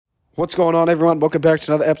What's going on, everyone? Welcome back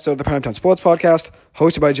to another episode of the Primetime Sports Podcast,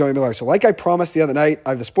 hosted by Joey Miller. So like I promised the other night,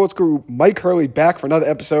 I have the sports guru Mike Hurley back for another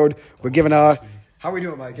episode. We're giving how are we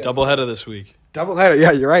doing, Mike? Doubleheader this week. Doubleheader,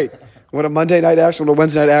 yeah, you're right. What a Monday night action, what a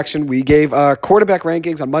Wednesday night action. We gave quarterback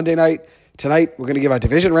rankings on Monday night. Tonight, we're going to give our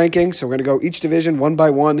division rankings. So we're going to go each division one by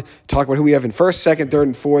one, talk about who we have in first, second, third,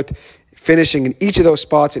 and fourth, finishing in each of those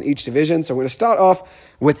spots in each division. So we're going to start off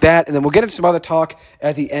with that, and then we'll get into some other talk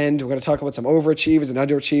at the end. We're going to talk about some overachievers and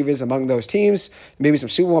underachievers among those teams, maybe some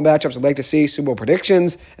Super Bowl matchups I'd like to see, Super Bowl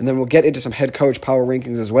predictions, and then we'll get into some head coach power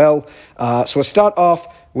rankings as well. So we'll start off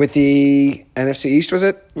with the NFC East, was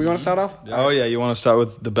it? We want to start off? Oh, yeah, you want to start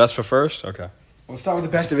with the best for first? Okay. We'll start with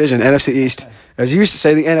the best division, NFC East. As you used to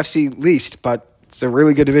say, the NFC least, but it's a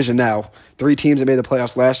really good division now. 3 teams that made the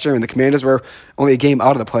playoffs last year, and the Commanders were only a game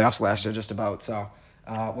out of the playoffs last year, just about. So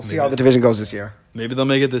we'll see how the division goes this year. Maybe they'll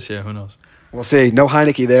make it this year. Who knows? We'll see. No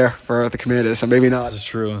Heineke there for the Commanders, so maybe not. This is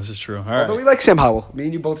true. All right. Although we like Sam Howell. Me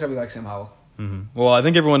and you both said we like Sam Howell. Mm-hmm. Well, I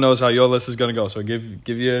think everyone knows how your list is going to go, so give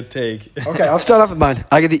you a take. Okay, I'll start off with mine.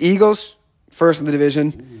 I get the Eagles first in the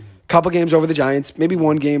division. Couple games over the Giants, maybe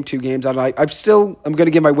 1 game, 2 games. I'm going to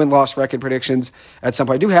give my win-loss record predictions at some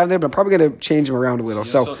point. I do have them, but I'm probably going to change them around a little.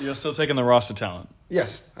 So you're still taking the roster talent.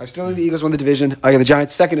 Yes, I still think the Eagles win the division. I got the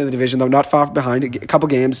Giants second in the division, though not far behind. A couple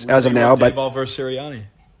games as of now, but Daboll versus Sirianni.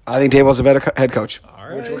 I think Daboll's a better head coach. All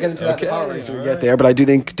right. Which we'll get into that in the power rankings when we get there, but I do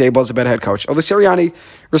think Daboll's a better head coach. Although Sirianni,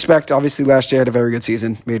 respect, obviously last year had a very good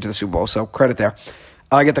season, made it to the Super Bowl, so credit there.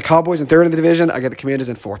 I get the Cowboys in third in the division. I get the Commanders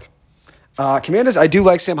in fourth. Commanders, I do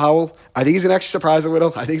like Sam Howell. I think he's going to actually surprise a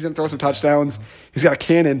little. I think he's going to throw some touchdowns. He's got a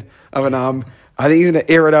cannon of an arm. I think he's going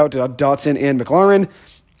to air it out to Dotson and McLaurin.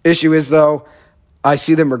 Issue is, though, I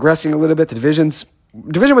see them regressing a little bit. The division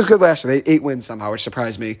was good last year. They had 8 wins somehow, which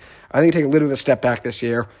surprised me. I think they take a little bit of a step back this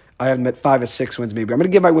year. I have them at 5 or 6 wins maybe. I'm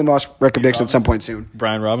going to give my win-loss record prediction at some point soon.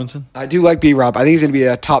 Brian Robinson? I do like B-Rob. I think he's going to be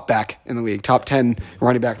a top back in the league, top 10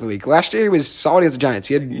 running back in the league. Last year he was solid against the Giants.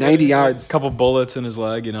 He had 90 yards. A couple bullets in his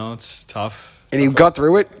leg, it's tough. And he got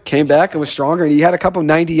through it, came back, and was stronger. And he had a couple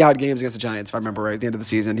 90-yard games against the Giants, if I remember right, at the end of the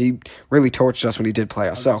season. He really torched us when he did play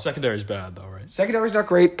us. So secondary's bad, though, right? Secondary's not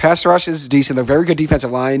great. Pass rush is decent. They're very good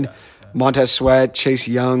defensive line. Montez Sweat, Chase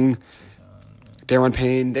Young, Darren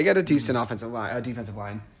Payne. They got a decent defensive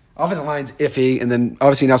line. Offensive line's iffy. And then,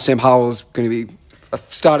 obviously, now Sam Howell's going to be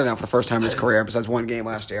started out for the first time in his career, besides 1 game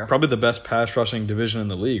last year. Probably the best pass rushing division in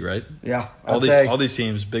the league, right? Yeah. All these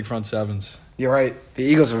teams, big front sevens. You're right. The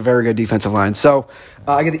Eagles have a very good defensive line. So,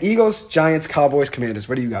 I get the Eagles, Giants, Cowboys, Commanders.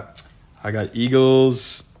 What do you got? I got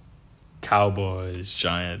Eagles, Cowboys,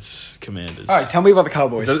 Giants, Commanders. All right, tell me about the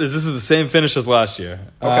Cowboys. This is the same finish as last year.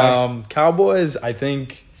 Okay. Cowboys, I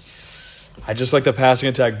think I just like the passing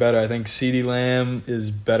attack better. I think CeeDee Lamb is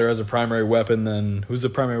better as a primary weapon than – who's the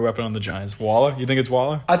primary weapon on the Giants? Waller? You think it's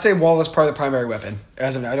Waller? I'd say Waller's probably the primary weapon.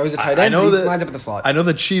 As of now. I know he's a tight end, but he lines up in the slot. I know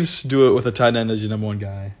the Chiefs do it with a tight end as your number 1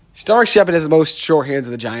 guy. Stark Shepard has the most sure hands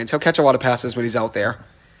of the Giants. He'll catch a lot of passes when he's out there.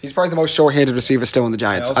 He's probably the most sure-handed receiver still in the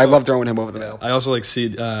Giants. I love throwing him over the middle. I also like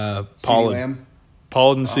Pollard.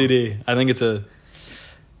 Pollard and CD. I think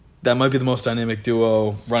that might be the most dynamic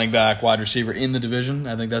duo, running back, wide receiver in the division.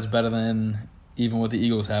 I think that's better than even what the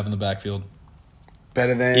Eagles have in the backfield.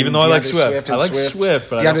 Better than even though I like Swift. I like Swift,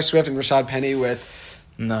 but DeAndre Swift and Rashad Penny with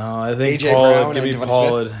I think AJ Brown give me and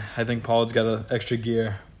Pollard. Smith. I think Pollard's got an extra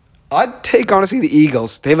gear. I'd take, honestly, the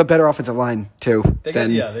Eagles. They have a better offensive line, too. They do.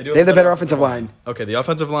 They have the better offensive line. Okay, the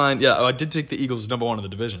offensive line. Yeah, I did take the Eagles number 1 in the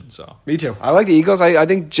division. So me too. I like the Eagles. I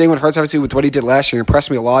think Jalen Hurts, obviously, with what he did last year, impressed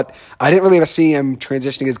me a lot. I didn't really ever see him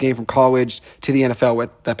transitioning his game from college to the NFL with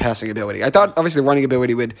that passing ability. I thought, obviously, the running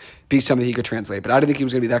ability would be something he could translate, but I didn't think he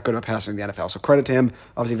was going to be that good of a passer in the NFL. So credit to him.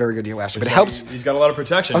 Obviously, very good year last year. But it helps. He's got a lot of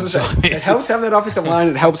protection. It helps having that offensive line.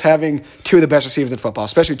 It helps having 2 of the best receivers in football,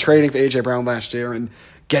 especially trading for AJ Brown last year and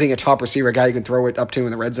getting a top receiver, a guy you can throw it up to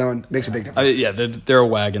in the red zone, makes a big difference. They're a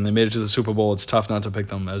wagon. They made it to the Super Bowl. It's tough not to pick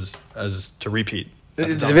them as to repeat.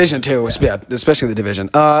 The division, too. Yeah, especially the division.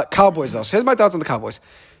 Cowboys, though. So here's my thoughts on the Cowboys.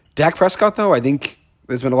 Dak Prescott, though, I think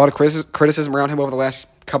there's been a lot of criticism around him over the last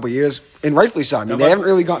couple of years, and rightfully so. I mean, they haven't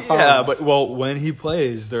really gone far enough. Yeah, but, when he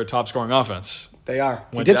plays, they're a top-scoring offense. They are.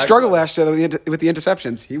 He did struggle last year with the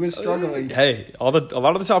interceptions. He was struggling. Hey, a lot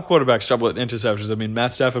of the top quarterbacks struggle with interceptions. I mean,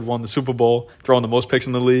 Matt Stafford won the Super Bowl, throwing the most picks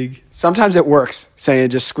in the league. Sometimes it works, saying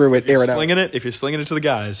just screw it, air it out. If you're slinging it to the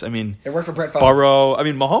guys, I mean, it worked for Brett Favre. Burrow. I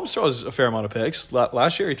mean, Mahomes throws a fair amount of picks.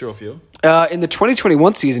 Last year, he threw a few. In the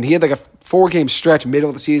 2021 season, he had like a 4-game stretch middle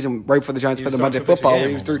of the season right before the Giants played the Monday Football where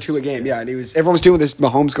he was through 2 a game. Yeah, and everyone was doing this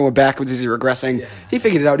Mahomes going backwards as he regressing. Yeah. He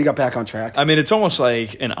figured it out. He got back on track. I mean, it's almost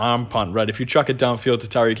like an arm punt, right? If you chuck it downfield to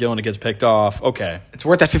Tyreek Hill and it gets picked off, okay. It's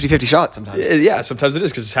worth that 50-50 shot sometimes. Yeah, sometimes it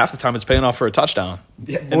is because half the time it's paying off for a touchdown.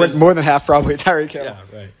 Yeah, more than half probably Tyreek Hill. Yeah,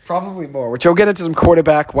 right. Probably more, which you'll get into some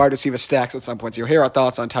quarterback wide receiver stacks at some point. So you'll hear our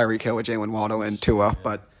thoughts on Tyreek Hill with Jalen Waddle and Tua,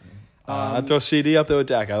 but... I'd throw CD up there with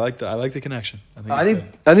Dak. I like the connection. I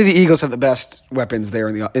think the Eagles have the best weapons there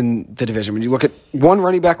in the division. When you look at one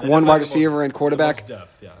running back, one wide receiver, and quarterback. The most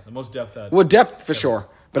depth, yeah. The most depth. Well, depth for sure.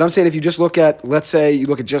 But I'm saying if you just look at, let's say you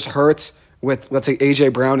look at just Hurts with, let's say, A.J.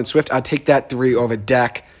 Brown and Swift, I'd take that 3 over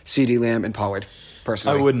Dak, CD Lamb, and Pollard,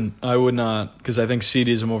 personally. I would not, because I think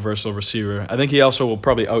CD is a more versatile receiver. I think he also will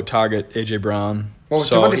probably out-target A.J. Brown. Well,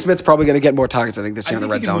 Devontae Smith's probably going to get more targets, I think, this year in the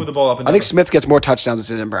red zone. Move the ball up and down. I think Smith gets more touchdowns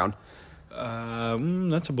than Brown.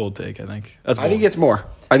 That's a bold take, I think. I think he gets more.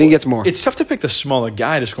 It's tough to pick the smaller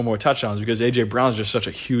guy to score more touchdowns because A.J. Brown's just such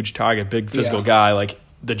a huge target, big physical guy, like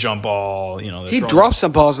the jump ball. He dropped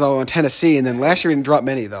some balls, though, on Tennessee, and then last year he didn't drop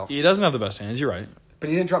many, though. He doesn't have the best hands, you're right. But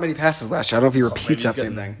he didn't drop many passes last year. I don't know if he repeats that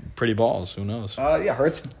same thing. Pretty balls, who knows?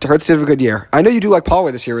 Hurts did have a good year. I know you do like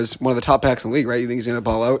Pollard this year as one of the top backs in the league, right? You think he's going to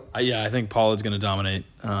ball out? I think Pollard's going to dominate.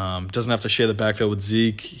 Doesn't have to share the backfield with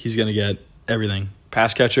Zeke. He's going to get everything.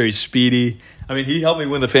 Pass catcher, he's speedy. I mean, he helped me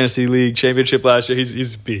win the Fantasy League championship last year.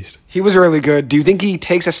 He's a beast. He was really good. Do you think he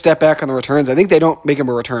takes a step back on the returns? I think they don't make him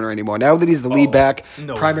a returner anymore. Now that he's the lead back,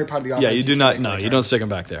 primary part of the offense. Yeah, you do not. No, you don't stick him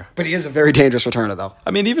back there. But he is a very dangerous returner, though.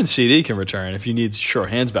 I mean, even CD can return if you need sure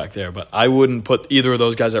hands back there. But I wouldn't put either of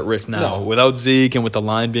those guys at risk now. No. Without Zeke and with the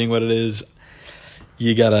line being what it is,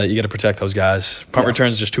 you gotta protect those guys. Punt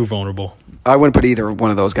returns just too vulnerable. I wouldn't put either one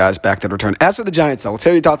of those guys back that return. As for the Giants, though, let's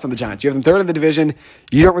hear your thoughts on the Giants. You have them third in the division.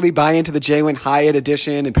 You don't really buy into the Jalen Hyatt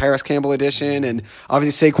edition and Paris Campbell edition, and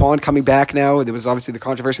obviously Saquon coming back now. There was obviously the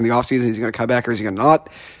controversy in the offseason. Is he going to come back or is he going to not?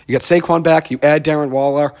 You got Saquon back. You add Darren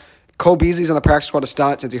Waller. Cole Beasley's on the practice squad to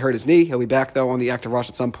start since he hurt his knee. He'll be back, though, on the active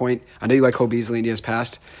roster at some point. I know you like Cole Beasley in years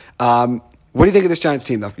past. What do you think of this Giants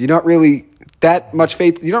team, though? You're not really that much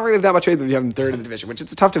faith. You don't really have that much faith if you have them third in the division, which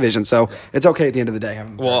it's a tough division, so it's okay at the end of the day.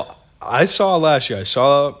 Well, I saw last year. I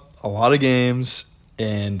saw a lot of games,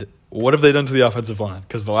 and what have they done to the offensive line?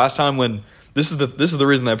 Because the last time when this is the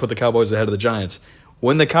reason that I put the Cowboys ahead of the Giants.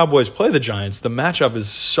 When the Cowboys play the Giants, the matchup is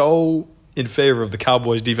so in favor of the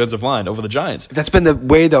Cowboys' defensive line over the Giants. That's been the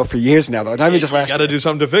way, though, for years now, though. Not even just last year. You got to do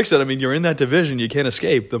something to fix it. I mean, you're in that division. You can't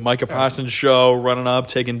escape. The Micah Parsons show, running up,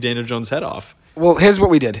 taking Daniel Jones' head off. Well, here's what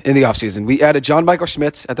we did in the offseason. We added John Michael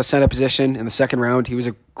Schmitz at the center position in the second round. He was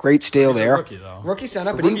a great steal there. Rookie, though. Rookie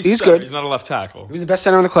center, but he's good. He's not a left tackle. He was the best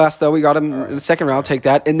center in the class, though. We got him in the second round. Take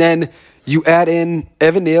that. And then you add in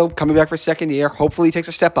Evan Neal coming back for his second year. Hopefully he takes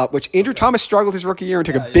a step up, which Andrew Thomas struggled his rookie year and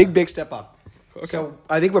took a big step up. Okay. So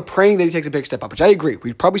I think we're praying that he takes a big step up, which I agree.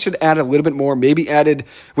 We probably should add a little bit more, maybe added,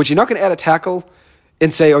 which you're not going to add a tackle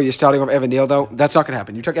and say, you're starting over Evan Neal, though. That's not going to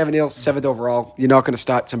happen. You took Evan Neal 7th overall. You're not going to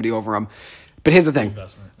start somebody over him. But here's the thing.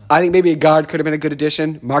 I think maybe a guard could have been a good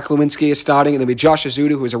addition. Mark Lewinsky is starting, and then we Josh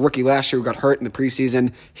Azudu, who was a rookie last year who got hurt in the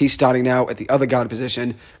preseason. He's starting now at the other guard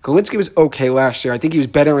position. Lewinsky was okay last year. I think he was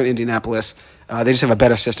better in Indianapolis. They just have a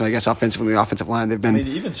better system, I guess, offensively, the offensive line. They've been. I mean,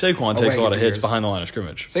 even Saquon takes a lot of hits behind the line of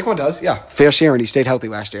scrimmage. Saquon does, yeah. Fair share, and he stayed healthy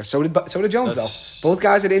last year. So did Jones, though. Both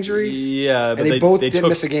guys had injuries. Yeah, but and they both didn't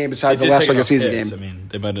miss a game besides the last regular season game. I mean,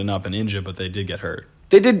 they might have not been injured, but they did get hurt.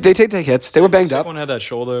 They did take hits. They were banged up. Saquon had that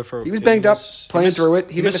shoulder for. He was banged up, playing through it.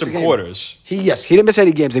 He missed some quarters. He didn't miss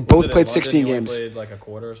any games. They both played 16 games. Played like a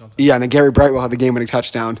quarter or something. Yeah, and then Gary Brightwell had the game-winning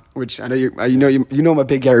touchdown, which I know you know I'm a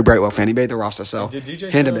big Gary Brightwell fan. He made the roster, so did DJ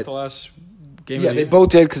hand him it. The last game? Yeah, they both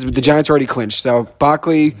did because the Giants already clinched. So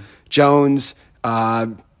Barkley, Jones,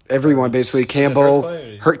 everyone basically. Campbell,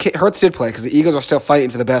 Hurts did play because the Eagles are still fighting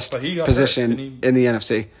for the best position in the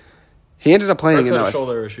NFC. He ended up playing in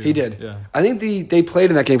that. He did. Yeah. I think they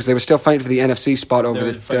played in that game because they were still fighting for the NFC spot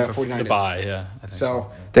over the 49ers. The bye, yeah.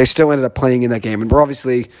 So they still ended up playing in that game, and we're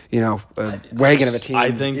obviously a wagon of a team.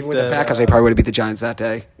 I think even with the backups, they probably would have beat the Giants that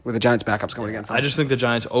day with the Giants backups going against them. I just think the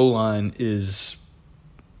Giants O-line is,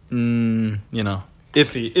 iffy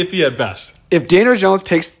at best. If Daniel Jones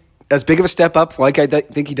takes as big of a step up, like I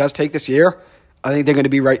think he does take this year, I think they're going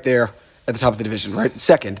to be right there at the top of the division, right?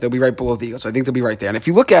 Second, they'll be right below the Eagles. So I think they'll be right there. And if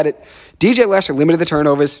you look at it, DJ last year limited the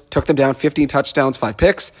turnovers, took them down 15 touchdowns, 5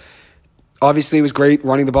 picks. Obviously, he was great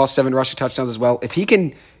running the ball, 7 rushing touchdowns as well. If he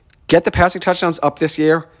can get the passing touchdowns up this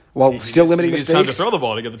year while still limiting mistakes. He needs time to throw the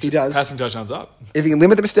ball to get the passing touchdowns up. If he can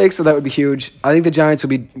limit the mistakes, so that would be huge. I think the Giants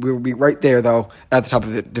will be right there, though, at the top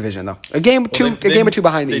of the division, though. A game or two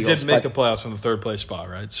behind the Eagles. They did make the playoffs from the third place spot,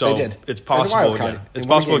 right? So they did. It's possible again. It's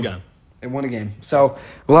possible again. They won a game. So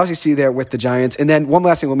we'll obviously see there with the Giants. And then one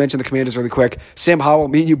last thing, we'll mention the Commanders really quick. Sam Howell,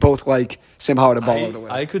 me and you both like Sam Howell to ball over the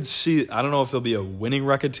win. I could see, I don't know if they'll be a winning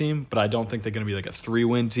record team, but I don't think they're going to be like a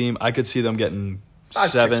 3-win team. I could see them getting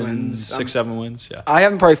 7 wins. Yeah. I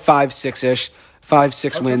have them probably 5-6-ish.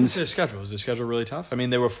 5-6 wins. Their schedule. Is their schedule really tough? I mean,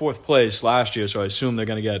 they were 4th place last year, so I assume they're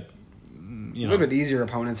going to get a little bit easier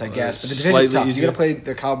opponents, I guess. But the division's tough. You got to play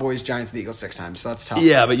the Cowboys, Giants, and the Eagles 6 times, so that's tough.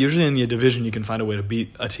 Yeah, but usually in your division, you can find a way to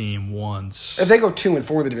beat a team once. If they go 2-4 in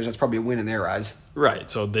the division, that's probably a win in their eyes. Right.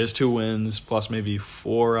 So there's 2 wins plus maybe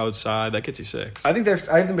 4 outside. That gets you 6. I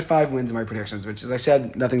have them at 5 wins in my predictions, which, as I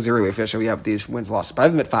said, nothing's really official. We have these wins losses, but I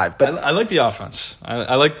have them at 5. But I like the offense.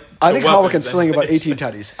 I think Howell can sling about 18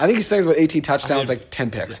 tutties. I think he slings about 18 touchdowns, like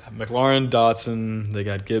 10 picks. Yeah, McLaurin, Dotson, they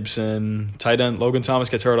got Gibson, tight end. Logan Thomas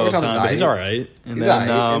gets hurt all the time, but he's all right. And then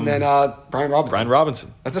Brian Robinson. Brian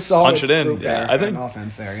Robinson. That's a solid punch it in. Group there. I think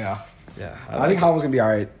offense there. Yeah. Yeah. I think Howell's gonna be all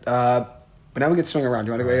right. But now we get to swing around.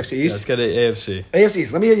 Do you want to go AFC East? Yeah, let's get to AFC. AFC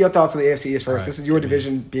East. Let me hear your thoughts on the AFC East first. Right. This is your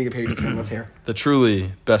division, being a Patriots fan. Let's hear. The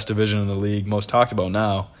truly best division in the league, most talked about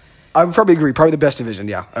now. I would probably agree. Probably the best division.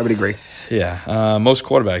 Yeah, I would agree. Yeah, most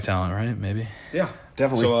quarterback talent, right? Maybe. Yeah,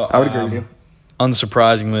 definitely. So, I would agree with you.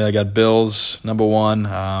 Unsurprisingly, I got Bills number 1.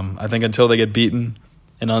 I think until they get beaten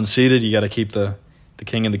and unseated, you got to keep the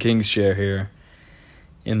king in the king's chair here.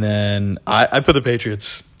 And then I put the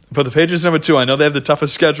Patriots. Put the Patriots number 2. I know they have the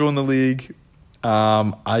toughest schedule in the league.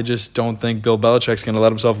 I just don't think Bill Belichick's going to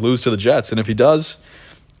let himself lose to the Jets. And if he does,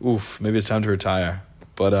 maybe it's time to retire.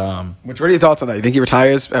 But what are your thoughts on that? You think he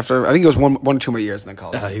retires after? I think it was one or 2 more years and then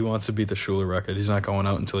call it. He wants to beat the Schuler record. He's not going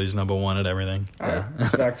out until he's number 1 at everything. All right,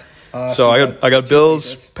 respect. So I got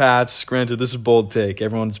Bills, Pats. Granted, this is a bold take.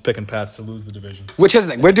 Everyone's picking Pats to lose the division. Which is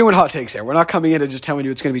the thing. We're doing hot takes here. We're not coming in and just telling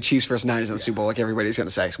you it's going to be Chiefs versus Niners in the Super Bowl like everybody's going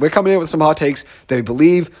to say. So we're coming in with some hot takes that we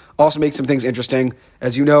believe, also make some things interesting.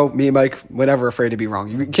 As you know, me and Mike, we're never afraid to be wrong.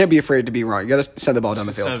 You can't be afraid to be wrong. You got to send the ball down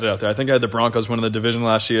the field. Send it out there. I think I had the Broncos winning the division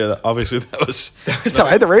last year. Obviously, that was tough.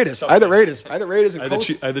 I had the Raiders. I had the Raiders and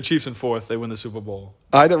Colts. I had the Chiefs in 4th. They win the Super Bowl.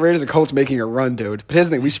 I had the Raiders and Colts making a run, dude. But here's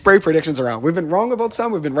the thing. We spray predictions around. We've been wrong about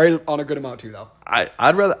some. We've been right on a good amount, too, though.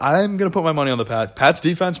 I'm going to put my money on the Pats. Pats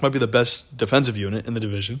defense might be the best defensive unit in the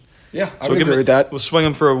division. Yeah, I would agree with that. We'll swing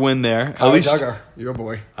them for a win there. At least Duggar, your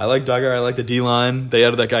boy. I like Duggar. I like the D-line. They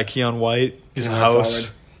added that guy Keon White. He's a house.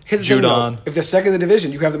 Judon. If they're second in the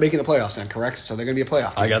division, you have them making the playoffs then, correct? So they're going to be a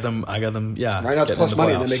playoff team. I got them, yeah. Right now it's plus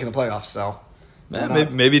money and they're making the playoffs, so.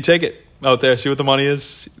 Maybe take it out there, see what the money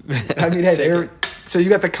is. I mean, hey, so you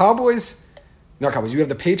got the Cowboys. Not Cowboys. You have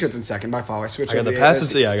the Patriots in second. My fault. I switched. I got the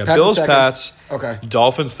Pats. I got Bills, Pats. Okay.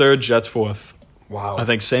 Dolphins 3rd, Jets 4th. Wow. I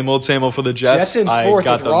think same old for the Jets. Jets in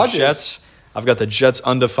 4th with Rodgers. Jets. I've got the Jets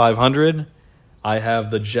under 500. I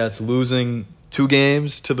have the Jets losing 2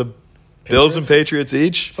 games to the Bills and Patriots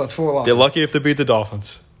each. So that's 4 losses. They're lucky if they beat the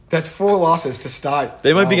Dolphins. That's 4 losses to start.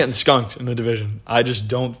 They might be getting skunked in the division. I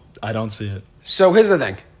don't see it. So here's the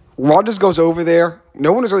thing. Rodgers goes over there.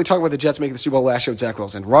 No one was really talking about the Jets making the Super Bowl last year with Zach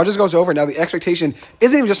Wilson. Rodgers goes over. Now the expectation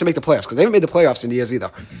isn't even just to make the playoffs because they haven't made the playoffs in years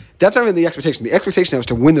either. That's not even the expectation. The expectation now is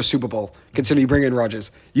to win the Super Bowl, considering you bring in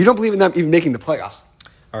Rodgers. You don't believe in them even making the playoffs.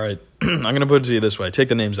 All right. I'm going to put it to you this way. Take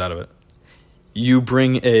the names out of it. You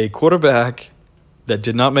bring a quarterback that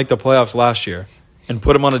did not make the playoffs last year and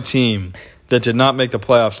put him on a team that did not make the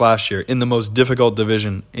playoffs last year in the most difficult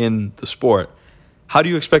division in the sport. How do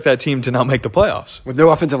you expect that team to not make the playoffs? With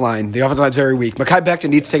no offensive line. The offensive line's very weak. Mekhi Becton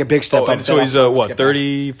needs to take a big step up. So he's a,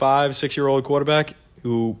 6-year-old quarterback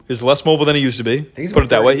who is less mobile than he used to be? Put it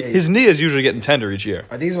that way. His knee is usually getting tender each year.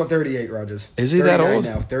 I think he's about 38, Rodgers. Is he that old?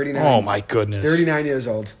 Now, 39. Oh, my goodness. 39 years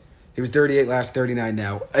old. He was 38 last, 39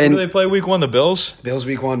 now. And who do they play week 1? The Bills? Bills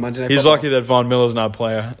week 1, Monday Night He's Football. lucky that Von Miller's not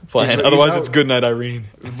playing. Otherwise, it's good night, Irene.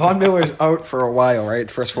 Von Miller's out for a while, right?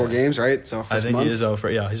 First 4 games, right? So I think he is out for,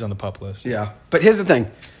 he's on the PUP list. Yeah. But here's the thing.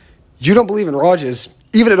 You don't believe in Rodgers,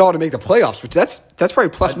 even at all, to make the playoffs, which that's probably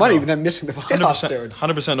plus money than them missing the playoffs, dude.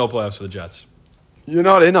 100% no playoffs for the Jets. You're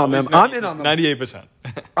not in on them. I'm in on them. 98%.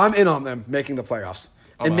 I'm in on them making the playoffs.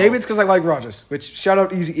 And maybe it's because I like Rodgers, which shout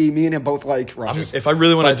out Easy E. Me and him both like Rodgers. If I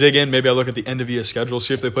really want to dig in, maybe I look at the end of year schedule,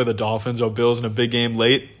 see if they play the Dolphins or Bills in a big game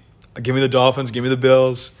late. Give me the Dolphins, give me the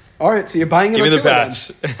Bills. All right, so you're buying in on 2 of them. Give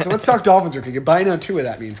me the Pats. So let's talk Dolphins real quick. You're buying in on 2 of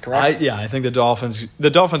that means, correct? I think the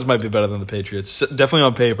Dolphins might be better than the Patriots. Definitely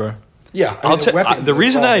on paper. Yeah, the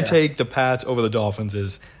reason I take the Pats over the Dolphins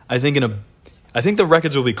is I think the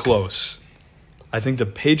records will be close. I think the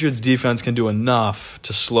Patriots defense can do enough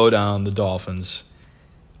to slow down the Dolphins.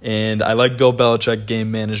 And I like Bill Belichick game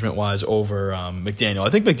management-wise over McDaniel. I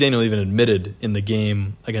think McDaniel even admitted in the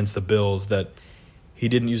game against the Bills that he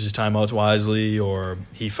didn't use his timeouts wisely, or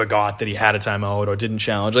he forgot that he had a timeout, or didn't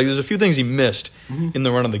challenge. Like, there's a few things he missed in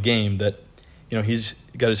the run of the game that, he's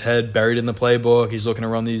got his head buried in the playbook. He's looking to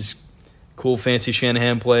run these cool, fancy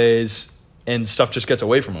Shanahan plays, and stuff just gets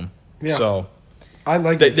away from him. Yeah. So I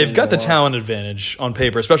like they've got the talent advantage on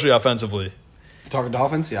paper, especially offensively. Talking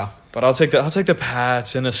Dolphins, yeah. But I'll take the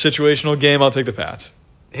Pats. In a situational game, I'll take the Pats.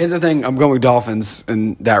 Here's the thing. I'm going with Dolphins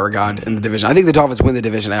in that regard in the division. I think the Dolphins win the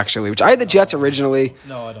division, actually, which I had the Jets originally.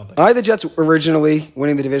 No, I don't think I had the Jets originally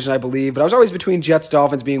winning the division, I believe. But I was always between Jets,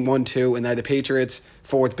 Dolphins being 1-2, and I had the Patriots,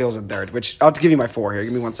 4th, Bills in 3rd, which I'll give you my 4 here.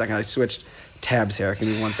 Give me 1 second. I switched tabs here. Give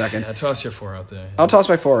me 1 second. Yeah, toss your 4 out there. I'll toss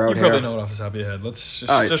my 4 out here. You probably know it off the top of your head. Let's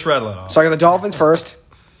just rattle it off. So I got the Dolphins first,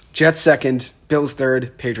 Jets 2nd, Bills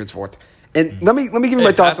 3rd, Patriots 4th. And let me give you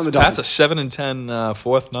my thoughts on the Dolphins. Pat's a 7-10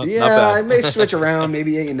 4th. Not bad. I may switch around,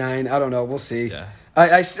 maybe 8-9. I don't know. We'll see. Yeah.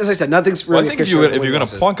 As I said, nothing's really. I think if you're going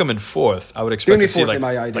to plunk them in 4th, I would expect to see like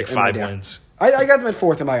 5 wins. I got them at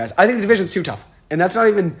 4th in my eyes. I think the division's too tough, and that's not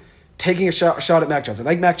even taking a shot at Mac Jones. I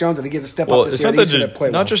like Mac Jones. I think he has a step up this year. It's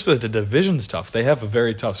not just that the division's tough. They have a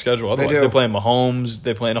very tough schedule. Otherwise, they're playing Mahomes.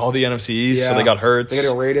 They're playing all the NFC East, so they got Hurts. They got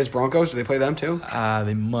to go Raiders, Broncos. Do they play them too?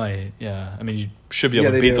 They might. Yeah. I mean, you should be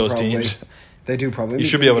able to beat those teams. They do probably. You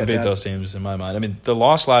should be able to beat those teams, in my mind. I mean, the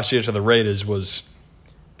loss last year to the Raiders was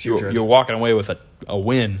you're walking away with a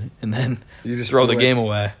win, and then you just throw the game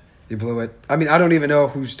away. You blew it. I mean, I don't even know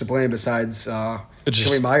who's to blame besides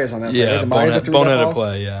Joey Myers on that. Yeah, play. Myers that threw that ball?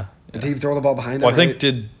 Play. Yeah. Did he throw the ball behind him? Well, I think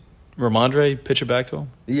did Ramondre pitch it back to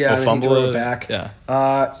him? Yeah, he threw it back.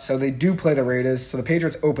 Yeah. So they do play the Raiders. So the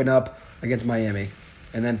Patriots open up against Miami,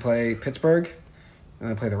 and then play Pittsburgh. And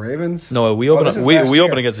then play the Ravens. No, we open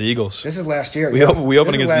against the Eagles. This is last year. We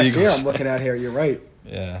open against the Eagles. Year I'm looking at here. You're right.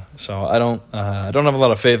 Yeah. So I don't have a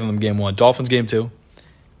lot of faith in them. Game 1, Dolphins game 2,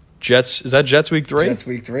 Jets. Is that Jets week 3? Jets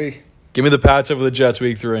week 3. Give me the Pats over the Jets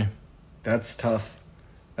week 3. That's tough.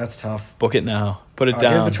 Book it now. Put it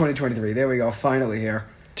down. Here's the 2023. There we go. Finally here.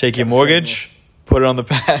 Take your mortgage. Put it on the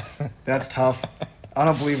Pats. That's tough. I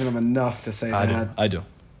don't believe in them enough to say that. I do.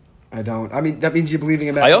 I don't. I mean, that means you're believing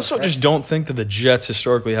in. I also just don't think that the Jets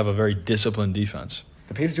historically have a very disciplined defense.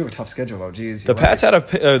 The Patriots do have a tough schedule, though. Jeez.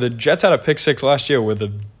 The Jets had a pick 6 last year where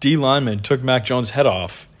the D lineman took Mac Jones' head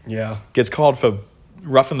off. Yeah. Gets called for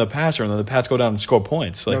roughing the passer, and then the Pats go down and score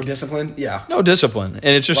points. No discipline? Yeah. No discipline.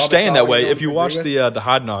 And it's just staying that way. If you watch the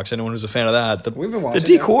Hard Knocks, anyone who's a fan of that, We've been watching the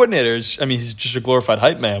D coordinators, I mean, he's just a glorified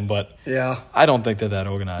hype man, but I don't think they're that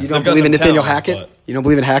organized. You don't believe in Nathaniel Hackett? You don't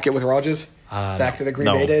believe in Hackett with Rodgers? Back to the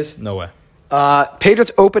Green Bay days? No way.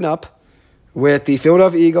 Patriots open up with the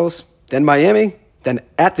Philadelphia Eagles, then Miami, then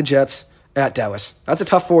at the Jets, at Dallas. That's a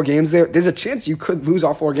tough 4 games there. There's a chance you could lose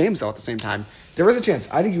all 4 games, though, at the same time. There is a chance.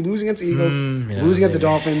 I think you lose against the Eagles, lose against the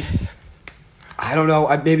Dolphins. I don't know.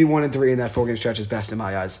 Maybe 1-3 in that 4-game stretch is best in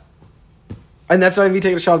my eyes. And that's not even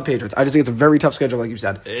taking a shot at the Patriots. I just think it's a very tough schedule, like you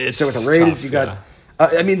said. So with the Raiders, you got...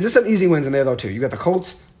 there's some easy wins in there, though, too. You got the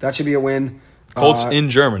Colts. That should be a win. Colts in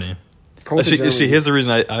Germany. See, here's the reason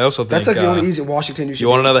I also think that's like the only easy Washington. You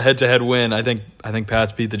want another head-to-head win? I think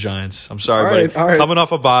Pats beat the Giants. I'm sorry, but coming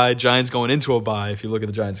off a bye, Giants going into a bye. If you look at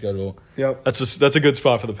the Giants schedule, that's a good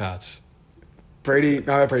spot for the Pats.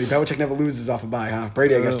 Belichick never loses off a bye, huh?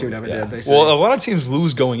 Brady, I guess, too, never did. They say. Well, a lot of teams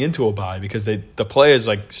lose going into a bye because the players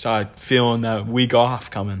start feeling that week off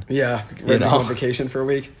coming. Yeah, ready to go on vacation for a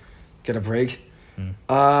week, get a break.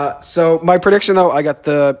 So my prediction, though, I got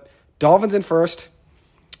the Dolphins in first.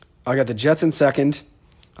 I got the Jets in second.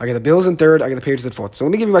 I got the Bills in third. I got the Patriots in fourth. So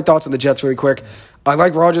let me give you my thoughts on the Jets really quick. I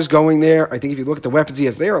like Rodgers going there. I think if you look at the weapons he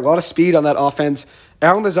has there, a lot of speed on that offense.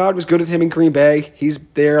 Allen Lazard was good with him in Green Bay. He's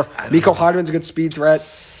there. Mecole Hardman's a good speed threat.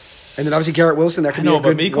 And then obviously Garrett Wilson. That could be a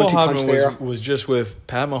good Mecole Hardman was just with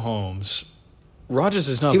Pat Mahomes. Rodgers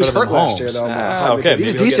is not. He was hurt last year, though. He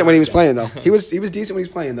was decent when he was playing, though. He was decent when he was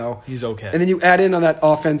playing, though. He's okay. And then you add in on that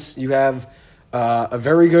offense, you have a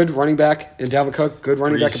very good running back in Dalvin Cook, good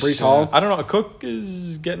running back in Breece Hall. I don't know. Cook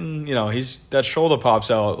is getting, that shoulder pops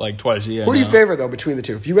out like twice a year. Who do you favor, though, between the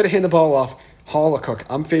two? If you were to hand the ball off, Hall or Cook?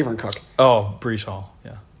 I'm favoring Cook. Oh, Breece Hall,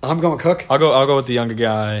 yeah. I'm going Cook. I'll go with the younger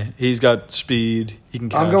guy. He's got speed. He can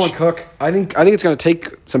catch. I'm going Cook. I think it's going to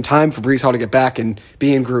take some time for Breece Hall to get back and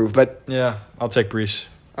be in groove. But yeah, I'll take Breece.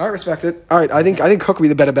 I respect it. All right, I think Cook will be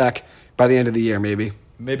the better back by the end of the year, maybe.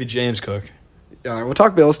 Maybe James Cook. All right, we'll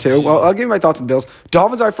talk Bills, too. Well, I'll give you my thoughts on Bills.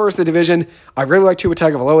 Dolphins are first in the division. I really like Tua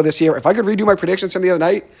Tagovailoa this year. If I could redo my predictions from the other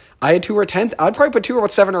night, I had Tua 10th. I'd probably put Tua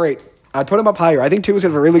about 7 or 8. I'd put him up higher. I think Tua's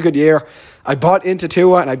going to have a really good year. I bought into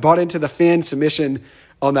Tua, and I bought into the fan submission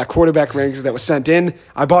on that quarterback rankings that was sent in.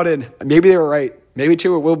 I bought in. Maybe they were right. maybe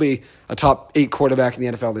Tua will be a top 8 quarterback in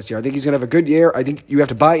the NFL this year. I think he's going to have a good year. I think you have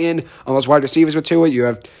to buy in on those wide receivers with Tua. You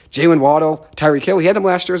have Jalen Waddle, Tyreek Hill. He had them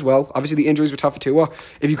last year as well. Obviously, the injuries were tough for Tua.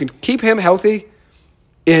 If you can keep him healthy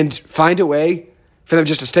and find a way for them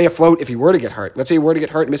just to stay afloat if he were to get hurt. Let's say he were to get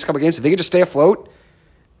hurt and miss a couple games. If they could just stay afloat,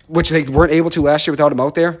 which they weren't able to last year without him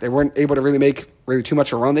out there. They weren't able to really make too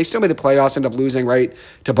much of a run. They still made the playoffs, ended up losing, right,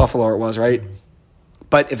 to Buffalo it was, right?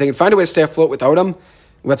 But if they can find a way to stay afloat without him,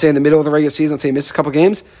 let's say in the middle of the regular season, let's say he misses a couple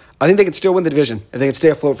games, I think they can still win the division if they can stay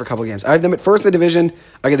afloat for a couple games. I have them at first in the division.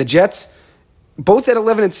 I get the Jets, both at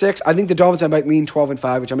 11-6. I think the Dolphins, I might lean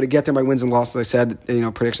 12-5, which I'm going to get there by wins and losses, I said,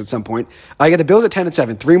 predictions at some point. I get the Bills at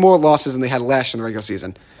 10-7, 3 more losses than they had last year in the regular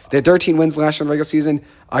season. They had 13 wins last year in the regular season.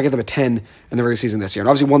 I get them at 10 in the regular season this year. And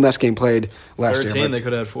obviously one less game played last 13, year. they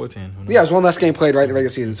could have had 14. Yeah, it was one less game played right in the regular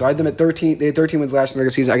season. So I had them at 13. They had 13 wins last year in the regular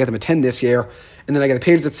season. I get them at 10 this year. And then I get the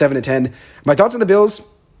Patriots at 7-10. My thoughts on the Bills,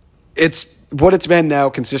 it's what it's been now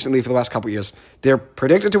consistently for the last couple of years. They're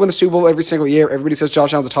predicted to win the Super Bowl every single year. Everybody says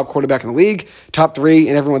Josh Allen's the top quarterback in the league, top 3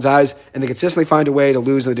 in everyone's eyes, and they consistently find a way to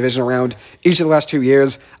lose in the divisional round each of the last 2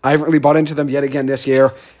 years. I haven't really bought into them yet again this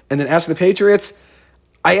year. And then as for the Patriots,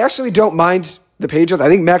 I actually don't mind the Patriots. I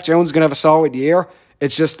think Mac Jones is going to have a solid year.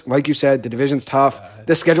 It's just, like you said, the division's tough.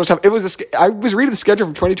 The schedule's tough. I was reading the schedule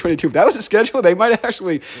from 2022. If that was a schedule, they might have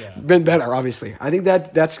actually been better, obviously. I think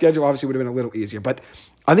that schedule obviously would have been a little easier. But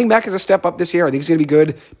I think Mac is a step up this year. I think he's going to be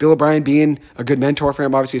good. Bill O'Brien being a good mentor for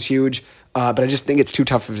him obviously is huge. But I just think it's too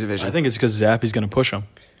tough of a division. I think it's because Zappy's going to push him.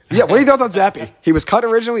 Yeah, what are your thoughts on Zappy? He was cut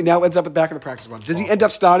originally, now ends up at the back of the practice squad. Does he end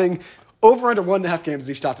up starting over under 1.5 games does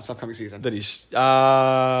he start this upcoming season? That he's,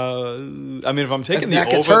 I mean, if I'm taking the Mac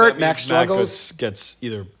over, gets hurt, Mac struggles. Gets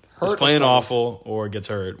either is playing awful or gets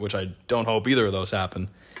hurt, which I don't hope either of those happen.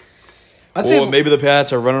 Or maybe the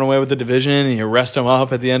Pats are running away with the division and you rest them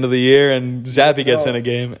up at the end of the year and Zappy gets in a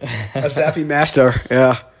game. A Zappy master,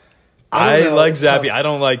 yeah. I like Zappy. I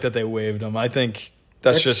don't like that they waived him. I think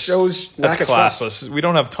that's classless. We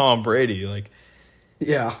don't have Tom Brady.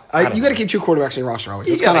 Yeah, you got to keep 2 quarterbacks in your roster always.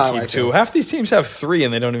 That's kind of keep 2. Half these teams have 3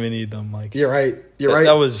 and they don't even need them. You're right.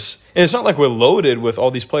 And it's not like we're loaded with all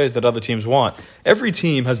these players that other teams want. Every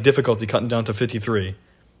team has difficulty cutting down to 53.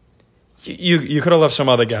 You could have left some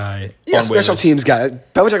other guy. Yeah, special teams guy.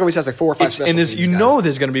 Belichick always has 4 or 5 special teams guys.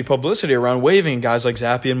 There's going to be publicity around waiving guys like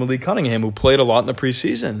Zappy and Malik Cunningham who played a lot in the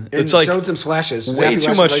preseason. And showed some flashes. Way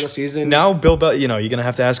too much. Season. Now, Bill Belichick, you're going to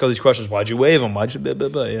have to ask all these questions. Why'd you waive him?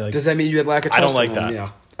 Does that mean you had lack of trust? I don't like that.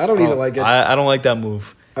 Yeah. I don't either like it. I don't like that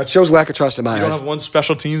move. It shows lack of trust in my eyes. You don't have one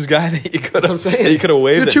special teams guy that you could have You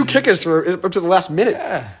waived. had 2 kickers for up to the last minute.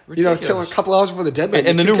 Yeah, till a couple hours before the deadline.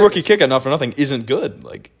 And the new rookie kicker, not for nothing, isn't good.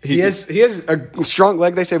 He has a strong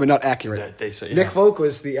leg, they say, but not accurate. They say Nick Folk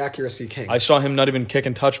was the accuracy king. I saw him not even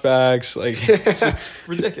kicking touchbacks. It's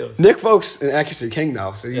ridiculous. Nick Folk's an accuracy king,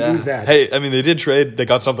 though, so you lose that. Hey, I mean, they did trade. They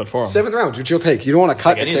got something for him. 7th round, which you'll take. You don't want to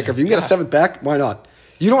cut the kicker. If you can get a 7th back, why not?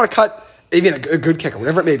 You don't want to cut. Even a good kicker,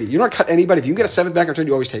 whatever it may be. You don't want to cut anybody. If you can get a 7th back in return,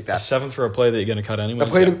 you always take that. A 7th for a play that you're going to cut anyway. A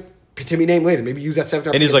play to be named later. Maybe use that 7th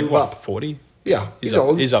round and pick and move up. 40? Yeah, he's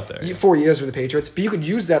old. He's up there. 4 years with the Patriots. But you could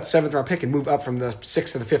use that 7th round pick and move up from the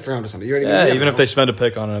 6th to the 5th round or something. You know what I mean? Even if they spend a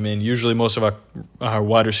pick on it. I mean, usually most of our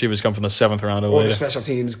wide receivers come from the 7th round or later. the special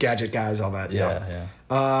teams, gadget guys, all that.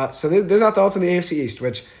 Yeah. So there's our thoughts on the AFC East,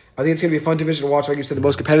 which I think it's going to be a fun division to watch. Like you said, the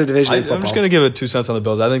most competitive division in football. I'm just going to give it 2 cents on the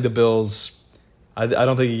Bills. I think the Bills, I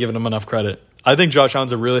don't think you're giving them enough credit. I think Josh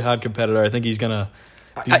Allen's a really hard competitor. I think he's going to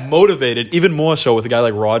be motivated, even more so with a guy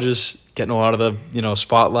like Rodgers getting a lot of the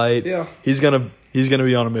spotlight. Yeah. He's gonna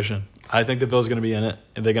be on a mission. I think the Bills are going to be in it,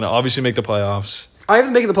 and they're going to obviously make the playoffs. I have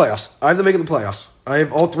them making the playoffs. I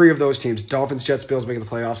have all 3 of those teams: Dolphins, Jets, Bills making the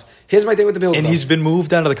playoffs. Here's my thing with the Bills. And he's been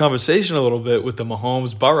moved out of the conversation a little bit with the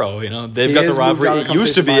Mahomes Burrow. They've got the rivalry. It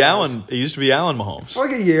used to be Allen Mahomes. For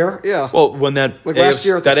a year, yeah. Well, when that last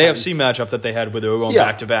year that AFC matchup that they had where they were going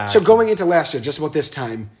back to back. So going into last year, just about this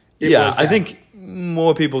time, I think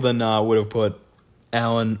more people than not would have put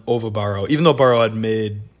Allen over Burrow, even though Burrow had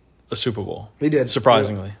made a Super Bowl. He did,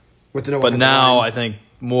 surprisingly. Yeah. With the but now I think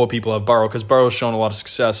more people have Burrow because Burrow's shown a lot of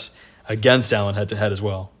success against Allen head-to-head as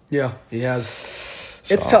well. Yeah, he has.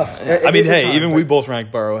 It's tough. Even we both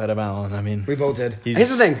ranked Burrow ahead of Allen. I mean, we both did. Here's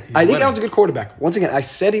the thing. I think Allen's a good quarterback. Once again, I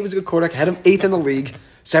said he was a good quarterback. I had him 8th in the league,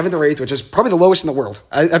 7th or 8th, which is probably the lowest in the world.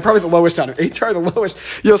 I'm probably the lowest on him. 8th are the lowest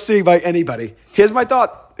you'll see by anybody. Here's my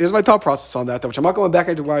thought process on that, though, which I'm not going back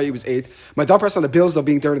into why he was 8th. My thought process on the Bills, though,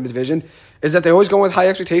 being 3rd in the division, is that they always go with high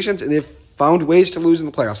expectations, and they've found ways to lose in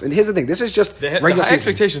the playoffs. And here's the thing. This is just regular season. The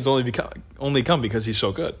expectations only come because he's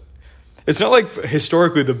so good. It's not like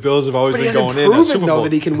historically the Bills have always been going in as Super Bowl. Though,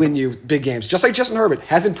 that he can win you big games. Just like Justin Herbert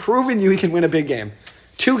hasn't proven you he can win a big game.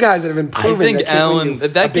 two guys that have been proven. I think Allen,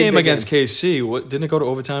 that game against KC, didn't it go to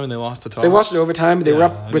overtime and they lost the toss? They lost in overtime. They were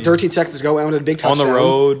up with 13 seconds to go. Allen had a big touchdown. On the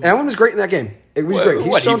road. Allen was great in that game. It was great.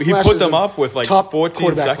 He put them up with like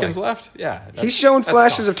 14 seconds left? Yeah. He's shown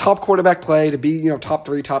flashes of top quarterback play to be, top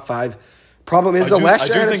 3, top 5. Problem is, last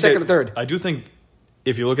year I had a second and third. I do think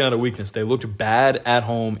if you're looking at a weakness, they looked bad at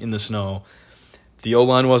home in the snow. The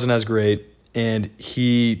O-line wasn't as great, and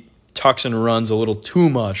he tucks and runs a little too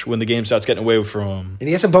much when the game starts getting away from him. And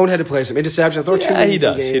he has some boneheaded plays, some interceptions.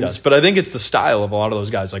 He does. But I think it's the style of a lot of those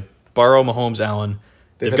guys, like Burrow, Mahomes, Allen.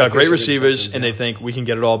 They've got great receivers, and they think we can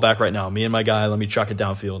get it all back right now. Me and my guy, let me chuck it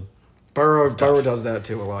downfield. Burrow does that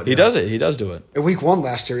too a lot. He does it. He does do it. In week 1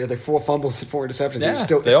 last year, he had like 4 fumbles and 4 interceptions. He was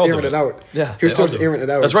still airing it out. Yeah, he was still airing it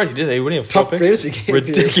out. That's right. He did. He wouldn't have tough fantasy game.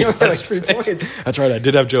 Ridiculous. Like 3 points. That's right. I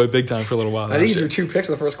did have Joey big time for a little while. I think he threw 2 picks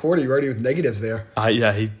in the first quarter. You already with negatives there.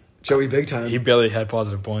 Joey big time. He barely had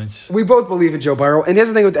positive points. We both believe in Joe Burrow, and here's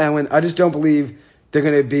the thing with Allen. I just don't believe they're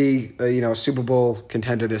going to be a Super Bowl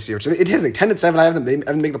contender this year. So it is like 10-7. I have them. They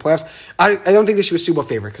haven't made the playoffs. I don't think they should be a Super Bowl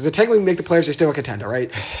favorite because they technically make the playoffs. They're still a contender, right?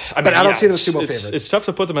 I don't see them as a Super Bowl favorite. It's tough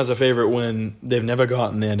to put them as a favorite when they've never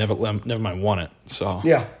gotten there, never mind won it. So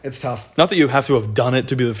yeah, it's tough. Not that you have to have done it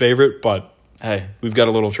to be the favorite, but hey, we've got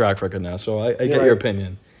a little track record now. So I get your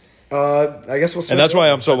opinion. I guess we'll. And that's why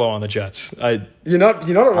I'm so low on the Jets. You're not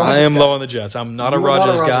a Rodgers I am guy. low on the Jets. I'm not a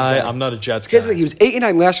Rodgers guy. I'm not a Jets guy. Here's the thing: he was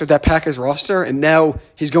 8-9 last year with that Packers roster, and now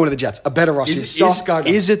he's going to the Jets. A better roster.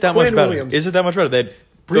 Is it that much better? Williams. Is it that much better?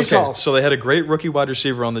 So they had a great rookie wide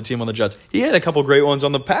receiver on the team on the Jets. He had a couple great ones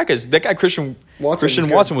on the Packers. That guy Christian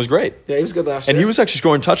Watson was great. Yeah, he was good last year. And he was actually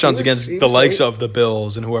scoring touchdowns against the likes of the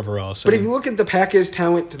Bills and whoever else. But if you look at the Packers'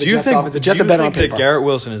 talent to the Jets offense, the Jets are better on paper. Do you think that Garrett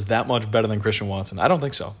Wilson is that much better than Christian Watson? I don't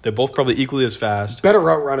think so. They're both probably equally as fast. Better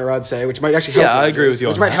route runner, I'd say, which might actually help. Yeah, I agree with you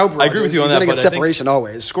on that. Which might help Rodgers. I agree with you on that. You're going to get separation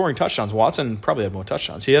always. Scoring touchdowns. Watson probably had more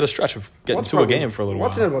touchdowns. He had a stretch of getting to a game for a little while.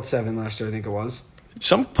 Watson had about 7 last year, I think it was.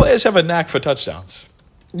 Some players have a knack for touchdowns.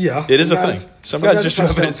 Yeah, it is a thing. Some guys just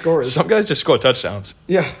score touchdowns.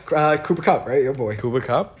 Yeah, Cooper Kupp, right? Your boy. Cooper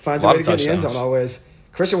Kupp finds a way to get in the end zone always.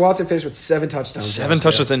 Christian Watson finished with 7 touchdowns. 7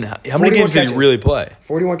 touchdowns. And how many games did he really play?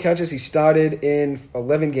 41 catches. He started in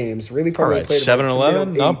 11 games. Really probably played 7 and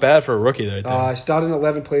 11. Not bad for a rookie there. Started in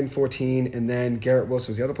 11, played in 14, and then Garrett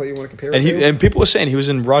Wilson was the other player you want to compare and to. And people were saying he was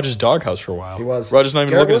in Rodgers' doghouse for a while. He was. Rodgers not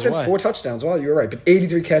even looking his way. Wilson, 4 touchdowns. Well, you were right, but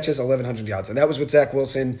 83 catches, 1,100 yards, and that was with Zach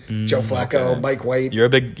Wilson, Joe Flacco, Mike White. You're a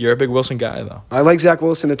big Wilson guy though. I like Zach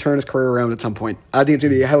Wilson to turn his career around at some point. I think it's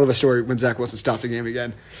gonna be a hell of a story when Zach Wilson starts a game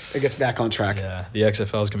again and gets back on track. Yeah, the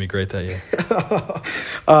XFL is gonna be great that year.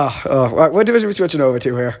 What division are we switching over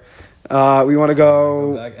to here? We want to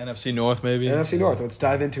go back NFC North, maybe. NFC North. Let's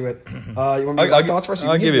dive into it. You want me to give thoughts first?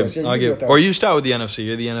 I'll give you. Or you start with the NFC.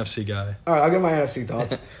 You're the NFC guy. All right, I'll give my NFC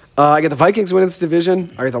thoughts. I got the Vikings winning this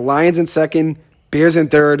division. I got the Lions in second, Bears in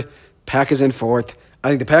third, Packers in fourth. I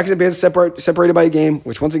think the Packers and Bears are separated by a game,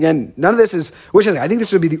 which once again, none of this is. I think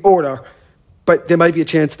this would be the order, but there might be a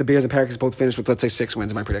chance the Bears and Packers both finish with, let's say, 6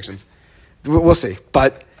 wins in my predictions. We'll see,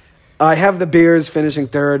 but. I have the Bears finishing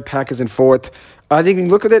third, Packers in fourth. I think when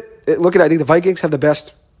you look at it, I think the Vikings have the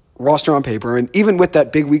best roster on paper. And even with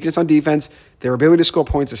that big weakness on defense, their ability to score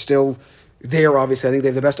points is still there, obviously. I think they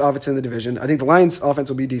have the best offense in the division. I think the Lions' offense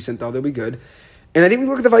will be decent, though. They'll be good. And I think we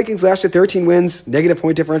look at the Vikings last year, 13 wins, negative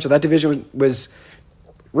point differential. That division was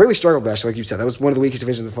really struggled last year, like you said. That was one of the weakest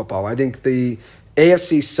divisions in football. I think the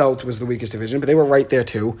AFC South was the weakest division, but they were right there,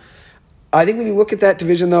 too. I think when you look at that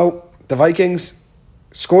division, though, the Vikings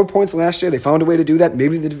scored points last year. They found a way to do that.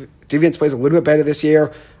 Maybe the defense plays a little bit better this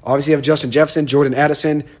year. Obviously, you have Justin Jefferson, Jordan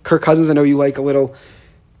Addison, Kirk Cousins, I know you like a little.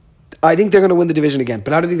 I think they're going to win the division again,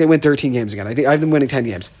 but I don't think they win 13 games again. I think I've been winning 10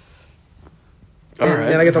 games. And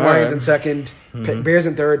I get the Lions in second, Bears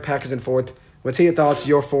in third, Packers in fourth. Let's hear your thoughts,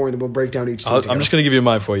 your 4, and we'll break down each team I'm just going to give you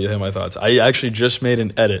my 4, you hear my thoughts. I actually just made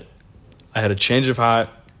an edit. I had a change of heart.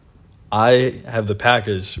 I have the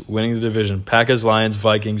Packers winning the division. Packers, Lions,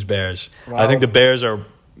 Vikings, Bears. Wow. I think the Bears are,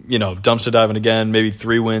 dumpster diving again. Maybe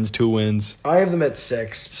 3 wins, 2 wins. I have them at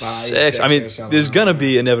 6. 6. I mean, there's going to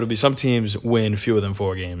be inevitably some teams win fewer than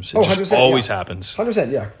 4 games. It just always happens.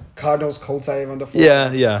 100%, yeah. Cardinals, Colts, I have under 4.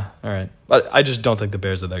 Yeah. All right. But I just don't think the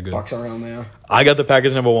Bears are that good. Bucks around there. I got the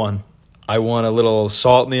Packers number 1. I want a little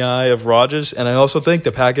salt in the eye of Rodgers, and I also think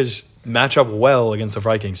the Packers match up well against the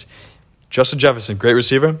Vikings. Justin Jefferson, great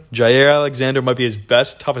receiver. Jair Alexander might be his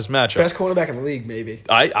toughest matchup. Best cornerback in the league, maybe.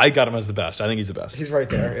 I got him as the best. I think he's the best. He's right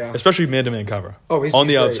there, yeah. Especially man-to-man cover. Oh, he's on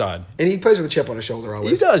the great. outside. And he plays with a chip on his shoulder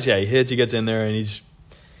always. He does, yeah. He hits, he gets in there, and he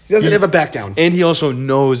doesn't have a back down. And he also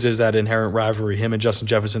knows there's that inherent rivalry. Him and Justin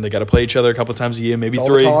Jefferson, they got to play each other a couple times a year, maybe it's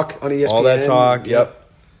 3. All the talk on ESPN. All that talk, yep.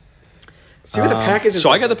 So the Packers. So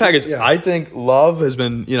I got the Packers. Yeah. I think Love has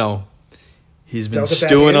been, he's been Delta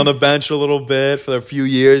stewing back on the bench a little bit for a few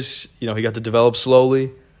years. He got to develop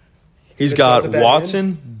slowly. He's got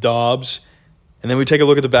Watson, Dobbs, and then we take a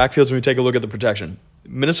look at the backfields and we take a look at the protection.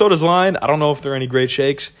 Minnesota's line, I don't know if they're any great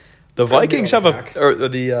shakes. The Vikings have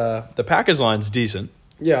the Packers line's decent.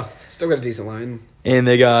 Yeah, still got a decent line. And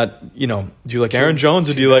they got, do you like Aaron Jones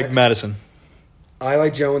or do you like Madison? I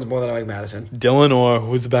like Jones more than I like Madison. Dylan or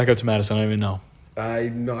who's the backup to Madison? I don't even know.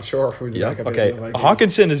 I'm not sure who's the backup. Okay,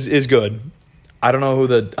 Hawkinson is good. I don't know who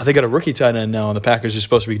they got a rookie tight end now, and the Packers are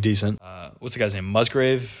supposed to be decent. What's the guy's name?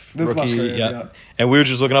 Musgrave? Luke rookie, Musgrave, yeah. And we were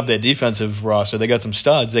just looking up their defensive roster. They got some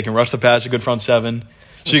studs. They can rush the pass, a good front seven.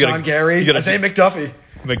 So Sean Gary, Isaiah McDuffie.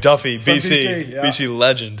 BC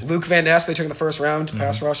legend. Luke Van Ness, they took in the first round,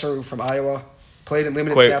 pass rusher from Iowa. Played in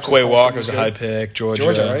limited snaps. Quay Walker's a high pick. Georgia,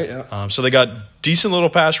 right? Yeah. So they got decent little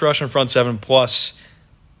pass rush in front seven plus,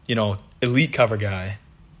 elite cover guy.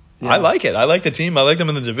 Yeah. I like it. I like the team. I like them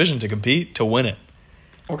in the division to compete, to win it.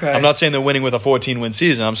 Okay. I'm not saying they're winning with a 14-win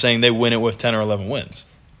season. I'm saying they win it with 10 or 11 wins.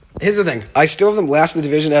 Here's the thing. I still have them last in the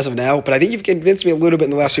division as of now, but I think you've convinced me a little bit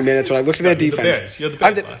in the last few minutes when I looked at their defense. You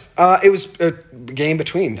had the Bears. It was a game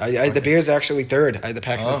between. I had the Bears actually third. I had the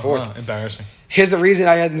Packers in fourth. Embarrassing. Here's the reason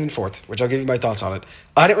I had them in fourth, which I'll give you my thoughts on it.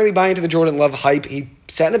 I didn't really buy into the Jordan Love hype. He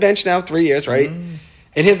sat on the bench now 3 years, right? And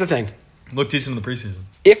here's the thing. Looked decent in the preseason.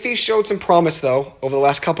 If he showed some promise, though, over the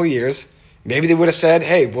last couple of years, maybe they would have said,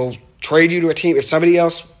 hey, we'll trade you to a team. If somebody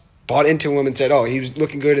else bought into him and said, oh, he was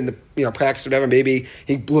looking good in the practice or whatever, maybe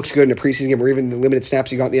he looks good in a preseason game or even the limited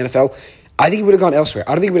snaps he got in the NFL, I think he would have gone elsewhere.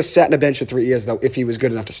 I don't think he would have sat on a bench for 3 years, though, if he was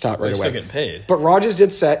good enough to start right away. He's still getting paid. But Rodgers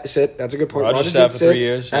did sit. That's a good point. Rodgers sat for 3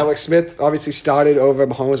 years. Alex Smith obviously started over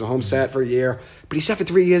Mahomes. Mahomes sat for a year. But he sat for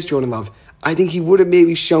 3 years, Jordan Love. I think he would have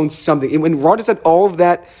maybe shown something. And when Rodgers had all of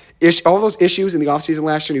those issues in the offseason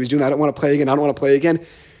last year, and he was doing, I don't want to play again,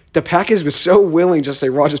 the Packers were so willing just to say,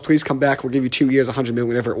 Rodgers, please come back. We'll give you 2 years, $100 million,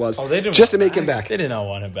 whatever it was, just to make him back. They did not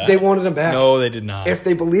want him back. They wanted him back. No, they did not. If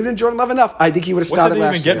they believed in Jordan Love enough, I think he would have started last year.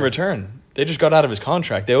 What's he even get in return? They just got out of his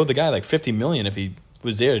contract. They owed the guy like $50 million if he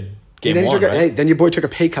was there game one, right? Hey, then your boy took a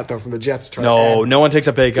pay cut, though, from the Jets. No one takes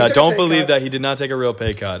a pay cut. Don't believe that. He did not take a real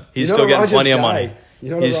pay cut. He's still getting plenty of money.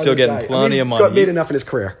 He's still getting plenty of money. He's made enough in his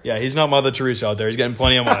career. Yeah, he's not Mother Teresa out there. He's getting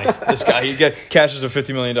plenty of money. This guy, cashes a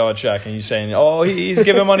 $50 million check, and he's saying, oh, he's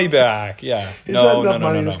giving money back. Yeah. He's had enough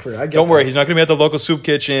money in his career. Don't worry. He's not going to be at the local soup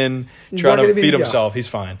kitchen trying to feed himself. He's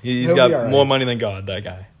fine. He's got more money than God, that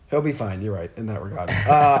guy. He'll be fine. You're right in that regard.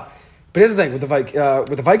 But here's the thing with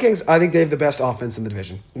the Vikings. I think they have the best offense in the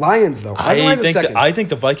division. Lions, though, I think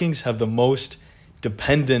the Vikings have the most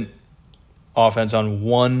dependent offense on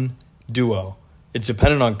one duo. It's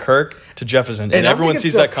dependent on Kirk to Jefferson, and everyone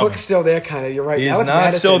sees that coming. Cook's still there, kind of. You're right. He's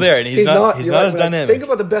not still there, and he's not as dynamic. Think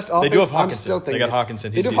about the best offense. They do have Hawkinson. They got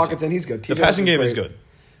Hawkinson. They do have Hawkinson. He's good. The passing game is good.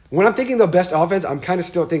 When I'm thinking the best offense, I'm kind of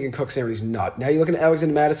still thinking Cook's there, and he's not. Now you're looking at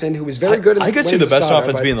Alexander Madison, who was very good. I could see the best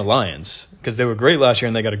offense being the Lions because they were great last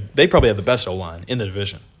year, and they probably have the best O-line in the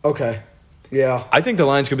division. Okay. Yeah. I think the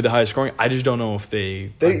Lions could be the highest scoring. I just don't know if they're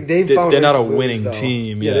not a winning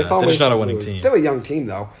team. Yeah, they're just not a winning team. Still a young team,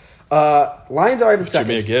 though. Lions are even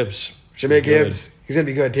second. Jameer Gibbs. He's going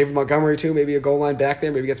to be good. David Montgomery, too. Maybe a goal line back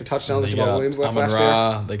there. Maybe get some touchdowns. Jamal Williams left last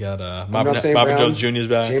year. They got Marvin Jones Jr.'s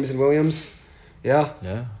back. Jameson Williams.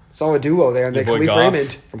 Yeah. Solid duo there. And then Khalif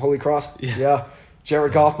Raymond from Holy Cross. Yeah.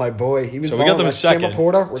 Jared Goff, my boy. He was so we got them in second. Sam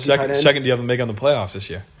Laporta, second, do you have them making the playoffs this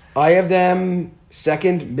year? I have them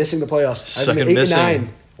second, missing the playoffs. I have them 8 and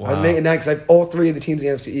 9. Wow. I'm 8 and 9 because I have all three of the teams in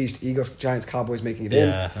the NFC East: Eagles, Giants, Cowboys making it in.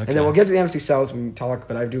 Okay. And then we'll get to the NFC South when we talk.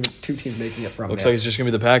 But I do 2 teams making it from Looks there. like it's just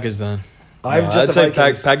gonna be the Packers then. I'd say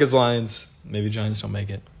Packers, Lions. Maybe Giants don't make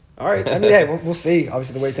it. All right. I mean, hey, we'll see.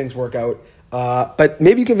 Obviously, the way things work out. But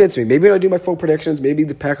maybe you convince me. Maybe when I do my full predictions, maybe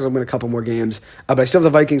the Packers will win a couple more games. But I still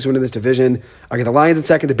have the Vikings winning this division. I get the Lions in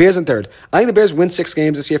second, the Bears in third. I think the Bears win 6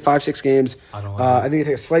 games this year, 5-6 games. I think they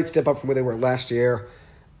take a slight step up from where they were last year.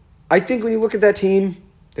 I think when you look at that team,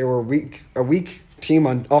 they were a weak team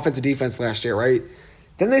on offense and defense last year, right?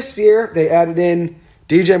 Then this year, they added in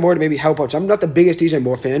DJ Moore to maybe help out. I'm not the biggest DJ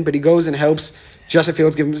Moore fan, but he goes and helps Justin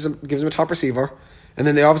Fields, gives him a top receiver. And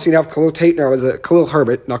then they obviously have Khalil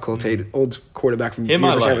Herbert, not Khalil Tate, old quarterback from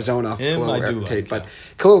University of Arizona. But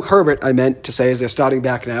Khalil Herbert, I meant to say, is their starting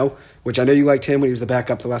back now, which I know you liked him when he was the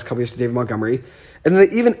backup the last couple of years to David Montgomery. And then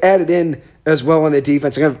they even added in as well on their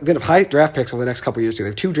defense. They're going to have high draft picks over the next couple of years, too. They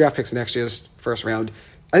have 2 draft picks in next year's first round.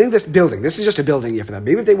 I think this is just a building year for them.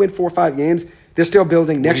 Maybe if they win 4 or 5 games, they're still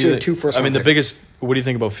building. Next year, 2 first round picks. What do you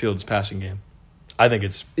think about Fields' passing game? I think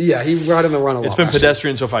it's... Yeah, he got in the run a lot. It's been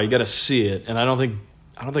pedestrian so far. You got to see it. And I don't think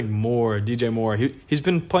I don't think DJ Moore. He's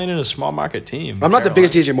been playing in a small market team. I'm not the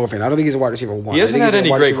biggest DJ Moore fan. I don't think he's a wide receiver 1. He hasn't had any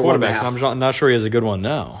great quarterbacks. I'm not sure he has a good one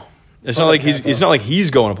now. It's not like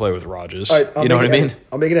he's going to play with Rodgers. Right, you know what I mean?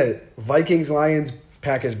 I'll make it edit. Vikings, Lions,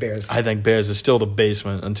 Packers, Bears. I think Bears is still the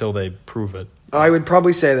basement until they prove it. I would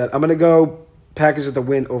probably say that. I'm going to go Packers with the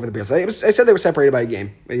win over the Bears. I said they were separated by a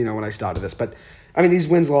game, when I started this. But, I mean, these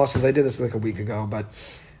wins, losses, I did this like a week ago, but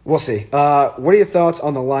we'll see. What are your thoughts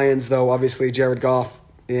on the Lions, though? Obviously, Jared Goff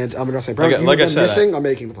and Amon-Ra St. Brown. Like I said, missing or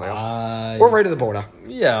making the playoffs? Or right at the border?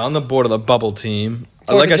 Yeah, on the border, the bubble team.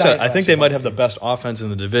 So like I said, I think they might have the best offense in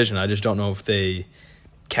the division. I just don't know if they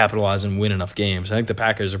capitalize and win enough games. I think the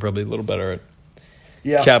Packers are probably a little better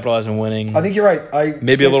at capitalizing and winning. I think you're right.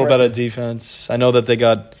 Maybe a little better defense. I know that they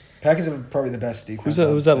got... Packers are probably the best defense.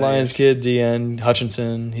 Who's that Lions kid? DN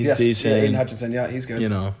Hutchinson. He's decent. Yeah, Aiden Hutchinson. Yeah, he's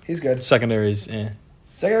good. He's good. Secondary's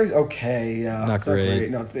Secondary's okay. Yeah, not great.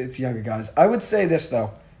 No, it's younger guys. I would say this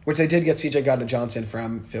though, which they did get C.J. Gardner-Johnson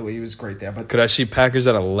from Philly. He was great there. But could I see Packers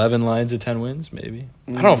at 11, Lions at 10 wins? Maybe.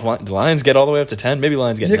 I don't know if the Lions get all the way up to 10. Maybe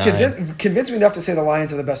Lions get 9. Convince me enough to say the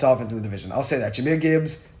Lions are the best offense in the division. I'll say that. Jameer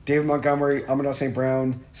Gibbs, David Montgomery, Amon-Ra St.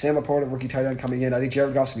 Brown, Sam Laporta, rookie tight end coming in. I think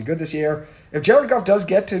Jared Goff's going to be good this year. If Jared Goff does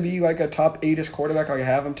get to be like a top 8-ish quarterback, or you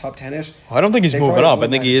have him top 10-ish. Well, I don't think he's moving up. I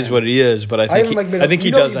think he is what he is, but I think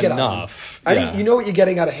he does enough. I think you know what you're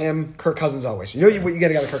getting out of him. Kirk Cousins always. You know what you're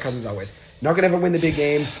getting out of Kirk Cousins always. Not going to ever win the big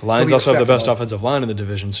game. Lions also have the best offensive line in the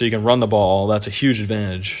division, so you can run the ball. That's a huge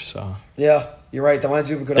advantage. So yeah, you're right. The Lions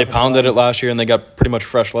do have a good. They pounded it last year, and they got pretty much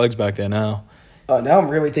fresh legs back there now. Now I'm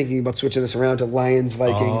really thinking about switching this around to Lions,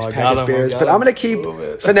 Vikings, Packers, Bears. But I'm going to keep,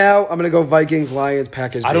 for now, I'm going to go Vikings, Lions,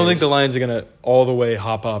 Packers, Bears. I don't think the Lions are going to all the way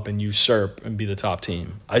hop up and usurp and be the top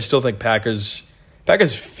team. I still think Packers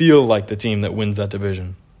feel like the team that wins that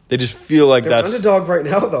division. They just feel like they're an underdog right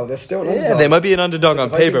now, though. They're still an underdog. Yeah, they might be an underdog on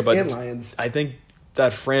paper, but Lions. I think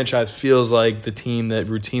that franchise feels like the team that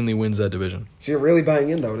routinely wins that division. So you're really buying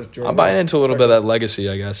in, though? I'm buying into a little bit of that legacy,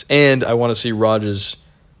 I guess. And I want to see Rodgers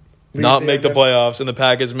not make the playoffs and the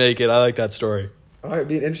Packers make it. I like that story. Oh, it'd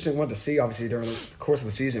be an interesting one to see, obviously, during the course of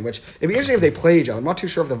the season. Which it'd be interesting if they play each other. I'm not too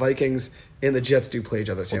sure if the Vikings and the Jets do play each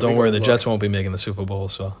other. Well, don't worry, the Jets won't be making the Super Bowl,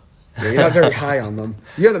 so. Yeah, you're not very high on them.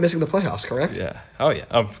 You have them missing the playoffs, correct? Yeah. Oh, yeah.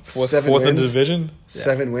 Fourth in the division? Yeah.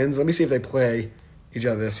 7 wins. Let me see if they play each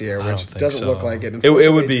other this year, which doesn't look like it. It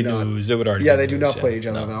would be news. It would already be news. Yeah, they do not play each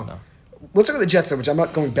other, though. No. Let's look at the Jets, though, which I'm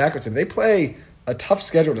not going backwards. They play a tough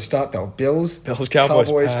schedule to start, though. Bills, Cowboys,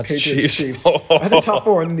 Pats, Patriots, Chiefs. That's the top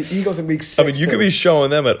 4, and then the Eagles in week 6. I mean, you could be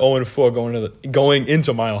showing them at 0-4 going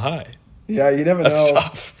into Mile High. Yeah, you never know. That's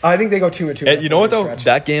tough. I think they go 2-2. And you know what, though? Stretch.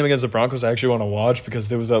 That game against the Broncos I actually want to watch because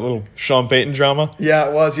there was that little Sean Payton drama. Yeah,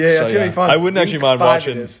 it was. Yeah, it's going to be fun. I wouldn't actually mind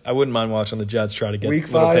watching. I wouldn't mind watching the Jets try to get week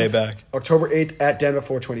a little payback. October 8th at Denver,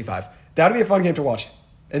 4:25. That would be a fun game to watch.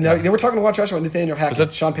 And they were talking to watch yesterday when Nathaniel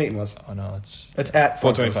Hackett. Sean Payton was. Oh, no, it's at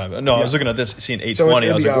 4:25. No, I was looking at this, seeing 8:20.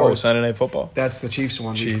 I was like, whoa, Sunday Night Football. That's the Chiefs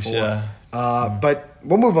one. Chiefs, yeah. But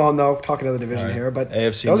we'll move on, though. Talking to the division here. But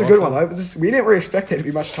AFC that was a good one. We didn't really expect there to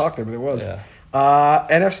be much talk there, but there was. Yeah.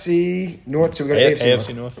 NFC North, so we got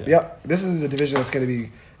AFC North. Yeah. This is a division that's going to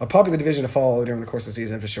be a popular division to follow during the course of the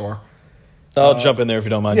season for sure. I'll jump in there if you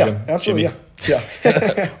don't mind. Yeah, absolutely. Jimmy.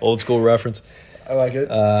 Yeah. Old school reference. I like it.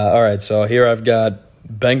 All right, so here I've got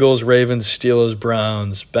Bengals, Ravens, Steelers,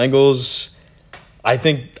 Browns. Bengals, I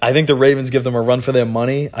think the Ravens give them a run for their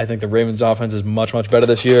money. I think the Ravens' offense is much, much better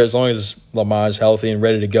this year as long as Lamar's healthy and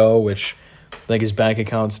ready to go, which I think his bank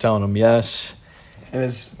account's telling him yes. And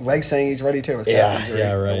his leg saying he's ready too. Right.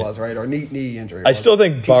 It was, right? Or knee injury. I still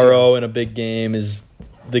think Burrow in a big game is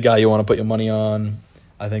the guy you want to put your money on.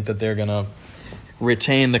 I think that they're going to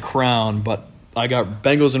retain the crown, but I got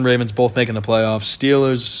Bengals and Ravens both making the playoffs.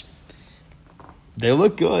 Steelers, they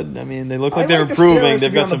look good. I mean, they look like they're improving.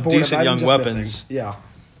 They've got some decent young weapons. Missing. Yeah.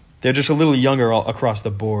 They're just a little younger across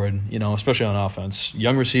the board, especially on offense.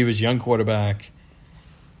 Young receivers, young quarterback.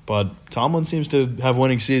 But Tomlin seems to have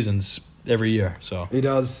winning seasons every year. So he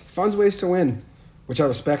does. Finds ways to win, which I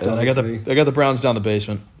respect, I got the Browns down the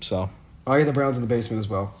basement, so. I get the Browns in the basement as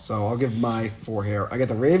well. So I'll give my 4 here. I get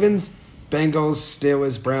the Ravens, Bengals,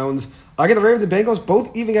 Steelers, Browns. I get the Ravens and Bengals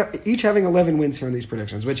both each having 11 wins here in these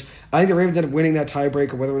predictions, which I think the Ravens end up winning that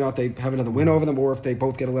tiebreaker, whether or not they have another win over them or if they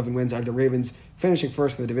both get 11 wins. I have the Ravens finishing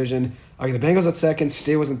first in the division. I get the Bengals at second,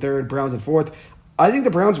 Steelers in third, Browns in fourth. I think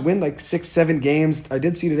the Browns win like 6-7 games. I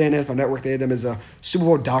did see today on NFL Network they had them as a Super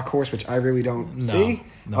Bowl dark horse, which I really don't see.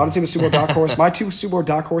 I don't see them as Super Bowl dark horse. My 2 Super Bowl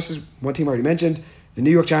dark horses, one team I already mentioned, the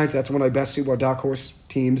New York Giants, that's one of my best Super Bowl dark horse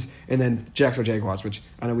teams, and then Jacksonville Jaguars, which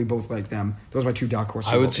I know we both like them. Those are my 2 dark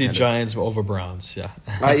horses. I would see Giants over Browns, yeah.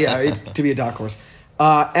 To be a dark horse.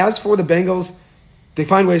 As for the Bengals, they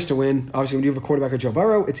find ways to win. Obviously, when you have a quarterback like Joe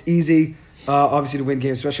Burrow, it's easy, obviously, to win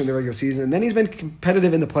games, especially in the regular season. And then he's been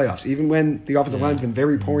competitive in the playoffs. Even when the offensive line's been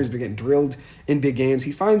very poor, he's been getting drilled in big games.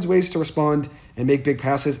 He finds ways to respond and make big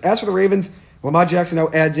passes. As for the Ravens, Lamar Jackson now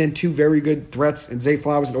adds in 2 very good threats in Zay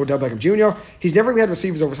Flowers and Odell Beckham Jr. He's never really had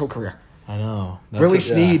receivers over his whole career. I know. Willie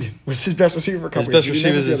Snead was his best receiver for a couple years. His best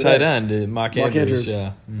receiver is his tight end, Mark Andrews.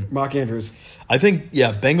 Yeah. Mark Andrews. I think,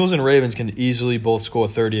 Bengals and Ravens can easily both score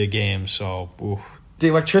 30 a game, so... Oof. The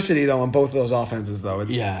electricity, though, on both of those offenses, though.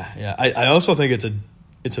 I also think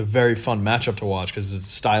it's a very fun matchup to watch because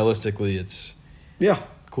stylistically it's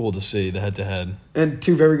cool to see the head-to-head. And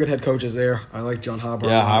 2 very good head coaches there. I like John Harbaugh.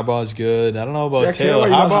 Yeah, Harbaugh's good. I don't know about Taylor.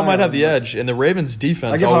 Harbaugh might have the edge. And the Ravens'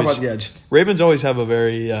 defense I give Harbaugh the edge. Ravens always have a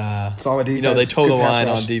very... solid defense. They toe the line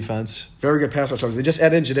on defense. Very good pass rush. They just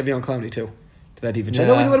added Jadeveon Clowney, too, to that defense. I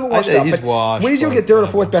know he's a little bit washed up. He's washed. When he's going to get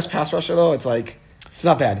 3rd or 4th best pass rusher, though, it's like... It's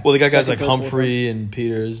not bad. Well, they got guys like Humphrey and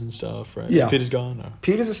Peters and stuff, right? Yeah. Peters gone? Or?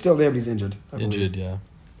 Peters is still there, but he's injured. Injured, yeah.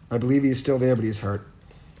 I believe he's still there, but he's hurt.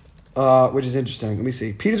 Which is interesting. Let me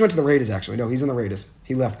see. Peters went to the Raiders, actually. No, he's in the Raiders.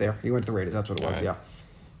 He left there. He went to the Raiders. That's what it was, right. Yeah.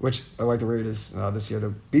 Which I like the Raiders this year to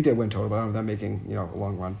beat their win total, but I don't know if they're making a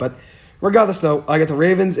long run. But regardless, though, I got the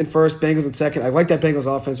Ravens in first, Bengals in second. I like that Bengals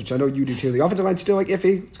offense, which I know you do too. The offensive line's still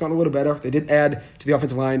iffy. It's gotten a little better. They did add to the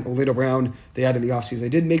offensive line Orlando Brown. They added in the offseason. They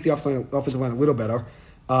did make the offensive line a little better.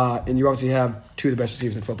 And you obviously have 2 of the best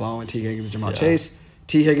receivers in football, and T. Higgins, Jamar Chase.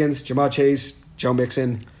 T. Higgins, Jamar Chase, Joe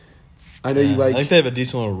Mixon. I know you like... I think they have a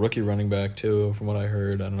decent little rookie running back, too, from what I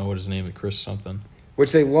heard. I don't know what his name is, Chris something.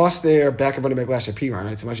 Which they lost their backup running back last year, P-Ron,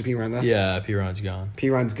 right? So much P-Ron left? Yeah, P-Ron's gone.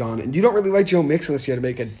 P-Ron's gone. And you don't really like Joe Mixon this year to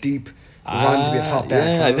make a deep run to be a top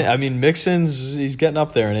back. Yeah, I mean, he's getting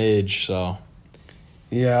up there in age, so...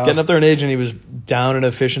 Yeah. Getting up there in age, and he was down in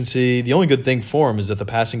efficiency. The only good thing for him is that the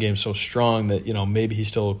passing game's so strong that, maybe he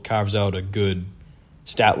still carves out a good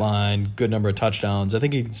stat line, good number of touchdowns. I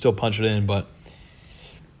think he can still punch it in, but,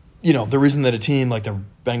 the reason that a team like the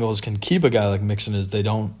Bengals can keep a guy like Mixon is they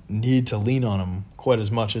don't need to lean on him quite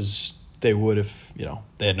as much as they would if,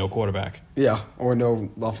 they had no quarterback. Yeah, or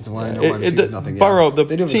no offensive line, no wide receivers, nothing. Burrow,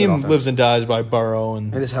 the team lives and dies by Burrow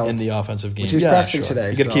and his help in the offensive game. Which he's practicing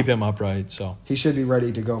today. You got to keep him upright, so. He should be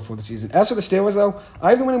ready to go for the season. As for the Steelers, though,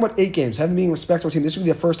 I have them winning, 8 games. Having been a respectable team, this would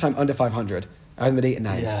be their first time under 500. I have them at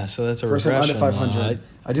 8-9. Yeah, so that's a first regression. First time under 500.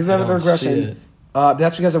 I do have a regression.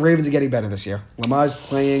 That's because the Ravens are getting better this year. Lamar's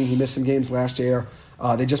playing. He missed some games last year.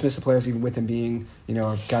 They just missed the playoffs, even with him being, a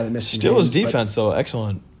guy that missed some games. Steelers' defense, though,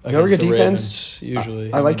 excellent. Very good defense. Ravens,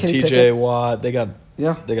 usually. I like Kenny Pickett. TJ Watt. They got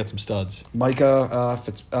some studs. Minka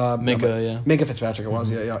Fitzpatrick, it was,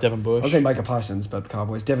 yeah. Devin Bush. I was saying Micah Parsons, but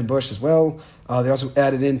Cowboys. Devin Bush as well. They also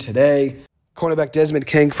added in today cornerback Desmond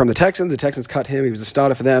King from the Texans. The Texans cut him. He was a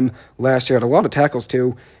starter for them last year. Had a lot of tackles,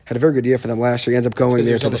 too. Had a very good year for them last year. He ends up going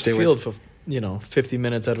there to the Steelers. Field for 50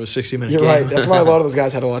 minutes out of a 60-minute game. You're right. That's why a lot of those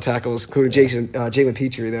guys had a lot of tackles, including Jalen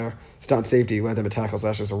Petrie there. Starting safety, led them in tackles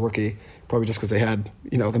last year as a rookie, probably just because they had,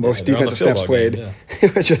 the most defensive snaps played,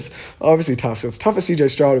 which is obviously tough. So it's tough for C.J.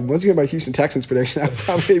 Stroud. And once you get my Houston Texans prediction, that would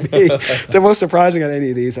probably be the most surprising on any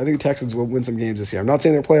of these. I think the Texans will win some games this year. I'm not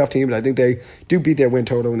saying they're a playoff team, but I think they do beat their win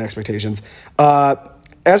total and expectations.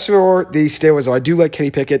 As for the Steelers, though, I do like Kenny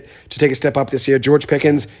Pickett to take a step up this year. George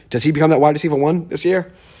Pickens, does he become that wide receiver 1 this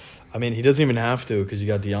year? I mean, he doesn't even have to because you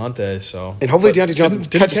got Deontay. So and hopefully Deontay Johnson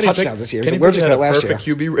catches touchdowns this year. He was allergic to that last year.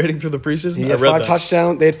 Perfect QB rating through the preseason. He had 5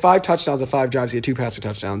 touchdowns. They had 5 touchdowns and 5 drives. He had 2 passing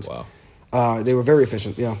touchdowns. Wow. They were very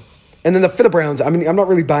efficient. Yeah. And then for the Browns, I mean, I'm not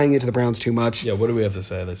really buying into the Browns too much. Yeah. What do we have to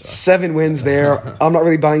say? 7 wins there. I'm not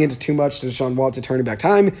really buying into too much to Deshaun Watson turning back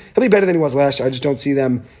time. He'll be better than he was last year. I just don't see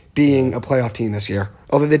them being a playoff team this year.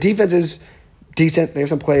 Although the defense is decent. They have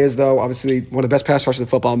some players though. Obviously, one of the best pass rushers in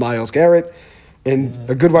football, Myles Garrett. And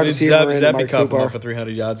a good wide receiver in Amari Cooper. For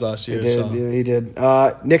 300 yards last year. He did.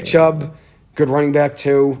 Nick Chubb, good running back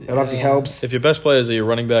too. That obviously helps. If your best players are your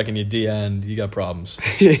running back and your D end, you got problems.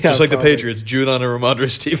 Just like the Patriots, Judon and Ramondre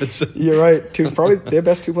Stevenson. You're right. Probably their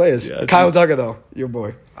best 2 players. Kyle Duggar though, your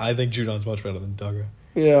boy. I think Judon's much better than Duggar.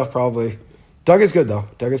 Yeah, probably. Duggar's good though.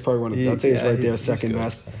 Duggar's probably one of. I'd say he's right there, second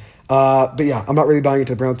best. But yeah, I'm not really buying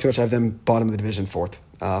into the Browns too much. I have them bottom of the division, 4th.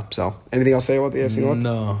 So, anything else to say about the AFC North?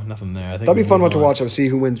 No, nothing there. I think that'll be fun one to watch. I'll see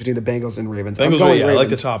who wins between the Bengals and Ravens. Bengals, Ravens. I like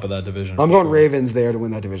the top of that division. I'm going Ravens there to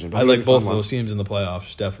win that division. I like both of those teams in the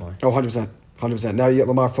playoffs, definitely. Oh, 100%. Now you get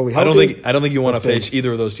Lamar fully healthy. I don't think you want to face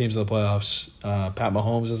either of those teams in the playoffs. Pat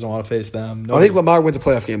Mahomes doesn't want to face them. I think Lamar wins a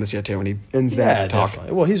playoff game this year too, and he ends that talk.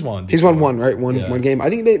 Definitely. Well, he's won. He's won one, right? One game.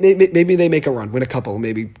 I think maybe they make a run, win a couple,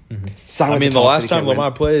 maybe. I mean, the last time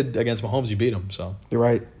Lamar played against Mahomes, you beat him. So you're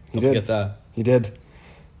right. Don't forget that. He did.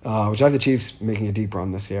 Which I have the Chiefs making a deep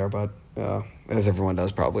run this year, but as everyone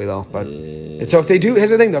does probably, though. But so if they do, here's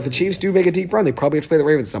the thing, though. If the Chiefs do make a deep run, they probably have to play the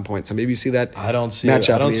Ravens at some point. So maybe you see that I don't see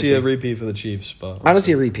matchup. I don't see a repeat for the Chiefs. But I don't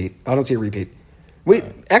see a repeat. Wait,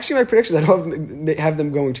 actually, my predictions, I don't have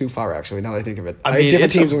them going too far, actually, now that I think of it. I mean,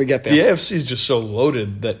 different teams when we get there. The AFC is just so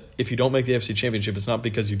loaded that if you don't make the AFC Championship, it's not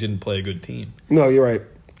because you didn't play a good team. No, you're right.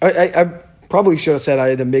 I probably should have said I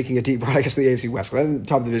had them making a deep run, I guess, in the AFC West. Because I had them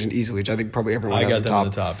top of the division easily, which I think probably everyone has got them top.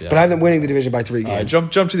 in the top, yeah. But I have them winning the division by 3 games.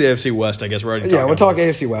 Jump to the AFC West, I guess. We're already talking. Yeah, we'll talk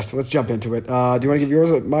AFC West. Let's jump into it. Do you want to give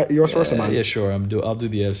yours first or mine? Yeah, sure. I'll do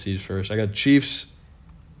the AFCs first. I got Chiefs.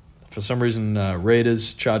 For some reason,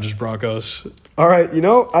 Raiders, Chargers, Broncos. All right,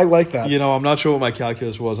 I like that. I'm not sure what my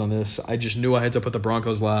calculus was on this. I just knew I had to put the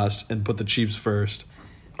Broncos last and put the Chiefs first.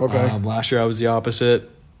 Okay. Last year, I was the opposite.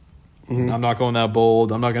 Mm-hmm. I'm not going that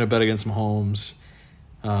bold. I'm not going to bet against Mahomes.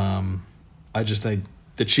 I just think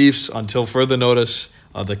the Chiefs, until further notice,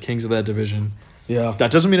 are the kings of that division. Yeah.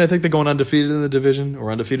 That doesn't mean I think they're going undefeated in the division or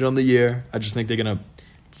undefeated on the year. I just think they're going to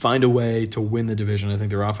find a way to win the division. I think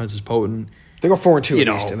their offense is potent. They go 4-2 at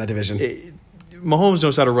least in that division. Mahomes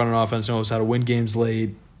knows how to run an offense, knows how to win games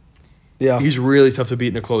late. Yeah. He's really tough to beat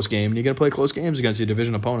in a close game, and you're going to play close games against your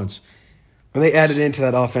division opponents. And they added into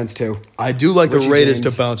that offense, too. I do like the Raiders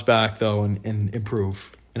to bounce back, though, and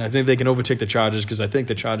improve. And I think they can overtake the Chargers because I think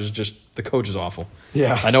the Chargers the coach is awful.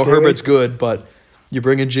 Yeah. I know Herbert's good, but you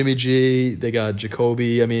bring in Jimmy G, they got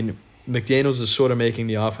Jacoby. I mean, McDaniels is sort of making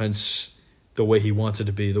the offense the way he wants it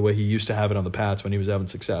to be, the way he used to have it on the Pats when he was having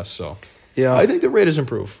success, so... Yeah, I think the Raiders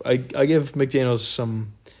improve. I give McDaniels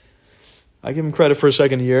I give him credit for a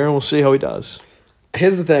second year, and we'll see how he does.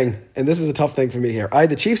 Here's the thing, and this is a tough thing for me here. I had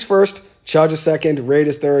the Chiefs first, Chargers second,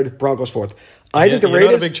 Raiders third, Broncos fourth. I think the Raiders.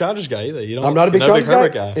 You're not a big Chargers guy either. I'm not a big Chargers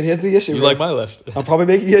guy. And here's the issue. You like my list. I'm probably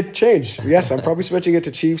making a change. Yes, I'm probably switching it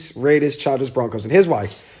to Chiefs, Raiders, Chargers, Broncos. And here's why.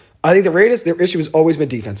 I think the Raiders, their issue has always been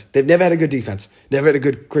defense. They've never had a good defense. Never had a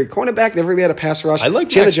great cornerback. Never really had a pass rush. I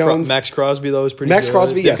like Max Crosby, though, is pretty Max good.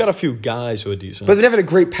 Crosby, yes. They've got a few guys who are decent. But they never had a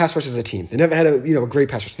great pass rush as a team. They never had a great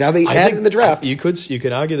pass rush. Now they added in the draft. You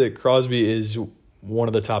could argue that Crosby is one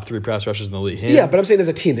of the top 3 pass rushers in the league. Yeah, but I'm saying as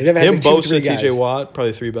a team. They've never had him, 2-3 guys. TJ Watt,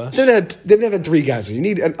 probably 3 best. They've never had 3 guys. So you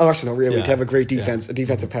need an arsenal, really, to have a great defense, a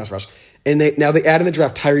defensive pass rush. And now they add in the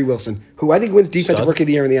draft Tyree Wilson, who I think wins Defensive Rookie of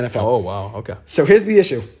the Year in the NFL. Oh, wow. Okay. So here's the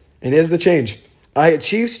issue, and here's the change. I had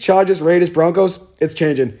Chiefs, Chargers, Raiders, Broncos. It's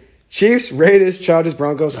changing. Chiefs, Raiders, Chargers,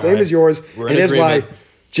 Broncos. Same as yours. We're and in here's agreement. why.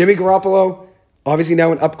 Jimmy Garoppolo, obviously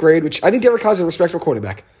now an upgrade, which I think Derek Carr is a respectable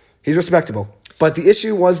quarterback. He's respectable. But the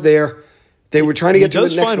issue was there. They were trying to get to the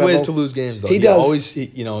next level. He does find ways to lose games, though. He does. Always,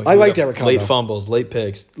 I like Derek Carr, late fumbles, late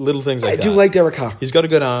picks, little things like that. I do like Derek Carr. He's got a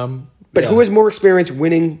good arm. But who has more experience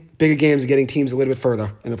winning bigger games and getting teams a little bit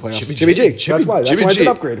further in the playoffs? Jimmy G. That's why it's an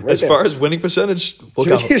upgrade. Right as far as winning percentage, look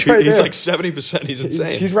out. He's like 70%. He's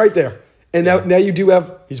insane. He's right there. And now you do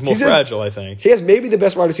have... He's more fragile, I think. He has maybe the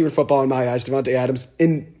best wide receiver in football in my eyes, Devontae Adams.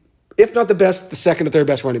 If not the best, the second or third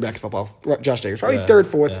best running back in football. Josh Jacobs. Probably third,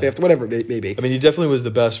 fourth, fifth, whatever it may be. I mean, he definitely was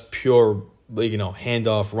the best pure...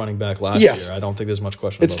 handoff running back last year. I don't think there's much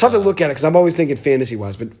question. It's tough to look at it because I'm always thinking fantasy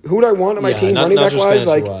wise, but who do I want on my team running back wise?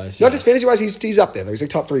 Not just fantasy wise. He's up there. He's like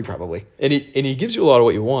top 3 probably. And he gives you a lot of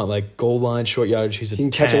what you want, like goal line, short yardage. He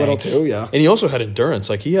can catch a little too. Yeah, and he also had endurance.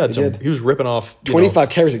 Like he was ripping off 25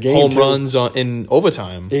 carries a game, home runs in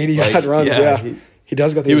overtime, 80-yard runs. Yeah. He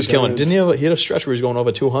does got the. He was killing. Didn't he had a stretch where he was going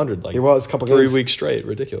over 200? Like he was a couple 3 games. weeks straight.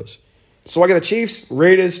 Ridiculous. So I got the Chiefs,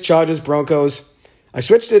 Raiders, Chargers, Broncos. I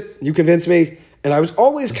switched it. You convinced me. And I was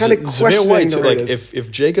always kind of questioning the Raiders. If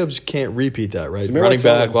Jacobs can't repeat that, right? Running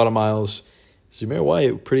back, a lot of miles. Zamir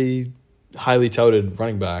White, pretty highly touted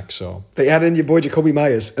running back. So they added in your boy Jacoby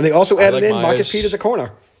Myers. And they also added in Marcus Peters a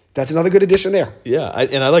corner. That's another good addition there. Yeah, I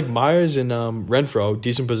like Myers and Renfro,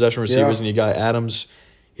 decent possession receivers, and you got Adams.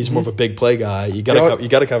 He's more of a big play guy. You got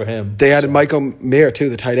to cover him. They added Michael Mayer too,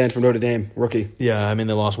 the tight end from Notre Dame, rookie. Yeah, I mean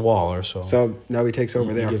they lost Waller, so now he takes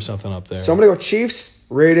over there. Give something up there. So I'm gonna go Chiefs,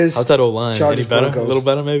 Raiders. How's that old line? Chargers, Any better? Broncos. A little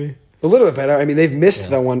better, maybe. A little bit better. I mean, they've missed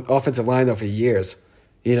that one offensive line though for years.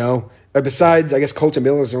 Besides, I guess Colton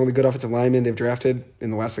Miller is the only good offensive lineman they've drafted in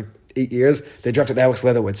the last 8 years. They drafted Alex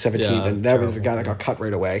Leatherwood 17th, and that was a guy that got cut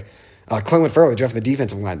right away. Clement Farrell, they drafted the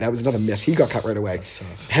defensive line. That was another miss. He got cut right away.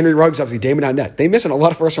 Henry Ruggs, obviously, Damon Arnett. They missing a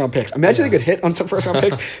lot of first-round picks. Imagine they could hit on some first-round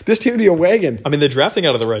picks. This team would be a wagon. I mean, they're drafting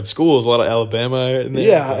out of the right schools. A lot of Alabama. In there.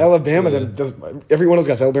 Yeah, Alabama. Every one of those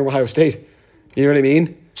guys, Alabama, Ohio State. You know what I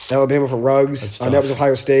mean? Alabama for Ruggs. Arnett was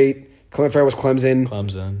Ohio State. Clement Farrell was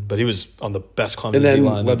Clemson. But he was on the best Clemson and then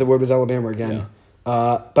D-line. Leatherwood was Alabama again.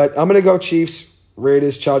 Yeah. But I'm going to go Chiefs,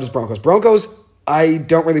 Raiders, Chargers, Broncos. Broncos, I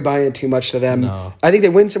don't really buy in too much to them. No. I think they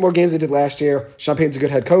win some more games than they did last year. Sean Payton's a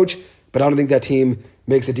good head coach, but I don't think that team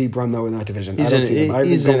makes a deep run, though, in that division. I don't see them. I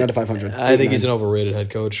think going down to 500. I think he's an overrated head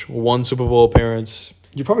coach. 1 Super Bowl appearance.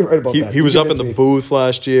 You're probably right about that. He was up in the booth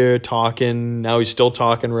last year talking. Now he's still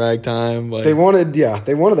talking ragtime. Like, they wanted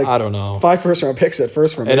like I don't know, 5 first-round picks at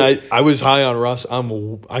first from him. And I was high on Russ.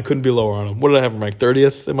 I couldn't be lower on him. What did I have him, like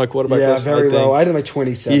 30th in my quarterback list? Yeah, very low. I had him like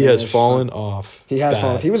 27. He has fallen off. He has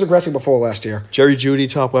fallen off. He was regressing before last year. Jerry Jeudy,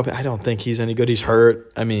 top weapon. I don't think he's any good. He's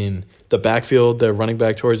hurt. I mean, the backfield, the running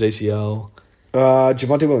back towards ACL.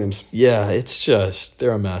 Javonte Williams. Yeah, it's just,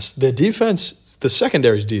 they're a mess. The defense, the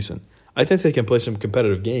secondary is decent. I think they can play some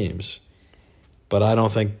competitive games, but I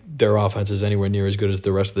don't think their offense is anywhere near as good as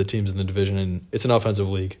the rest of the teams in the division, and it's an offensive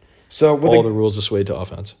league. So all the rules are swayed to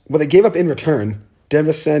offense. What they gave up in return,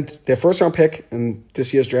 Denver sent their first-round pick in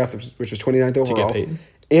this year's draft, which was 29th overall, to get Peyton,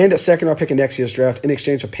 and a second-round pick in next year's draft in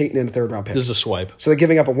exchange for Peyton and a third-round pick. This is a swipe. So they're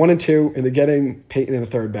giving up a 1 and 2, and they're getting Peyton and a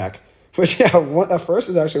third back. Which, a first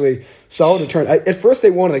is actually solid return. At first,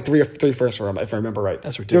 they wanted like three firsts for him, if I remember right.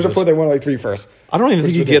 That's ridiculous. There was a report they wanted like 3 firsts. I don't even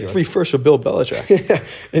think you get 3 firsts for Bill Belichick.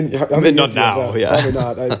 Not now, Probably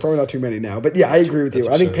not. Probably not too many now. But yeah, I agree with you.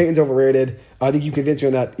 I think Peyton's overrated. I think you convinced me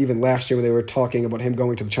on that even last year when they were talking about him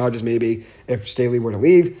going to the Chargers maybe if Staley were to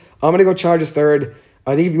leave. I'm going to go Chargers third.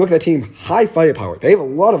 I think if you look at that team, high firepower. They have a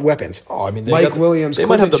lot of weapons. Oh, I mean, Mike Williams, they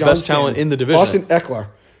might have the best talent in the division. Austin Eckler.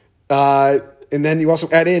 And then you also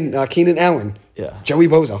add in Keenan Allen. Yeah. Joey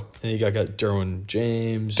Bosa. And you got Derwin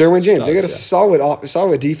James. They got a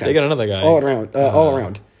solid defense. They got another guy. All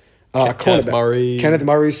around. Kenneth Murray. Kenneth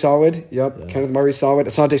Murray's solid. Yep. Yeah. Kenneth Murray's solid.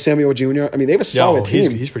 Asante Samuel Jr. I mean, they have a solid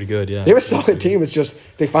team. He's pretty good, yeah. They have a solid team. It's just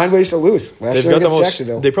they find ways to lose. Last year against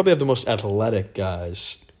Jacksonville. They probably have the most athletic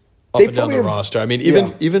guys up and down the roster. I mean,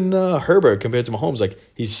 even Herbert compared to Mahomes, like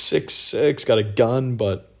he's 6'6", got a gun,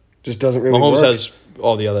 but just doesn't really Mahomes work. Has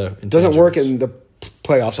all the other intangibles. Doesn't work in the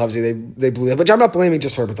playoffs. Obviously, they blew that. But I'm not blaming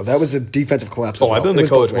just Herbert, though. That was a defensive collapse. I blame the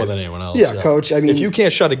coach more than anyone else. Yeah, coach. I mean, if you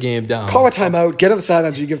can't shut a game down, call a timeout, get on the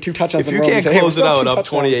sidelines, you give 2 touchdowns. If you can't close it out up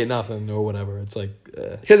 28-0 or whatever, it's like.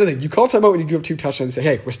 Here's the thing: you call timeout when you give 2 touchdowns. And say,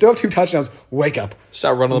 "Hey, we still have 2 touchdowns. Wake up!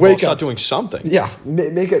 Start running the ball. Start doing something." Yeah,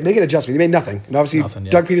 make an adjustment. He made nothing, and obviously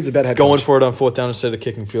Doug Peterson's a bad head coach. Going for it on 4th down instead of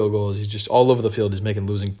kicking field goals. He's just all over the field. He's making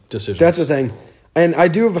losing decisions. That's the thing. And I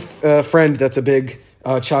do have a friend that's a big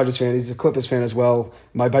Chargers fan. He's a Clippers fan as well.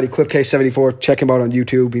 My buddy ClipK74. Check him out on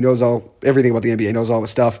YouTube. He knows everything about the NBA. Knows all the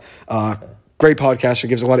stuff. Great podcaster.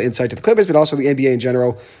 Gives a lot of insight to the Clippers, but also the NBA in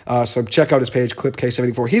general. So check out his page,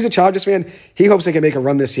 ClipK74. He's a Chargers fan. He hopes they can make a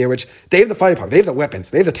run this year, which they have the firepower. They have the weapons.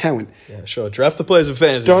 They have the talent. Yeah, sure. Draft the players and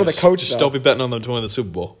fans. Don't have the coach. Just don't be betting on them to win the Super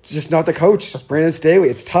Bowl. It's just not the coach. Brandon Staley.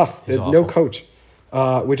 It's tough. There's no coach,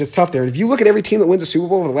 which is tough there. And if you look at every team that wins a Super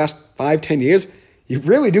Bowl over the last 5-10 years, you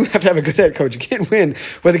really do have to have a good head coach. You can't win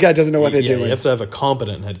where the guy doesn't know what they're doing. You have to have a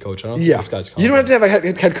competent head coach. I don't think this guy's competent. You don't have to have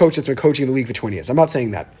a head coach that's been coaching the league for 20 years. I'm not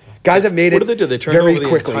saying that. Guys have made it. What did they do? They turned very over the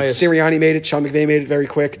quickly. entire Sirianni made it. Sean McVay made it very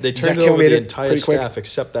quick. They turned over the entire staff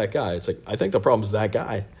except that guy. It's like, I think the problem is that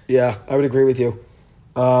guy. Yeah, I would agree with you.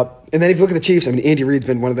 And then if you look at the Chiefs, I mean, Andy Reid's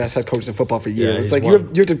been one of the best head coaches in football for years. It's like you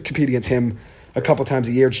have to compete against him a couple times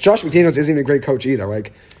a year. Josh McDaniels isn't even a great coach either.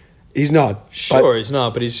 Like, he's not. Sure, he's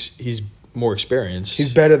not, but he's more experienced.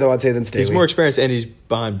 He's better, though, I'd say, than Staley. He's more experienced, and he's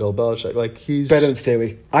behind Bill Belichick. Like, he's better than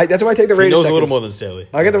Staley. That's why I take the Raiders second. He knows a little more than Staley.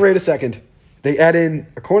 I get the Raiders second. They add in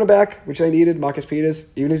a cornerback, which they needed, Marcus Peters.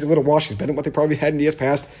 Even if he's a little washed, he's better than what they probably had in years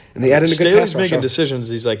past. And they add in a good pass rusher. Staley's making decisions.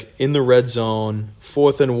 He's like in the red zone,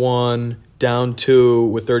 4th and 1, down 2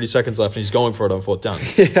 with 30 seconds left, and he's going for it on 4th down.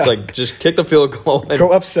 Yeah. It's like, just kick the field goal. And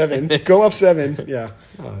go up 7. Go up 7. Yeah.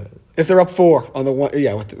 If they're up 4 on the 1,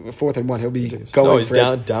 with the 4th and 1, he'll be going. No, he's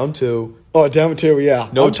down 2. Oh, down 2.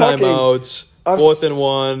 Yeah. No timeouts. 4th and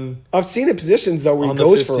 1. I've seen it positions though where he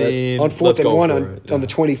goes for it on 4th and 1 on the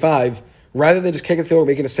 25. Rather than just kicking the field,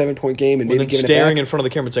 making a 7-point game, and maybe giving staring it back, in front of the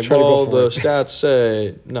camera and saying, "Well, the stats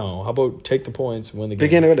say no. How about take the points and win the game?"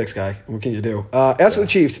 Big analytics guy. What can you do? As for the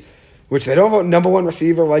Chiefs, which they don't have a number 1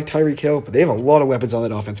 receiver like Tyreek Hill, but they have a lot of weapons on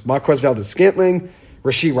that offense. Marquez Valdez-Scantling,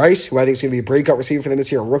 Rashee Rice, who I think is going to be a breakout receiver for them this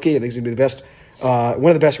year, a rookie. I think he's going to be the best,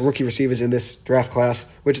 one of the best rookie receivers in this draft class.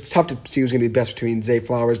 Which it's tough to see who's going to be best between Zay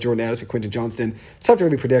Flowers, Jordan Addison, Quentin Johnston. It's tough to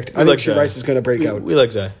really predict. I think Rashee Rice is going to break out. We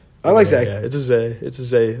like Zay. I like Zay. Yeah, it's a Zay. It's a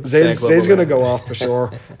Zay. Zay's going to go off for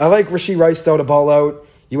sure. I like Rashee Rice, though, to ball out.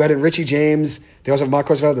 You added Richie James. They also have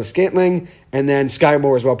Marquez Valdez-Scantling. And then Sky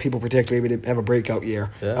Moore as well. People predict maybe to have a breakout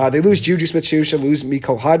year. Yeah. They lose Juju Smith-Schuster, lose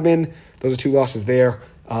Mecole Hardman. Those are 2 losses there.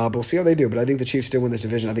 But we'll see how they do. But I think the Chiefs still win this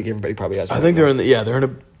division. I think everybody probably has. I think they're in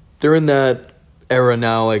that era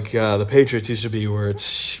now, like the Patriots used to be, where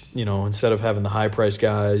it's, instead of having the high priced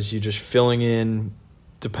guys, you just filling in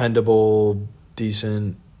dependable,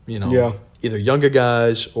 decent. either younger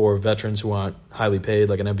guys or veterans who aren't highly paid,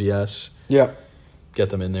 like an MVS. Yeah. Get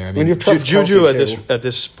them in there. I When mean, you trust Juju Kelsey, at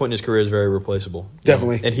this point in his career is very replaceable.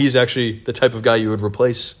 Definitely. And he's actually the type of guy you would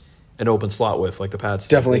replace an open slot with, like the Pats.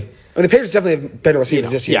 Definitely. I mean, the Patriots definitely have better receivers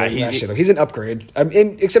this year than last year, though. He's an upgrade.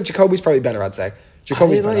 Except Jacoby's probably better, I'd say.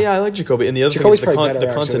 Jacoby's better. Yeah, I like Jacoby. And the other Jacoby's thing is probably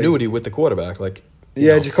the continuity with the quarterback. Like,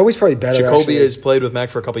 Jacoby's probably better, Jacoby has played with Mac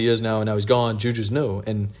for a couple of years now, and now he's gone. Juju's new.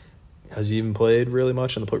 And has he even played really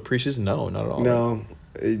much in the preseason? No, not at all. No.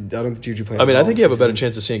 I don't think Juju played. I mean, I think you have a better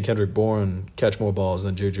chance of seeing Kendrick Bourne catch more balls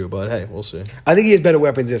than Juju, but hey, we'll see. I think he has better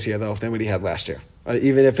weapons this year, though, than what he had last year.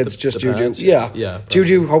 Even if it's just Juju. Pats, yeah.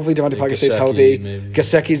 Juju, hopefully Devontae Parker stays healthy.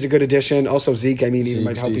 Gesicki's a good addition. Also Zeke, I mean, even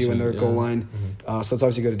might help you in the goal line. So it's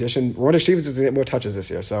obviously a good addition. Underachievers is going to get more touches this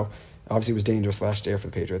year, so obviously it was dangerous last year for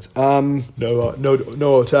the Patriots.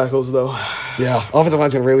 No tackles, though. Yeah, offensive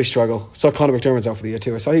line's going to really struggle. Saw Connor McDermott's out for the year,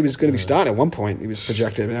 too. I saw he was going to be starting at one point. He was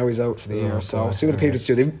projected, and now he's out for the year. So see what the Patriots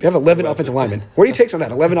do. They have 11 offensive linemen. What are your takes on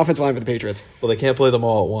that? 11 offensive linemen for the Patriots. Well, they can't play them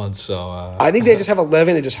all at once, so... I think they just have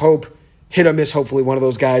 11 and just hope, hit or miss, hopefully one of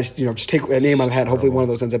those guys, just take a name on the hat. Hopefully one of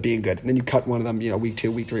those ends up being good. And then you cut one of them, week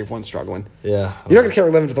 2, week 3 if one's struggling. Yeah. You're not going to carry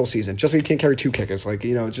 11 for the whole season. Just like you can't carry 2 kickers. Like,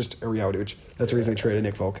 it's just a reality, which that's the reason they traded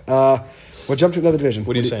Nick Folk. We'll jump to another division.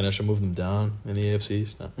 What are you saying? I should move them down in the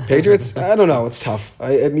AFCs? No. Patriots? I don't know. It's tough.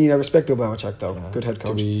 I mean, I respect Bill Belichick, though. Good head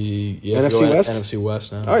coach. NFC West? NFC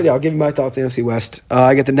West now. All right, yeah, I'll give you my thoughts on NFC West.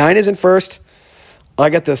 I got the Niners in first. I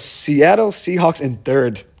got the Seattle Seahawks in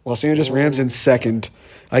third. Los Angeles Rams in second.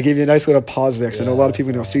 I gave you a nice little pause there because I know a lot of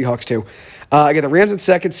people know Seahawks too. I got the Rams in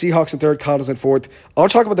second, Seahawks in third, Cardinals in fourth. I'll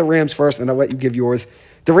talk about the Rams first, and I'll let you give yours.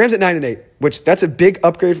 The Rams at 9-8, which that's a big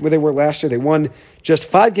upgrade from where they were last year. They won just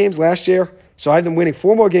 5 games last year, so I have them winning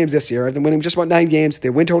 4 more games this year. I have them winning just about 9 games.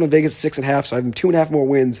 Their win total in Vegas is 6.5, so I have them 2.5 more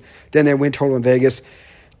wins than their win total in Vegas.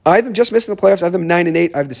 I have them just missing the playoffs. I have them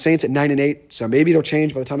 9-8. I have the Saints at 9-8, so maybe it'll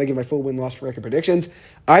change by the time I give my full win-loss record predictions.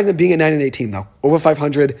 I have them being a 9-8 team, though, over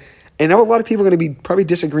 500. And I know a lot of people are going to be probably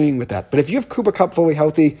disagreeing with that. But if you have Cooper Kupp fully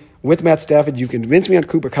healthy with Matt Stafford, you've convinced me on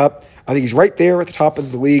Cooper Kupp. I think he's right there at the top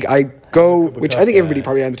of the league. I think everybody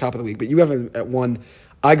probably had him at the top of the league, but you have him at 1.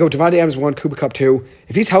 I go Devontae Adams 1, Cooper Kupp 2.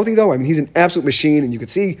 If he's healthy, though, I mean, he's an absolute machine, and you can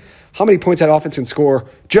see how many points that offense can score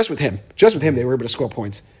just with him. Just with him, they were able to score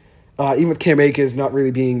points. Even with Cam Akers not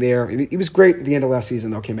really being there. He was great at the end of last season,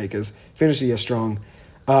 though, Cam Akers. Finished the year strong.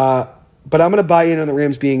 But I'm going to buy in on the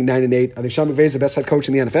Rams being 9-8. I think Sean McVay is the best head coach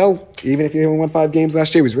in the NFL. Even if he only won 5 games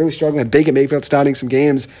last year, he was really struggling. Had Baker Mayfield starting some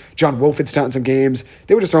games, John Wolford starting some games.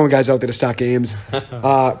 They were just throwing guys out there to start games.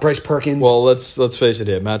 Bryce Perkins. Well, let's face it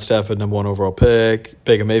here. Matt Stafford, number 1 overall pick.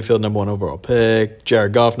 Baker Mayfield, number 1 overall pick.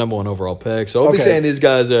 Jared Goff, number 1 overall pick. So I'll be saying these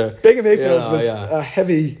guys are... Baker Mayfield was a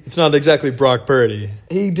heavy... It's not exactly Brock Purdy.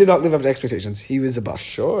 He did not live up to expectations. He was a bust.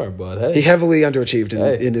 Sure, but hey. He heavily underachieved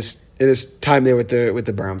in his time there with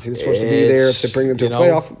the Browns. He was supposed to be there to bring them to a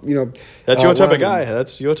playoff. That's your type of guy.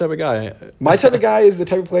 That's your type of guy. My type of guy is the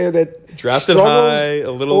type of player that drafted high,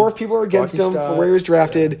 a little, or if people are against him for where he was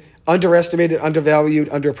drafted, underestimated, undervalued,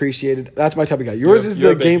 underappreciated. That's my type of guy. Yours is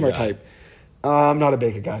the gamer type. I'm not a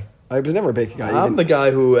Baker guy. I was never a Baker guy. I'm the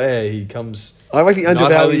guy who he comes. I like the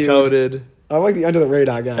undervalued, not highly touted. I like the under the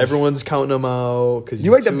radar guys. Everyone's counting him out because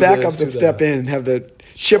you like the backups that step in and have the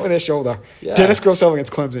chip on their shoulder. Yeah. Dennis Grosel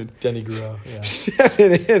against Clemson. Denny Grosel. Yeah.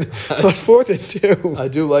 Stepping in on 4th and 2. I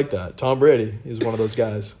do like that. Tom Brady is one of those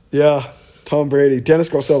guys. Yeah, Tom Brady. Dennis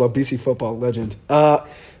Grosel, a BC football legend.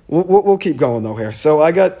 We'll keep going, though, here. So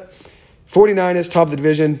I got 49ers, top of the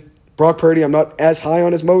division. Brock Purdy, I'm not as high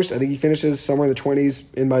on as most. I think he finishes somewhere in the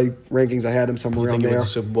 20s. In my rankings, I had him somewhere around there. He wins the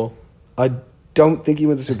Super Bowl? I don't think he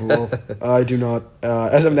wins the Super Bowl. I do not,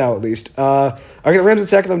 as of now at least. I got the Rams in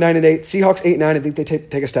second, 9-8. Seahawks 8-9. I think they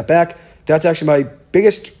take a step back. That's actually my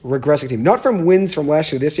biggest regressing team. Not from wins from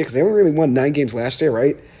last year this year, because they only really won 9 games last year,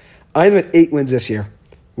 right? I'm at 8 wins this year,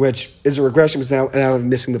 which is a regression because now I'm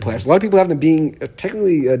missing the playoffs. A lot of people have them being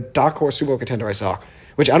technically a dark horse Super Bowl contender, I saw.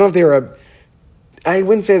 Which I don't know if they're I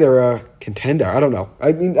wouldn't say they're a contender. I don't know.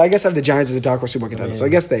 I mean, I guess I have the Giants as a dark horse Super Bowl contender, so I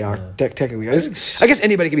guess they are technically. I guess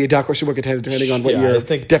anybody can be a dark horse Super Bowl contender depending on what your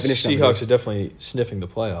definition of it is. Seahawks are definitely sniffing the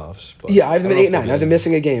playoffs. But yeah, I have them at 8-9. I have them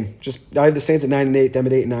missing a game. I have the Saints at 9-8, them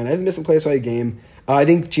at 8-9. I have them missing playoffs by a game. I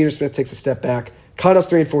think Geno Smith takes a step back. Cardinals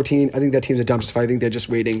 3-14. I think that team's a dumpster fire. I think they're just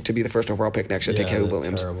waiting to be the first overall pick next year to take Caleb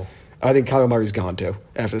Williams. Terrible. I think Kyle Murray's gone too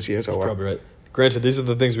after this year's over. Probably right. Granted, these are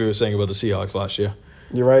the things we were saying about the Seahawks last year.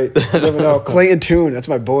 You're right. You never know. Clayton Tune, that's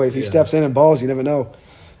my boy. If he steps in and balls, you never know.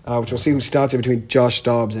 Which we'll see who starts in between Josh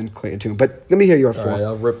Dobbs and Clayton Tune. But let me hear your 4. All right,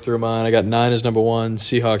 I'll rip through mine. I got 9 as number 1,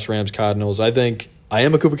 Seahawks, Rams, Cardinals. I think I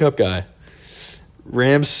am a Cooper Kupp guy.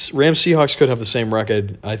 Rams, Seahawks could have the same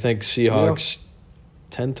record. I think Seahawks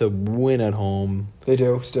tend to win at home. They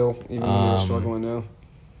do, still, even when they're struggling now.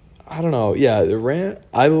 I don't know. Yeah,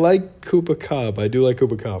 I like Cooper Kupp. I do like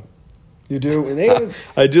Cooper Kupp. You do? And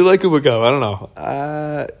I do like Cooper Kupp. I don't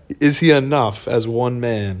know. Is he enough as one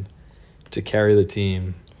man to carry the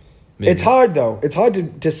team? Maybe. It's hard, though. It's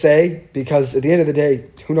hard to say because at the end of the day,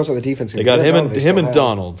 who knows how the defense is going to be. They got him and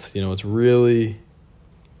Donald. It's really,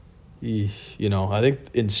 I think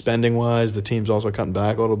in spending-wise, the team's also cutting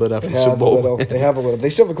back a little bit after the Super Bowl. They have a little. They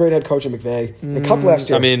still have a great head coach in McVay. The Kupp last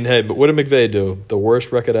year. I mean, hey, but what did McVay do? The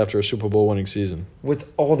worst record after a Super Bowl winning season.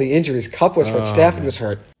 With all the injuries, Kupp was hurt. Stafford was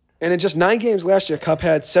hurt. And in just 9 games last year, Kupp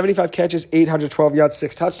had 75 catches, 812 yards,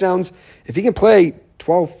 6 touchdowns. If he can play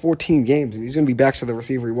 12, 14 games, he's going to be back to the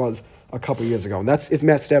receiver he was a couple years ago. And that's if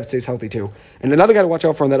Matt Stafford stays healthy, too. And another guy to watch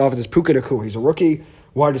out for in that offense is Puka Nacua. He's a rookie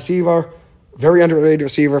wide receiver, very underrated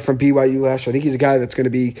receiver from BYU last year. I think he's a guy that's going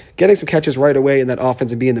to be getting some catches right away in that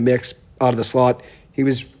offense and be in the mix out of the slot. He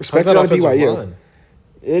was respected on BYU. Line?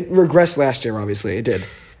 It regressed last year, obviously. It did.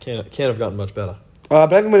 Can't have gotten much better.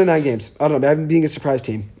 But I haven't won in 9 games. I don't know. I haven't been a surprise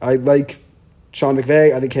team. I like Sean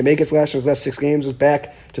McVay. I think Cam Akers last year, his last 6 games, was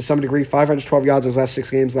back to some degree. 512 yards in his last 6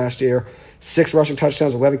 games last year. 6 rushing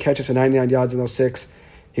touchdowns, 11 catches for 99 yards in those 6.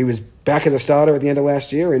 He was back as a starter at the end of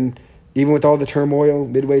last year, and even with all the turmoil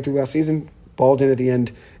midway through last season, balled out at the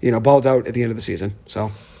end of the season. So,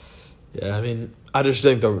 yeah, I mean, I just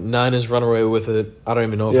think the Niners run away with it. I don't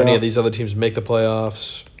even know if any of these other teams make the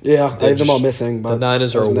playoffs. Yeah, I have them all missing. But the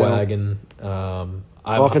Niners are a wagon. I'm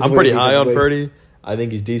pretty high on Purdy. I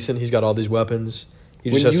think he's decent. He's got all these weapons. He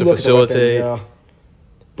just has to facilitate.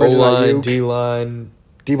 O-line, D-line.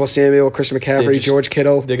 Deebo Samuel, Christian McCaffrey, George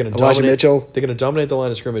Kittle, Elijah Mitchell. They're going to dominate the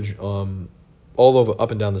line of scrimmage all over,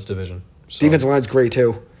 up and down this division. So, defensive line's great,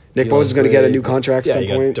 too. Nick Bosa is going to get a new contract at some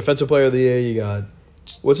point. Got Defensive Player of the Year. You got,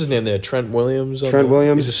 what's his name there? Trent Williams? Trent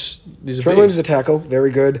Williams. Williams is a tackle.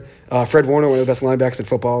 Very good. Fred Warner, one of the best linebackers in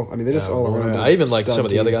football. I mean, they're just all around. I even like some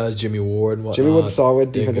of the other guys, Jimmy Ward and whatnot. Jimmy Ward's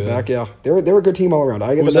solid defensive back, yeah. They're a good team all around.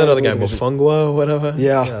 Who's that other guy, Mufungwa or whatever?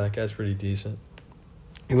 Yeah. Yeah, that guy's pretty decent.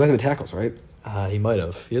 He led them in tackles, right? He might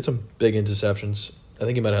have. He had some big interceptions. I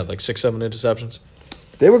think he might have had like 6, 7 interceptions.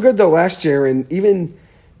 They were good, though, last year, and even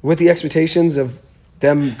with the expectations of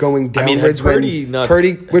them going downwards. I mean, had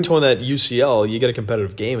Purdy torn that UCL, you get a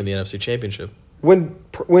competitive game in the NFC Championship. When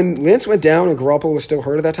Lance went down and Garoppolo was still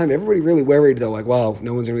hurt at that time, everybody really worried, though, like, wow,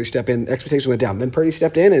 no one's going to really step in. Expectations went down. Then Purdy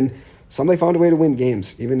stepped in, and somebody found a way to win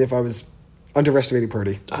games, even if I was underestimating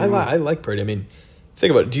Purdy. I like Purdy. I mean, think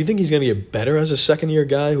about it. Do you think he's going to get better as a second-year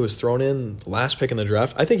guy who was thrown in last pick in the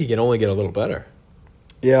draft? I think he can only get a little better.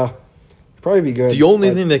 Yeah. Probably be good. The only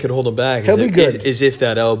thing that could hold him back is if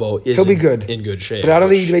that elbow isn't in good shape. But I don't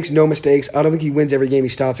think he makes no mistakes. I don't think he wins every game he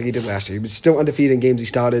starts like he did last year. He was still undefeated in games he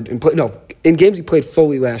started. In games he played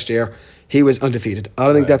fully last year, he was undefeated. I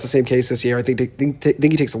don't think that's the same case this year. I think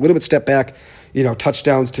he takes a little bit step back,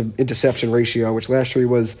 touchdowns to interception ratio, which last year he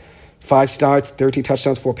was 5 starts, 13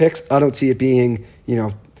 touchdowns, 4 picks. I don't see it being,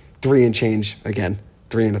 3 and change again.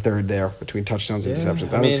 3 1/3 there between touchdowns and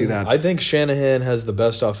interceptions. I don't see that. I think Shanahan has the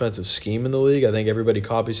best offensive scheme in the league. I think everybody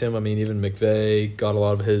copies him. I mean, even McVay got a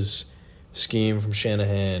lot of his scheme from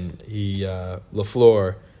Shanahan.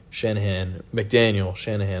 LaFleur, Shanahan, McDaniel,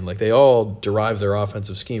 Shanahan. Like, they all derive their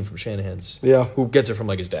offensive scheme from Shanahan's. Yeah. Who gets it from,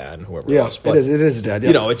 like, his dad and whoever else. But, it is his dad,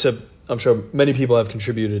 yeah. I'm sure many people have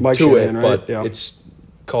contributed Mike to Shanahan, it, right? but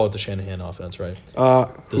call it the Shanahan offense, right?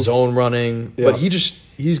 The zone running. Yeah. But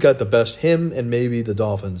he's got the best, him and maybe the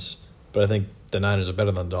Dolphins. But I think the Niners are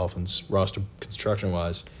better than the Dolphins, roster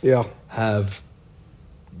construction-wise. Yeah. Have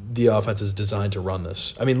the offenses designed to run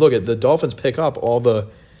this. I mean, look at the Dolphins pick up all the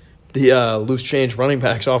loose change running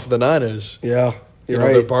backs off of the Niners. Yeah. You're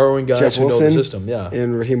right. They're borrowing guys Jeff who Wilson know the system. Yeah.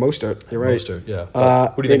 And Raheem Mostert. You're right. Mostert,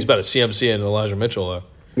 yeah. Who do you think's better, CMC and Elijah Mitchell, though?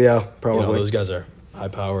 Yeah, probably. Those guys are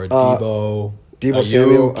high-powered. Deebo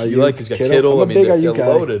Samuel. He's got Kittle. I'm a big Ayuk guy.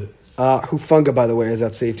 Loaded. Hufunga, by the way, is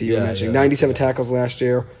that safety you were mentioning. 97 tackles last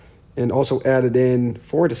year, and also added in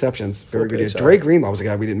 4 interceptions. Very good year. Dre Greenlaw was a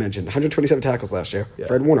guy we didn't mention. 127 tackles last year. Yeah.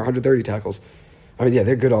 Fred Warner, 130 tackles. I mean,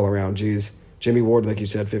 they're good all around. Geez. Jimmy Ward, like you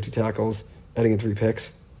said, 50 tackles, adding in 3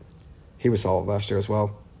 picks. He was solid last year as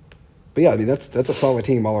well. But yeah, I mean, that's a solid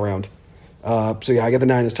team all around. I get the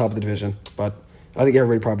Niners top of the division, but I think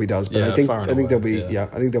everybody probably does, but I think they'll be I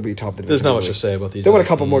think they'll be top of the division. There's not much to say about these. They won a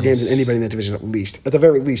couple more games than anybody in that division at least. At the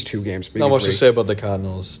very least 2 games. Maybe not much 3. to say about the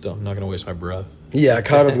Cardinals. Still, I'm not going to waste my breath. Yeah,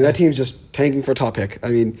 Cardinals. That team's just tanking for a top pick. I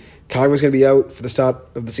mean, Kyler's going to be out for the start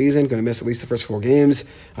of the season, going to miss at least the first 4 games.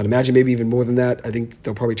 I'd imagine maybe even more than that. I think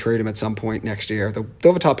they'll probably trade him at some point next year. They'll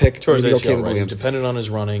have a top pick. Towards ACL, right? He's dependent on his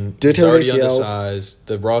running. He's already undersized.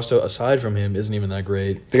 The roster, aside from him, isn't even that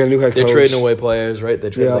great. They got a new head coach. They're trading away players, right? They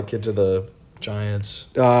traded that kid to the Giants.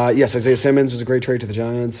 Yes, Isaiah Simmons was a great trade to the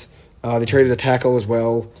Giants. They traded a tackle as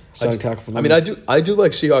well. Tackle for them. I mean, I do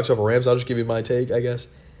like Seahawks over Rams. I'll just give you my take, I guess.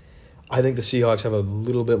 I think the Seahawks have a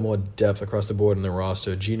little bit more depth across the board in their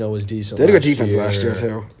roster. Geno was decent. They had a good defense last year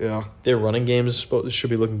too. Yeah, their running games should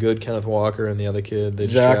be looking good. Kenneth Walker and the other kid. They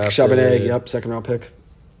Zach Charbonnet, second round pick.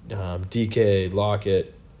 DK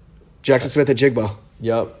Lockett, Jackson Smith at Jigba.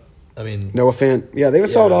 Yep. I mean, Noah Fant. Yeah, they have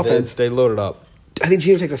a solid offense. They loaded up. I think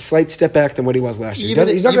Geno takes a slight step back than what he was last year.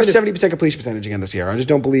 He's not going to have 70% completion percentage again this year. I just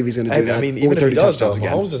don't believe he's going to do that. I mean, even if he does,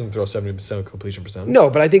 Mahomes doesn't throw 70% completion percentage. No,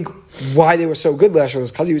 but I think why they were so good last year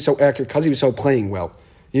was because he was so accurate, because he was so playing well.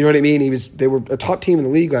 You know what I mean? They were a top team in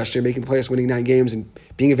the league last year, making the playoffs, winning 9 games, and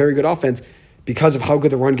being a very good offense because of how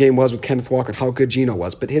good the run game was with Kenneth Walker and how good Geno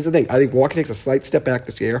was. But here's the thing. I think Walker takes a slight step back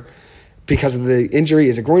this year because of the injury.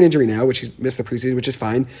 Is a groin injury now, which he's missed the preseason, which is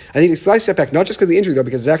fine. I think a slight step back, not just because of the injury, though,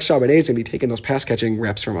 because Zach Charbonnet is going to be taking those pass-catching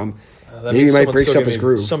reps from him. Maybe he might break up his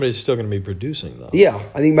groove. Somebody's still going to be producing, though. Yeah,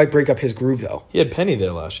 I think he might break up his groove, though. He had Penny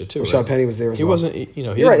there last year, too. Rashad Penny was there as well. He wasn't,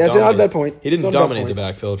 You're right, that's not a bad point. He didn't dominate the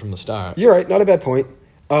backfield from the start. You're right, not a bad point.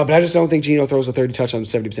 But I just don't think Geno throws a 30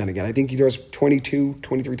 touchdowns 70% again. I think he throws 22,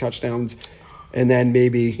 23 touchdowns, and then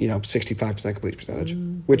maybe 65% complete percentage,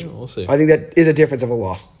 which we'll see. I think that is a difference of a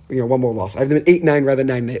loss. One more loss. I have them at 8-9 rather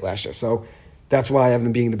than 9-8 last year, so that's why I have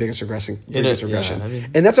them being the biggest regression.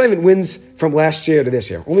 And that's not even wins from last year to this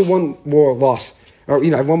year. Only one more loss, or I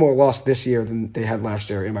have one more loss this year than they had last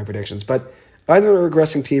year in my predictions. But either a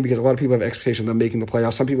regressing team because a lot of people have expectations of them making the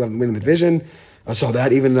playoffs. Some people have them winning the division. I saw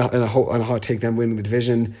that even on a hot take, them winning the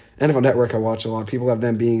division. NFL Network, I watch a lot. People have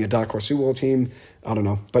them being a dark horse Super Bowl team. I don't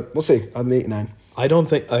know, but we'll see. I'm 8-9. I don't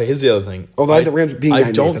think. Here's the other thing. Although I have the Rams being 9-8,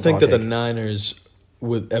 I don't think that the Niners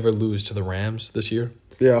would ever lose to the Rams this year.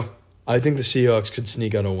 Yeah, I think the Seahawks could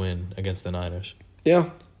sneak out a win against the Niners. Yeah,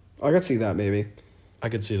 I could see that maybe. I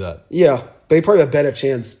could see that. Yeah, but they probably have a better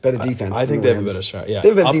chance, better defense. I think they have a better shot. Yeah, they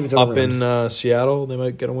have a better defense up in Seattle. They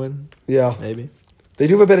might get a win. Yeah, maybe. They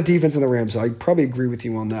do have a better defense than the Rams, so I probably agree with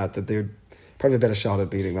you on that they'd probably have a better shot at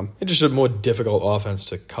beating them. It's just a more difficult offense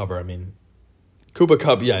to cover. I mean, Cooper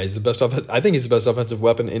Kupp, he's the best I think he's the best offensive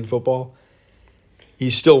weapon in football.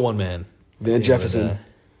 He's still one man. Van Jefferson.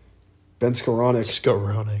 Ben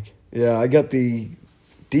Skowronek. Yeah, I got the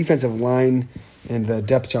defensive line and the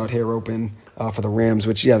depth chart here open for the Rams,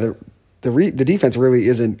 which, the defense really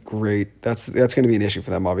isn't great. That's going to be an issue for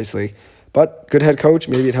them, obviously. But good head coach,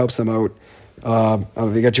 maybe it helps them out. I don't know,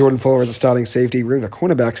 they got Jordan Fuller as a starting safety. Really, the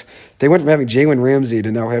cornerbacks, they went from having Jalen Ramsey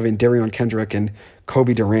to now having Darion Kendrick and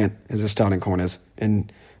Kobe Durant as the starting corners,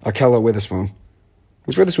 and Akello Witherspoon.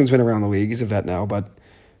 Which Witherspoon's been around the league. He's a vet now, but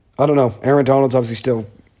I don't know. Aaron Donald's obviously still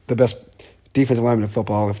the best defensive lineman in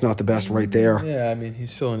football, if not the best, right there. Yeah, I mean,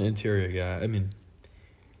 he's still an interior guy. I mean,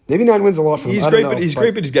 maybe 9 wins a lot for them. He's great,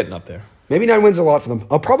 but he's getting up there. Maybe 9 wins a lot for them.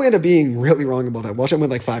 I'll probably end up being really wrong about that. Watch them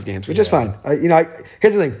win like 5 games, which is fine.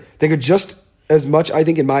 Here's the thing: they could just as much, I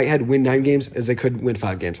think, in my head, win 9 games as they could win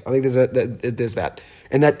 5 games. I think there's that,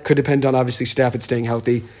 and that could depend on obviously Stafford staying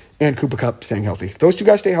healthy and Cooper Kupp staying healthy. If those 2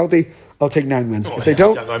 guys stay healthy, I'll take 9 wins. If they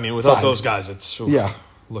don't, I mean, without 5. those guys, it's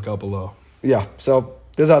look out below. Yeah. So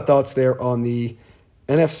there's our thoughts there on the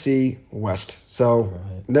NFC West. So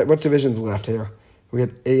what divisions left here? We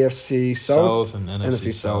had AFC South and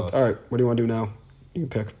NFC South. All right, what do you want to do now? You can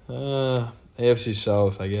pick. AFC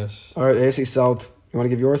South, I guess. All right, AFC South. You want to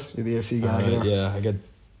give yours? You're the AFC guy. Yeah, I got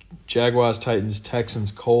Jaguars, Titans, Texans,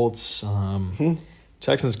 Colts.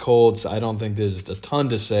 Texans, Colts, I don't think there's a ton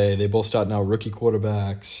to say. They both start now rookie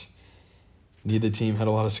quarterbacks. Neither team had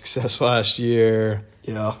a lot of success last year.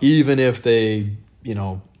 Yeah. Even if they,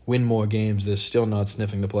 win more games, they're still not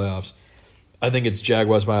sniffing the playoffs. I think it's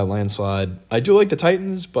Jaguars by a landslide. I do like the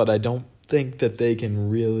Titans, but I don't think that they can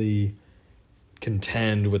really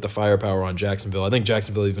contend with the firepower on Jacksonville. I think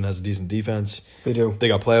Jacksonville even has a decent defense. They do. They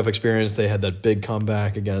got playoff experience. They had that big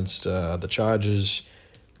comeback against the Chargers.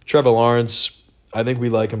 Trevor Lawrence, I think we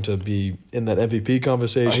like him to be in that MVP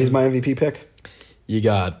conversation. He's my MVP pick. You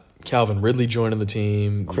got Calvin Ridley joining the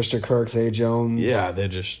team. Christian Kirk, Zay Jones. Yeah, they're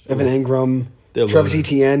just... Evan Ingram. Travis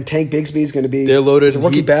Etienne. Tank Bigsby's going to be... They're loaded. He's a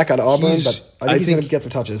rookie back out of Auburn, but I think he's going to get some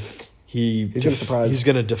touches. He's going to surprise. He's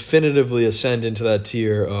going to definitively ascend into that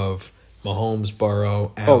tier of Mahomes,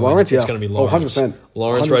 Burrow, Allen. Lawrence, It's going to be Lawrence. 100%.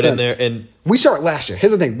 Lawrence 100%. Right in there. And we saw it last year.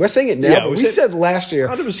 Here's the thing. We're saying it now, but we said last year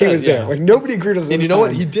 100%, he was there. Like, nobody agreed with us. And you know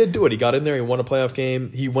what? He did do it. He got in there. He won a playoff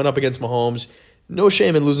game. He went up against Mahomes. No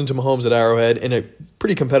shame in losing to Mahomes at Arrowhead in a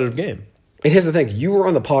pretty competitive game. And here's the thing. You were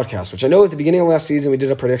on the podcast, which I know at the beginning of last season we did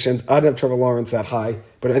our predictions. I didn't have Trevor Lawrence that high.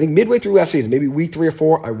 But I think midway through last season, maybe week 3 or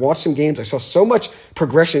 4, I watched some games. I saw so much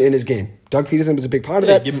progression in his game. Doug Peterson was a big part of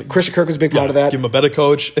that. Christian Kirk was a big part of that. Give him a better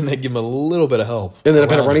coach, and then give him a little bit of help. And then a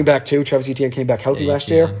better running back, too. Travis Etienne came back healthy last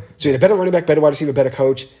year. So you had a better running back, better wide receiver, better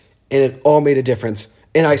coach. And it all made a difference.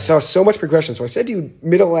 And I saw so much progression. So I said to you,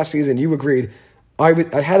 middle of last season, you agreed. I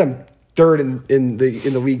had him third in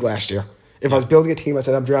the league last year. If I was building a team, I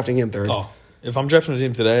said I'm drafting him third. Oh, if I'm drafting a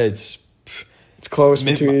team today, it's close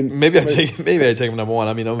between. Maybe I take him number one.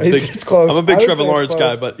 I mean, it's close. I'm a big Trevor Lawrence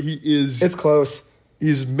guy, but he is. It's close.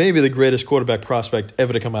 He's maybe the greatest quarterback prospect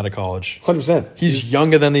ever to come out of college. 100%. He's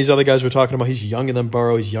younger than these other guys we're talking about. He's younger than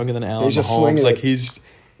Burrow. He's younger than Allen. He's just Mahomes. slinging Like it. He's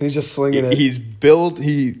just slinging it. He's built.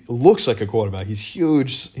 He looks like a quarterback. He's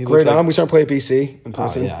huge. He Great looks arm. We saw him play at BC in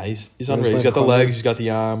person. Yeah, he's unreal. He's got the legs. He's got the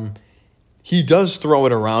arm. He does throw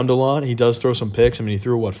it around a lot. He does throw some picks. I mean, he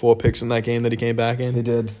threw, 4 picks in that game that he came back in? He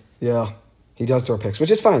did, yeah. He does throw picks, which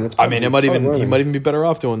is fine. That's he might even be better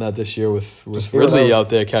off doing that this year with Ridley out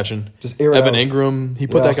there catching. Just air Evan Ingram. He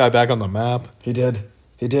put that guy back on the map. He did.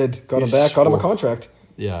 Got him back. Got him a contract.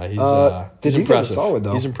 Yeah, he's impressive. Solid,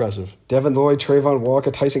 though. He's impressive. Devin Lloyd, Trayvon Walker,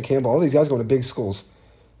 Tyson Campbell. All these guys going to big schools.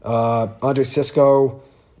 Andre Sisco.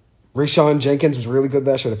 Rashawn Jenkins was really good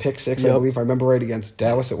last year. The pick 6, I believe. If I remember right, against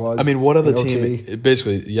Dallas it was. I mean, what other team...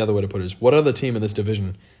 Basically, the other way to put it is, what other team in this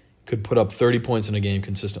division could put up 30 points in a game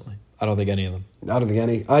consistently? I don't think any of them. I don't think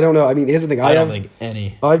any. I don't know. I mean, here's the thing. I don't think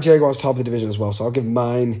any. I have Jaguars top of the division as well, so I'll give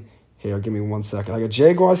mine... Here, give me 1 second. I got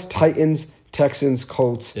Jaguars, Titans, Texans,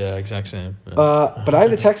 Colts. Yeah, exact same. Yeah. But I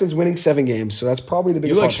have the Texans winning 7 games, so that's probably the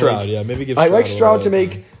biggest. You like Stroud, yeah. Maybe give. I like Stroud to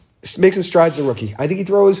make some strides as a rookie. I think he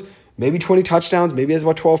throws maybe 20 touchdowns, maybe has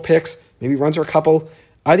about 12 picks, maybe runs for a couple.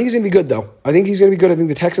 I think he's going to be good, though. I think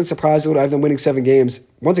the Texans surprised a little. I have them winning 7 games.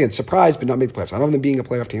 Once again, surprised, but not make the playoffs. I don't have them being a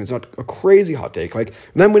playoff team. It's not a crazy hot take. Like,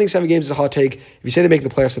 them winning 7 games is a hot take. If you say they make the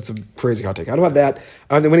playoffs, that's a crazy hot take. I don't have that.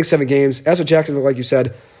 I have them winning 7 games. As for Jacksonville, like you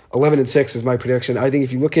said, 11-6 is my prediction. I think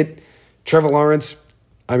if you look at Trevor Lawrence,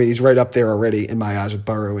 I mean, he's right up there already in my eyes with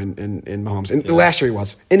Burrow and Mahomes. And last year he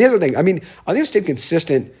was. And here's the thing. I mean, I think I've stayed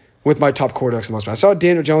consistent with my top quarterbacks the most part. I saw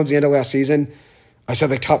Daniel Jones at the end of last season. I said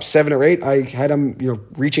like top 7 or 8. I had him,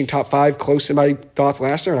 reaching top 5, close to my thoughts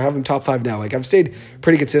last year, and I have him top 5 now. Like, I've stayed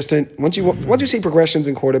pretty consistent. Once you see progressions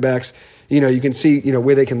in quarterbacks, you can see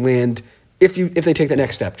where they can land if they take that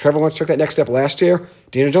next step. Trevor Lawrence took that next step last year.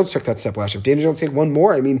 Daniel Jones took that step last year. If Daniel Jones take one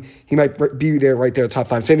more, I mean, he might be there right there at top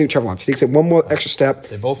 5. Same thing with Trevor Lawrence. He takes one more extra step.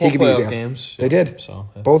 They both won playoff games. They did. So,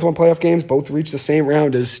 yeah. Both won playoff games. Both reached the same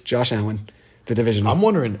round as Josh Allen, the division. I'm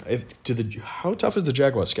wondering how tough is the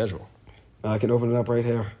Jaguars' schedule? I can open it up right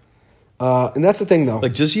here. And that's the thing, though.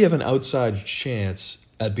 Like, does he have an outside chance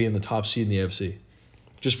at being the top seed in the AFC?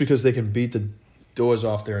 Just because they can beat the doors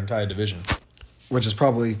off their entire division. Which is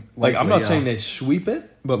probably... Like, I'm not saying they sweep it,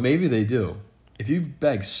 but maybe they do. If you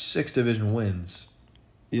bag 6 division wins...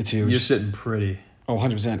 It's huge. You're sitting pretty. Oh,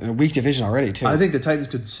 100%. And a weak division already, too. I think the Titans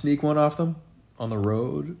could sneak one off them on the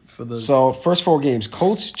road for the... So, first 4 games.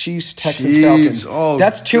 Colts, Chiefs, Texans, Falcons. Oh,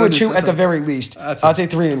 that's 2-2 at the very least. I'd say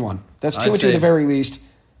 3-1. That's 2-2 at the very least.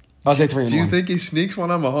 I'll say 3-1. Do you think he sneaks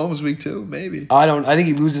one on Mahomes week 2? Maybe. I don't. I think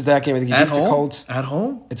he loses that game. I think he beats the Colts. At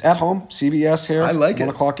home? It's at home. CBS here. I like it. 1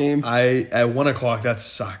 o'clock game. At 1 o'clock, that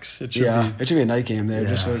sucks. It should be. It should be a night game there,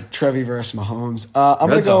 just for Trevi versus Mahomes. I'm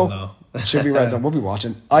going to go. Red zone, though. Should be red zone. We'll be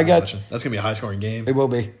watching. That's going to be a high-scoring game. It will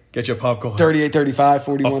be. Get your popcorn. 38-35,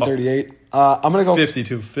 41-38. I'm going to go.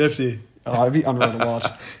 52-50. Oh, it'd be unreal to watch.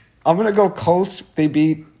 I'm going to go Colts.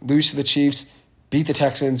 They lose to the Chiefs. Beat the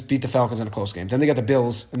Texans, beat the Falcons in a close game. Then they got the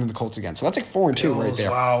Bills and then the Colts again. So that's like 4-2 right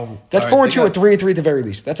there. Wow. That's 4-2 or 3-3 at the very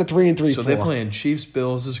least. That's a 3-3. So they're playing Chiefs,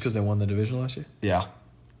 Bills. This is because they won the division last year? Yeah.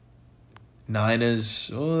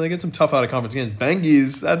 Niners. Oh, they get some tough out of conference games.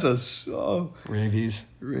 Bengies. That's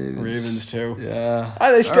Ravens too. Yeah.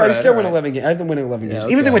 I still win 11 games. I have them winning 11 games.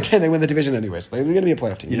 Even if they win 10, they win the division anyways. They're going to be a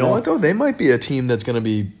playoff team. You know what, though? They might be a team that's going to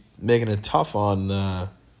be making it tough on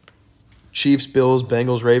Chiefs, Bills,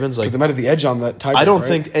 Bengals, Ravens. Because they might have the edge on that tiebreaker. I don't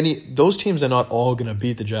think those teams are not all going to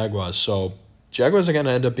beat the Jaguars. So Jaguars are going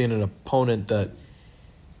to end up being an opponent that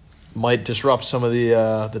might disrupt some of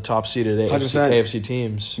the top seeded AFC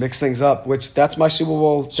teams. Mix things up, which that's my Super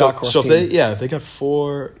Bowl dark horse team. If they got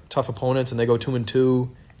 4 tough opponents and they go 2-2,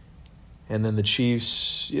 and then the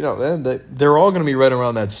Chiefs, then they're all going to be right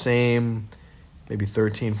around that same maybe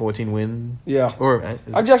 13, 14 win. Yeah. Or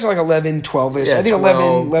I'm guessing like 11, 12-ish. Yeah, I think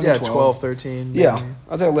 11, 12. 12, 13. Yeah, maybe.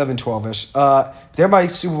 I think 11, 12-ish. They're my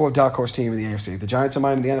Super Bowl dark horse team in the AFC. The Giants are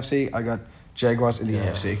mine in the NFC. I got Jaguars in the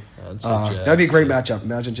AFC. That'd be a great matchup.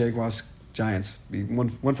 Imagine Jaguars, Giants. Be one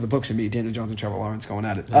for the books and me, Daniel Jones and Trevor Lawrence going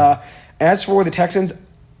at it. Yeah. As for the Texans,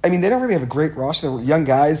 I mean, they don't really have a great roster. They're young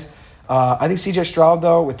guys. I think C.J. Stroud,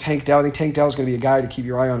 though, with Tank Dell, I think Tank Dell is going to be a guy to keep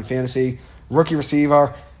your eye on in fantasy. Rookie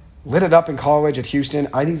receiver. Lit it up in college at Houston.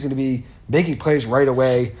 I think he's going to be making plays right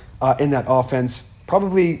away in that offense.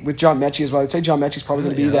 Probably with John Mechie as well. I'd say John Mechie's probably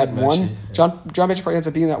going to be that one. Yeah. John Mechie probably ends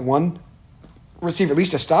up being that one receiver, at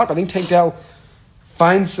least to start. But I think Tank Dell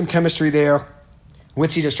finds some chemistry there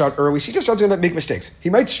with C.J. Stroud early. C.J. Stroud's going to make mistakes.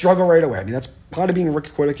 He might struggle right away. I mean, that's part of being a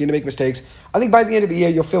rookie quarterback. You're going to make mistakes. I think by the end of the year,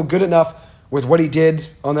 you'll feel good enough with what he did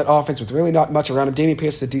on that offense with really not much around him. Damian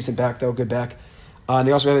Pierce is a decent back, though, good back. And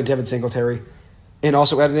they also added Devin Singletary. And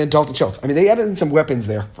also added in Dalton Schultz. I mean, they added in some weapons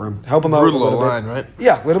there for him. Help him out a little line, bit. Right?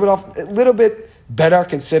 Yeah, a little bit better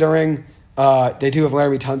considering they do have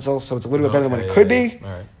Larry Tunsil, so it's a little bit better than what it could be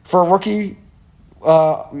for a rookie,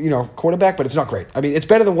 quarterback. But it's not great. I mean, it's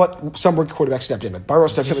better than what some rookie quarterbacks stepped in with. Burrow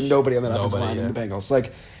stepped in with nobody on that offensive line in the Bengals.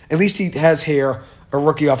 Like, at least he has here a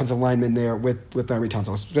rookie offensive lineman there with Larry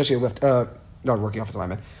Tunsil, especially not a rookie offensive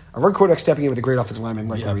lineman. A rookie quarterback stepping in with a great offensive lineman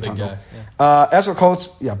like Larry Tunsil. As for Colts,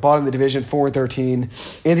 bottom of the division,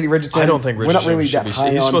 4-13. Anthony Richardson. I don't think Richardson we're not really that high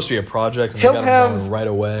on. He's supposed to be a project, and he'll they got have him right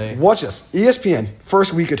away. Watch this. ESPN,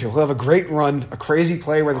 first week or two, he'll have a great run, a crazy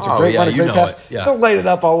play, whether it's a great run, a great pass. They'll light it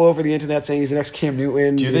up all over the internet saying he's the next Cam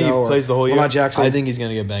Newton. Do you think he plays the whole year? Lamar Jackson. I think he's going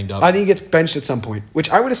to get banged up. I think he gets benched at some point, which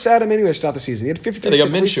I would have sat him anyway to start the season. He had 53 they got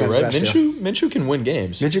Minshew, right? Minshew can win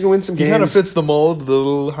games. Minshew can win some games. He kind of fits the mold, the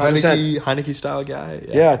little Heineke style guy.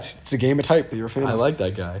 Yeah, it's a game of type that you're a fan of. I like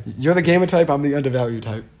that guy. You're the gamer type, I'm the undervalued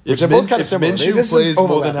type. Which are both kind of similar. If Minshew plays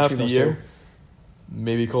more than half the year,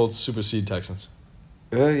 maybe Colts supersede Texans.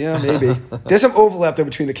 Yeah, maybe. There's some overlap there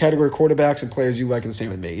between the category quarterbacks and players you like, and the same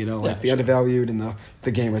with me. The undervalued and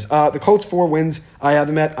the gamers. The Colts 4 wins. I have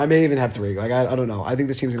them at. I may even have 3. Like I don't know. I think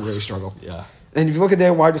this team's gonna really struggle. Yeah. And if you look at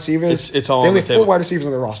their wide receivers, it's all they on only the have 4 wide receivers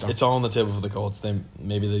on their roster. It's all on the table for the Colts.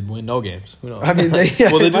 Maybe they win no games. Who knows? I mean, they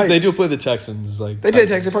do play the Texans. They play the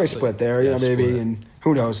Texans. They probably split there. Maybe, split. And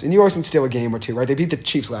who knows? And you always can steal a game or two, right? They beat the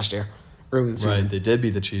Chiefs last year, early in the season. Right, they did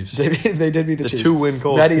beat the Chiefs. They did beat the Chiefs. The 2-win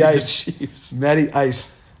Colts Matty beat Ice. the Chiefs. Matty Ice.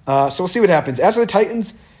 So we'll see what happens. As for the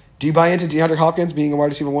Titans, do you buy into DeAndre Hopkins being a wide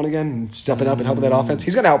receiver 1 again and stepping up and helping that offense?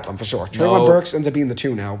 He's going to help them for sure. Treylon Burks ends up being the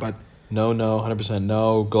 2 now, but no, 100%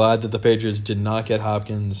 no. Glad that the Patriots did not get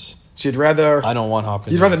Hopkins. So you'd rather... I don't want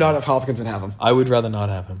Hopkins. You'd rather not have Hopkins than have him. I would rather not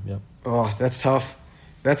have him, yep. Oh, that's tough.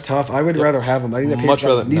 I would rather have him. I think the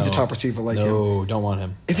Patriots needs a top receiver like him. No, don't want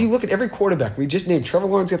him. If you look at every quarterback we just named, Trevor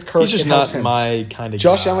Lawrence gets Kirk. He's just not my kind of guy.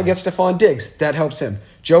 Josh Allen gets Stephon Diggs. That helps him.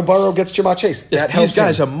 Joe Burrow gets Jamar Chase. That helps him. These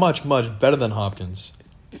guys are much, much better than Hopkins.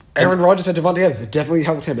 Aaron Rodgers had Devontae Adams. It definitely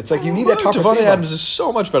helped him. It's like you need that top receiver. Devontae Adams is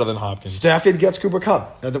so much better than Hopkins. Stafford gets Cooper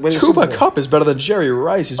Kupp. Cooper Kupp is better than Jerry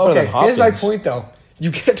Rice. He's better than Hopkins. Here's my point, though.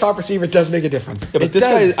 You get a top receiver, it does make a difference. Yeah, but this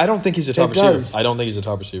guy, I don't think he's a top receiver. I don't think he's a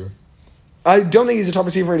top receiver. I don't think he's a top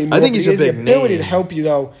receiver anymore. I think he's a big name. The ability to help you,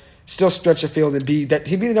 though, still stretch the field and be that.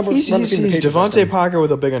 He'd be the number one receiver in the Patriots Devontae system. Parker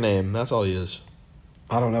with a bigger name. That's all he is.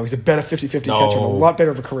 I don't know. He's a better 50-50 catcher and a lot better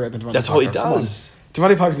of a career than Devontae Parker. That's all he does.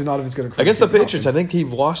 Devontae Parker did not have as good a career. Against the Patriots, I think he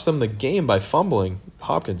lost them the game by fumbling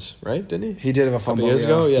Hopkins, right? Didn't he? He did have a fumble. Years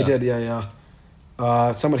ago? Yeah. He did,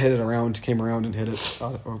 yeah. Someone hit it came around and hit it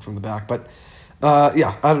from the back. But, I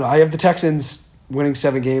don't know. I have the Texans winning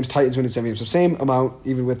 7 games, Titans winning 7 games. So same amount,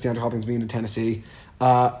 even with DeAndre Hopkins being in Tennessee.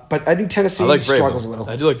 But I think Tennessee struggles a little.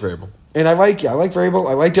 I do like Vrabel. And I like Vrabel.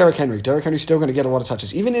 I like Derrick Henry. Derrick Henry's still going to get a lot of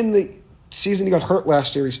touches. Even in the season he got hurt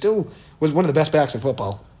last year, he still was one of the best backs in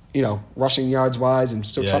football. Rushing yards wise and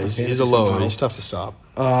still tough. He's a load. He's tough to stop.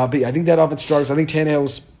 But I think that offense struggles. I think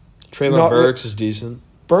Tannehill's... Treylon Burks is decent.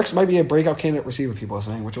 Burks might be a breakout candidate receiver, people are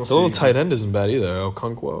saying, which we'll see. The little tight end isn't bad either.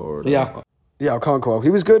 Okonkwo. Yeah, Okonkwo. He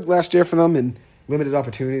was good last year for them and limited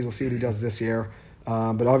opportunities. We'll see what he does this year.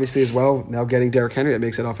 But obviously as well, now getting Derrick Henry, that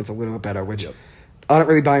makes that offense a little bit better, which I don't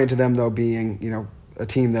really buy into them, though, being, a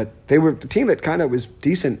team that... They were the team that kind of was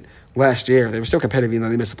decent last year. They were still competitive, even though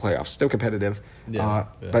they missed the playoffs. Still competitive.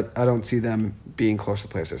 But I don't see them being close to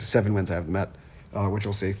the playoffs. There's 7 wins I have them at, which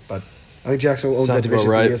we'll see. But I think Jacksonville owns that division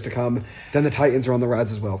for years to come. Then the Titans are on the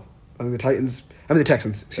rise as well. The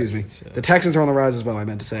Texans, excuse me. Yeah. The Texans are on the rise as well, I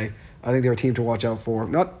meant to say. I think they're a team to watch out for.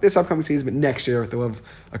 Not this upcoming season, but next year. They'll have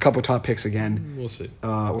a couple top picks again. We'll see.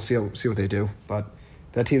 We'll see what they do. But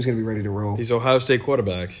that team's going to be ready to roll. These Ohio State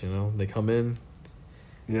quarterbacks, they come in.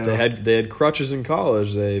 Yeah. They had crutches in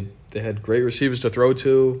college. They had great receivers to throw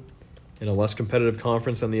to. in a less competitive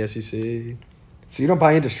conference than the SEC. So you don't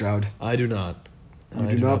buy into Stroud? I do not.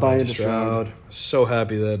 I do not buy into Stroud. So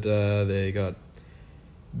happy that they got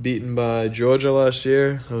beaten by Georgia last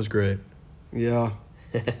year. That was great. Yeah.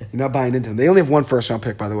 You're not buying into them. They only have one first-round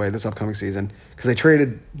pick, by the way, this upcoming season, because they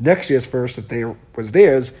traded next year's first that was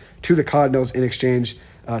theirs to the Cardinals in exchange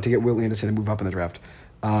to get Will Anderson and move up in the draft.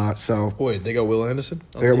 Wait, they got Will Anderson?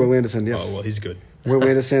 They got Will Anderson, yes. Oh, well, he's good. Will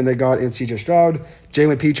Anderson, they got in C.J. Stroud.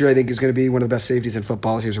 Jalen Petrie, I think, is going to be one of the best safeties in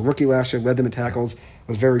football. He was a rookie last year, led them in tackles,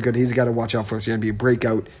 was very good. He's a guy to watch out for this year and be a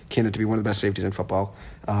breakout candidate to be one of the best safeties in football.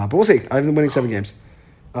 But we'll see. I have them winning 7 games.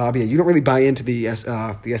 But yeah, you don't really buy into the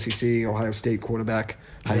SEC, Ohio State quarterback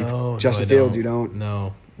hype. No, Justin Fields, you don't.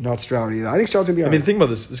 No. Not Stroud either. I think Stroud's going to be all right. I mean, think about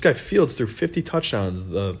this. This guy Fields threw 50 touchdowns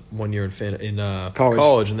the 1 year in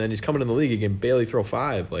college, and then he's coming in the league. He can barely throw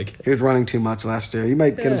 5. Like, he was running too much last year. He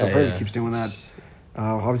might get himself hurt if he keeps doing that.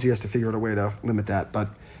 Obviously, he has to figure out a way to limit that. But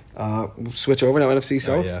we'll switch over now, NFC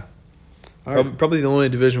South. Yeah. Probably the only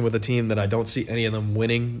division with a team that I don't see any of them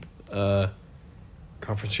winning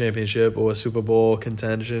conference championship or a Super Bowl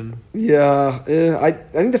contention. Yeah. I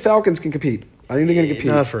think the Falcons can compete. I think they're going to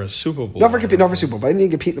compete. Not for a Super Bowl. Not for Super Bowl, but I think they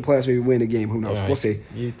can compete in the playoffs, maybe win a game. Who knows? Right. We'll see.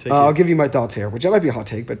 I'll give you my thoughts here, which might be a hot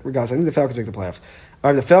take, but regardless, I think the Falcons make the playoffs.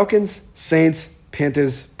 All right, the Falcons, Saints,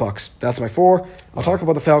 Panthers, Bucks. That's my 4. I'll talk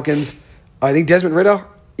about the Falcons. I think Desmond Ridder,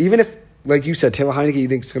 even if, like you said, Taylor Heineke, you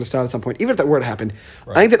think is going to start at some point, even if that were to happen,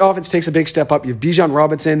 right. I think that offense takes a big step up. You have Bijan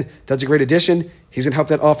Robinson. That's a great addition. He's going to help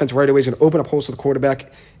that offense right away. He's going to open up holes for the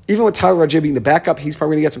quarterback. Even with Tyler Rozier being the backup, he's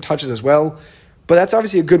probably going to get some touches as well. But that's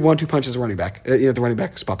obviously a good 1-2 punch as a running back, the running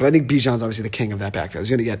back spot. But I think Bijan's obviously the king of that backfield. He's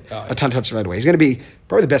going to get a ton of touches right away. He's going to be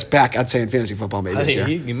probably the best back, I'd say, in fantasy football maybe this year.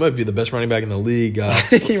 He might be the best running back in the league,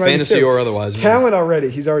 fantasy or otherwise. Talent already.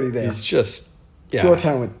 He's already there. He's just... Yeah. Pure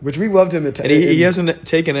talent, which we loved him at. And he hasn't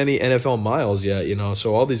taken any NFL miles yet,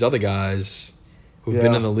 So all these other guys who've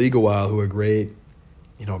been in the league a while who are great,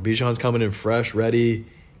 Bijan's coming in fresh, ready.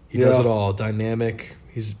 He does it all, dynamic.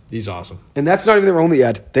 He's awesome. And that's not even their only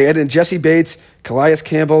ad. They added in Jesse Bates, Calais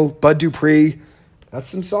Campbell, Bud Dupree. That's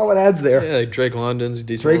some solid ads there. Yeah, like Drake London's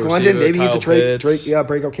decent. Drake London, maybe Kyle he's a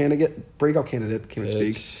breakout candidate. Breakout candidate, can't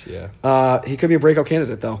speak. Yeah. He could be a breakout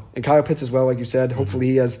candidate though, and Kyle Pitts as well, like you said. Hopefully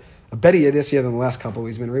he has a better year this year than the last couple.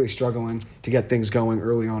 He's been really struggling to get things going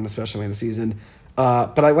early on, especially in the season.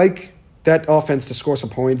 But I like that offense to score some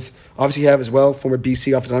points. Obviously, you have as well former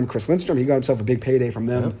BC offensive lineman Chris Lindstrom. He got himself a big payday from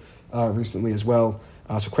them recently as well.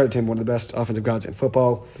 So credit to him, one of the best offensive guards in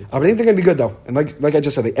football. But I think they're going to be good, though. And like I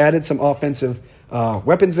just said, they added some offensive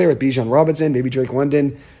weapons there with Bijan Robinson. Maybe Drake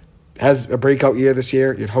London has a breakout year this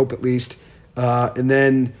year. You'd hope at least. And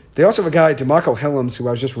then they also have a guy, DeMarco Hellams, who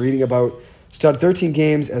I was just reading about. Started 13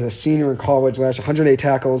 games as a senior in college last year, 108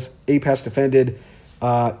 tackles, 8 passes defended,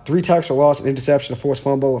 3 tackles for loss, an interception, a forced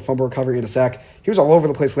fumble, a fumble recovery, and a sack. He was all over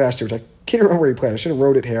the place last year, which I can't remember where he played. I should have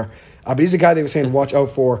wrote it here. But he's a guy they were saying to watch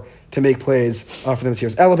out for to make plays for them this year.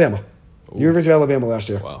 It was Alabama. Ooh. University of Alabama last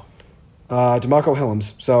year. Wow. DeMarco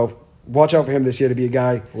Hellams. So watch out for him this year to be a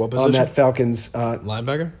guy on that Falcons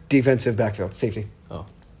linebacker? Defensive backfield. Safety. Oh.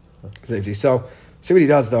 Safety. So see what he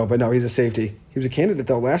does, though. But no, he's a safety. He was a candidate,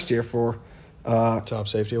 though, last year for... Top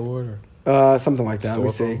safety award? Or? Something like that. Let me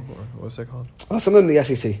see. What's that called? Something in the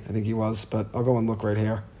SEC, I think he was. But I'll go and look right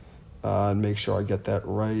here and make sure I get that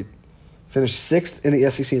right. Finished 6th in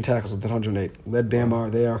the SEC in tackles with 108. Led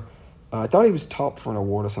Bama there. I thought he was top for an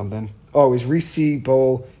award or something. Oh, it was Reese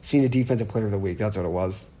Bowl Senior Defensive Player of the Week. That's what it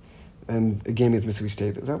was. And a game against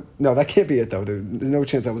Mississippi State. No, that can't be it, though. There's no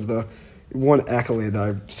chance that was the one accolade that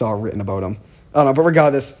I saw written about him. I don't know, but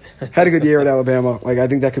regardless, had a good year at Alabama. I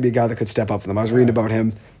think that could be a guy that could step up for them. I was reading about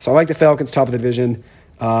him. So I like the Falcons, top of the division.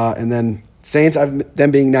 And then Saints,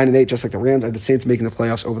 them being 9-8, just like the Rams. I have the Saints making the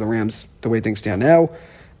playoffs over the Rams the way things stand now.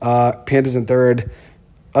 Panthers in 3rd.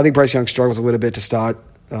 I think Bryce Young struggles a little bit to start.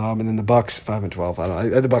 And then the Bucks, 5-12. I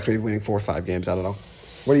don't know. The Bucks may be winning 4 or 5 games. I don't know.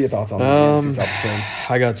 What are your thoughts on the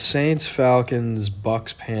I got Saints, Falcons,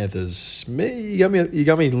 Bucks, Panthers. You got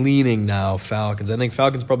me leaning now Falcons. I think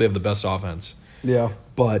Falcons probably have the best offense. Yeah.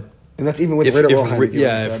 But and that's even with Ridder.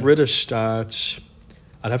 If Ridder starts,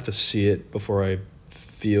 I'd have to see it before I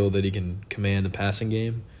feel that he can command the passing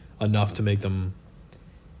game enough to make them,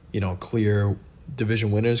 clear division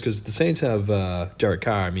winners. Because the Saints have Derek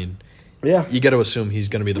Carr. I mean, you got to assume he's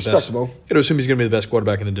going to be the best. You got to assume he's going to be the best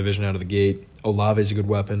quarterback in the division out of the gate. Olave's a good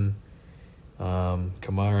weapon.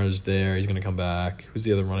 Kamara's there. He's going to come back. Who's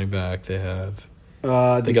the other running back they have?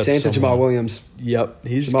 The Saints and Jamal Williams. Yep,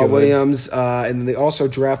 he's Jamal good. Williams, and then they also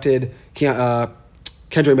drafted Kendre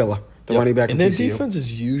Miller, the running back. And their defense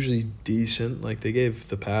is usually decent. Like they gave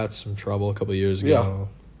the Pats some trouble a couple of years ago.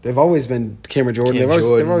 They've always been Cameron Jordan. They've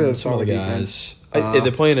always had some other defense. guys.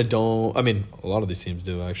 They're playing a dome. I mean, a lot of these teams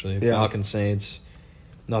do, actually. Yeah. Falcons, Saints.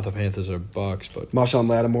 Not the Panthers or Bucks, but... Marshawn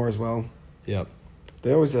Lattimore as well. Yep.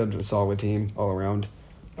 They always had a solid team all around,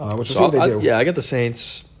 which is what they do. Yeah, I get the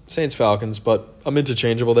Saints, Falcons, but I'm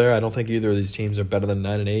interchangeable there. I don't think either of these teams are better than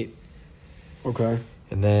 9-8. Okay.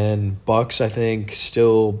 And then Bucks, I think,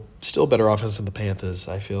 still better offense than the Panthers.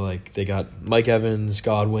 I feel like they got Mike Evans,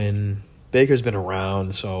 Godwin. Baker's been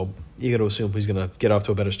around, so you got to assume he's going to get off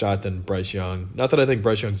to a better start than Bryce Young. Not that I think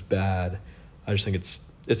Bryce Young's bad. I just think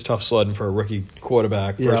it's tough sledding for a rookie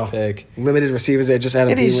quarterback, first pick. Limited receivers. They just had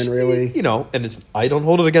a Thielen, really. You know, and I don't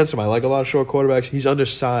hold it against him. I like a lot of short quarterbacks. He's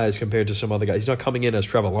undersized compared to some other guys. He's not coming in as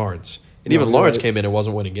Trevor Lawrence. And even Lawrence came in and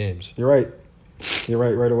wasn't winning games. You're right. You're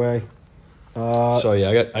right away. So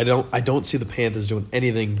yeah, I don't see the Panthers doing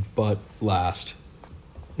anything but last.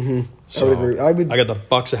 Mm-hmm. So I would agree. I got the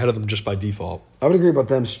Bucks ahead of them just by default. I would agree about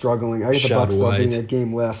them struggling. I get the Bucks though being a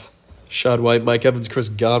game less. Shad White, Mike Evans, Chris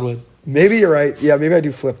Godwin. Maybe you're right. Yeah, maybe I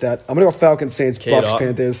do flip that. I'm gonna go Falcons, Saints, Bucks,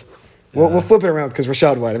 Panthers. We'll flip it around because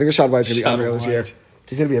Rashad White. I think Rashad White's gonna be unreal this year.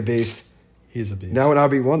 He's gonna be a beast. He's a beast. Now an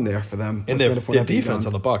RB1 there for them. And their defense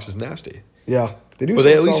on the Bucks is nasty. Yeah. They do. Well,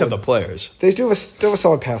 they at least have the players. They do still have a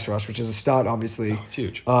solid pass rush, which is a start, obviously. Oh, it's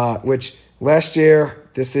huge. Which last year,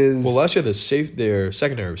 last year their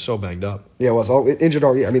secondary was so banged up. Yeah, it was all injured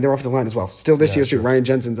all year. I mean, their offensive line as well. Still this year, too. Ryan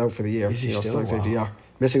Jensen's out for the year. Is he still? Safety, yeah.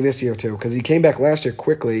 Missing this year, too, because he came back last year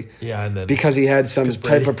quickly. Yeah, and then because he had some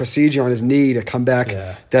type of procedure on his knee to come back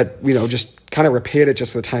that, just kind of repaired it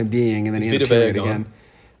just for the time being, and then he had to tear it again.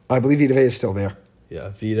 I believe Vita Vea is still there. Yeah,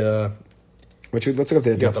 Vita. Let's look up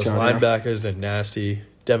their depth chart. Those linebackers, they're nasty.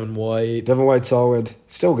 Devin White, solid.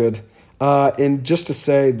 Still good. And just to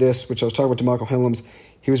say this, which I was talking about to Michael Hillams,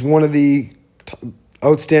 he was one of the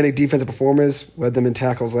outstanding defensive performers, led them in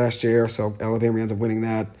tackles last year, so Alabama ends up winning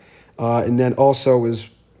that. And then also was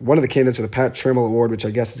one of the candidates for the Pat Trammell Award, which I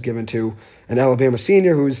guess is given to an Alabama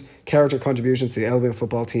senior whose character contributions to the Alabama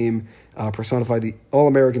football team personified the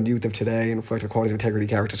all-American youth of today and reflect the qualities of integrity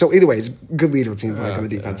character. So either way, he's a good leader, it seems like, on the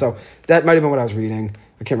defense. So that might have been what I was reading.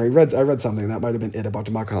 I can't remember. I read something. That might have been it about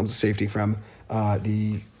DeMarco Holmes' safety from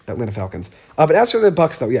the Atlanta Falcons. But as for the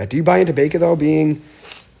Bucks, though, do you buy into Baker, though, being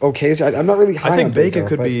okay? So I'm not really high on Baker. I think Baker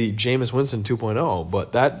could be Jameis Winston 2.0,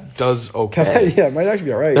 but that does okay. Yeah, it might actually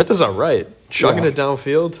be all right. That does all right. Chugging it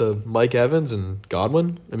downfield to Mike Evans and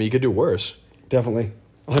Godwin, I mean, you could do worse. Definitely.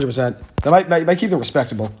 100%. That might keep them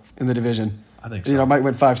respectable in the division. I think so. Might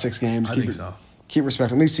win 5-6 games. I think so. Keep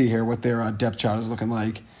respectable. Let me see here what their depth chart is looking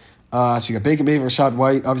like. So you got Baker Mayfield, Rashad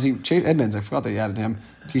White, obviously Chase Edmonds. I forgot they added him.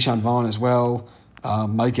 Keyshawn Vaughn as well.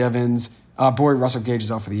 Mike Evans. Russell Gage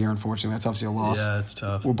is out for the year, unfortunately. That's obviously a loss. Yeah, it's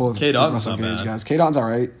tough. We're both Russell Gage bad. guys. K-Don's all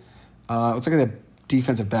right. Let's look at the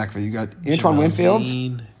defensive backfield. You got Antoine Winfield.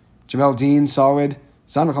 Jamel Dean, solid.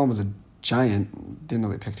 Zon McCollum was a giant. Didn't know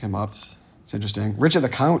they picked him up. It's interesting. Richard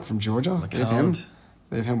LeCount from Georgia. They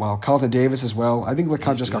have him. Well, Carlton Davis as well. I think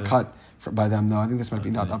LeCount just got cut by them, though. I think this might be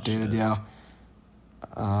not updated. Yeah.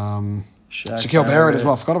 Shaquille Barrett as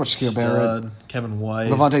well. I forgot about Shaquille Barrett. Kevin White.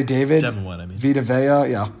 Levante David. Devin White, I mean. Vita Vea,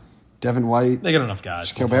 yeah. Devin White. They got enough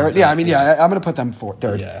guys. Shaquille Barrett. Yeah, I'm going to put them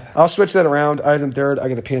third. Yeah. I'll switch that around. I have them third. I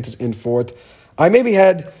got the Panthers in fourth. I maybe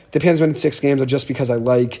had the Panthers winning 6 games just because I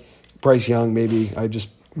like Bryce Young. Maybe I just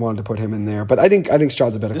wanted to put him in there. But I think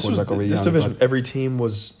Stroud's a better quarterback over Young. This division, every team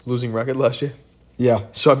was losing record last year. Yeah.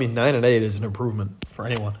 So, 9-8 is an improvement for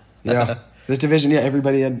anyone. Yeah. This division,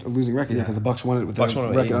 everybody had a losing record because the Bucs won it with a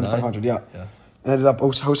record under 500. Yeah. Ended up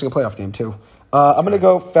hosting a playoff game, too. I'm going to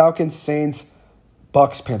go Falcons, Saints,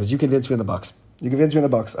 Bucs, Panthers. You convinced me on the Bucs.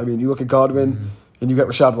 I mean, you look at Godwin, and you got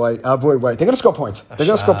Rashad White. Boy, White. They're going to score points. They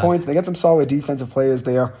got some solid defensive players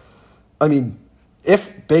there. I mean,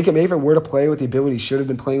 if Baker Mayfield were to play with the ability he should have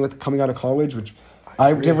been playing with coming out of college, which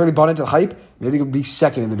I didn't really bought into the hype, maybe he could be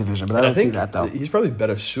second in the division, but I don't see that, though. He's probably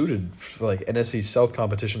better suited for NFC South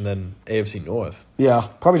competition than AFC North. Yeah,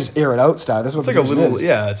 probably just air it out style. That's what it's is.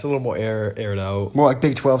 Yeah, it's a little more aired out. More like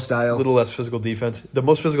Big 12 style. A little less physical defense. The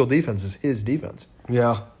most physical defense is his defense.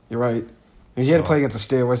 Yeah, you're right. He had to play against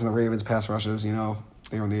the Steelers and the Ravens pass rushes, they were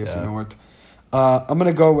in the AFC North. I'm going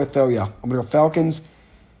to go with, I'm going to go Falcons,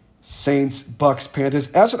 Saints, Bucs,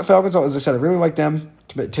 Panthers. As for the Falcons, as I said, I really like them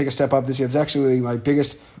to take a step up this year. It's actually my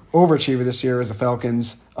biggest overachiever this year is the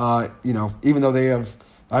Falcons. Even though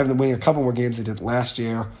I have them winning a couple more games they did last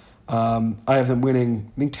year. I have them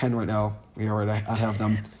winning, I think 10 right now. I have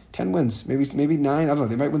them 10 wins, maybe 9. I don't know.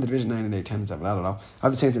 They might win the division 9-8, 10-7. I don't know. I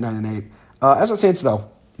have the Saints at 9-8. As for the Saints, though,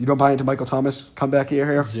 you don't buy into Michael Thomas comeback year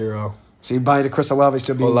here? 0. So you buy into Chris Olave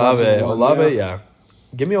still being Olave, yeah.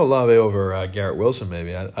 Give me Olave over Garrett Wilson,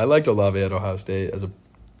 maybe. I liked Olave at Ohio State as a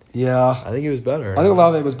Yeah. I think he was better. I think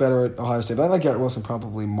Olave was better at Ohio State, but I like Garrett Wilson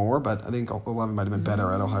probably more, but I think Olave might have been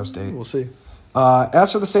better at Ohio State. We'll see.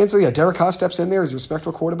 As for the Saints, Derek Carr steps in there. He's a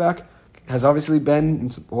respectable quarterback. Has obviously been in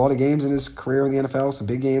a lot of games in his career in the NFL, some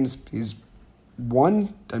big games. He's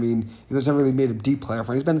won. I mean, he's never really made a deep playoff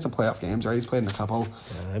run. He's been in some playoff games, right? He's played in a couple.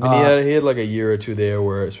 Yeah, I mean, he had like a year or two there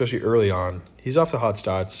where, especially early on, he's off to hot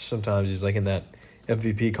starts. Sometimes he's like in that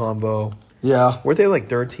MVP combo. Yeah. Weren't they like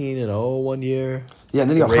 13-0 one year? Yeah, and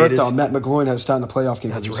then he got hurt, though. Matt McGloin had to start in the playoff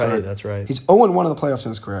game. That's right. He's 0-1 in the playoffs in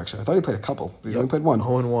his career, actually. I thought he played a couple. He's only played one.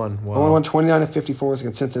 0-1. Wow. 0-1, 29-54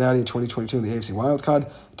 against Cincinnati in 2022 in the AFC wildcard.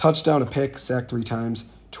 Touchdown, a pick, sacked 3 times,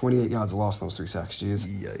 28 yards lost in those 3 sacks. Jeez.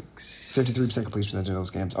 Yikes. 53% completion percentage in those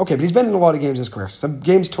games. Okay, but he's been in a lot of games in his career. Some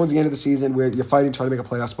games towards the end of the season where you're fighting, trying to make a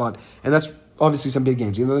playoff spot, and that's obviously some big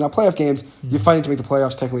games. Even though they're not playoff games, you're fighting to make the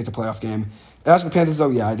playoffs. Technically, it's a playoff game. As for the Panthers,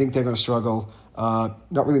 though, I think they're going to struggle.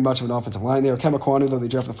 Not really much of an offensive line there. Kemba Kwanu, though, they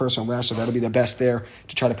drafted the first round last year. That'll be their best there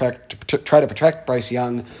to try to protect Bryce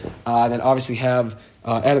Young. Then obviously have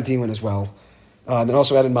Adam Thielen as well. Then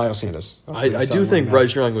also added Miles Sanders. I do think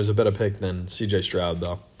Bryce Young was a better pick than C.J. Stroud,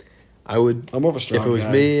 though. I'm more of a Stroud guy. If it was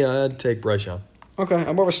me, I'd take Bryce Young. Okay,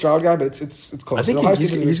 I'm more of a Stroud guy, but it's close. I think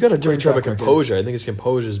he's got a different type of composure. I think his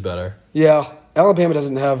composure is better. Yeah. Alabama has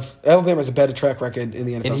a better track record in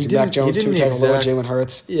the NFL. Mac Jones, 2 times lower, Jalen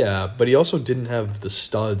Hurts. Yeah, but he also didn't have the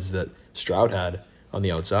studs that Stroud had on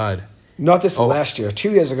the outside. Not this last year.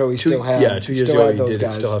 2 years ago, he still had. Yeah, 2 years ago he those did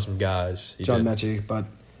guys. still have some guys. John Mechie, but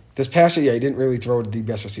this past year, he didn't really throw to the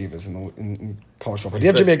best receivers in college football. He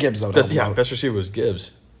had Jameer Gibbs, though. Best receiver was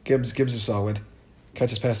Gibbs. Gibbs is solid.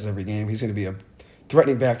 Catches passes every game. He's going to be a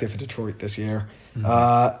threatening back there for Detroit this year.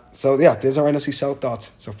 Mm-hmm. There's our NFC South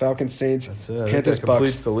thoughts. So Falcons, Saints, Panthers, that completes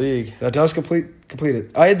Bucks. The league. That does complete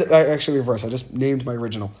it. I actually reversed. I just named my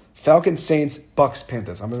original. Falcons, Saints, Bucks,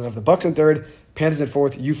 Panthers. I'm going to have the Bucks in third, Panthers in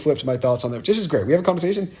fourth. You flipped my thoughts on that. This is great. We have a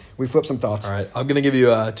conversation. We flip some thoughts. All right. I'm going to give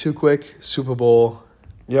you 2 quick Super Bowl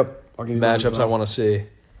I'll give you matchups I want to see.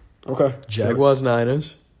 Okay. Jaguars,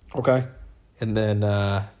 Niners. Okay. And then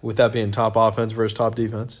with that being top offense versus top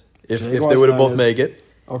defense. If they Jaguars, would have both Niners. make it.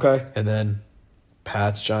 Okay. And then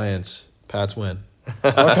Pats, Giants. Pats win.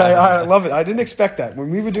 Okay, all right, I love it. I didn't expect that. When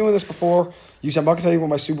we were doing this before, you said, I'm not going to tell you what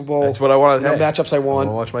my Super Bowl That's what I want to matchups I want.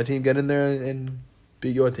 I want to watch my team get in there and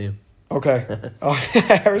beat your team. Okay.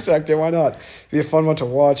 I respect it. Why not? Be a fun one to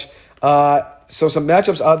watch. So some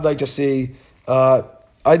matchups I'd like to see.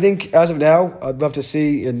 I think as of now, I'd love to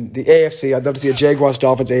see in the AFC, I'd love to see a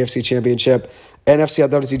Jaguars-Dolphins AFC championship. NFC,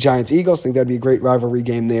 I'd love to see Giants-Eagles. I think that'd be a great rivalry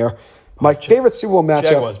game there. My favorite Super Bowl matchup.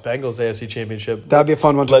 Jaguars-Bengals AFC championship. That'd be a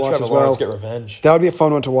fun one to watch as well. Let's get revenge. That would be a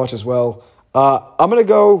fun one to watch as well. I'm going to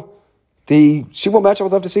go the Super Bowl matchup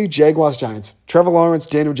I'd love to see, Jaguars-Giants. Trevor Lawrence,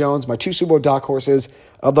 Daniel Jones, my 2 Super Bowl dark horses.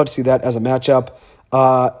 I'd love to see that as a matchup.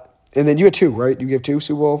 And then you had 2, right? You give 2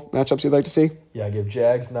 Super Bowl matchups you'd like to see? Yeah, I give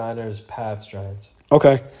Jags, Niners, Pats, Giants.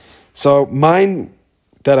 Okay. So mine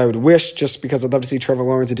that I would wish, just because I'd love to see Trevor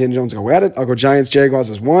Lawrence and Daniel Jones go at it, I'll go Giants, Jaguars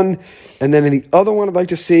as 1. And then in the other one I'd like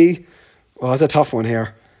to see, well, that's a tough one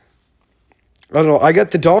here. I don't know. I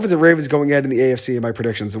got the Dolphins and Ravens going at in the AFC in my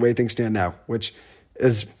predictions, the way things stand now, which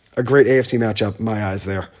is a great AFC matchup in my eyes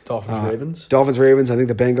there. Dolphins-Ravens? Dolphins-Ravens. I think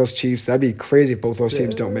the Bengals-Chiefs. That'd be crazy if both those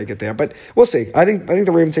teams don't make it there. But we'll see. I think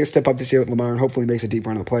the Ravens take a step up this year with Lamar and hopefully makes a deep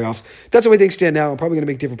run in the playoffs. That's the way things stand now. I'm probably going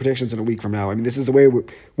to make different predictions in a week from now. I mean, this is the way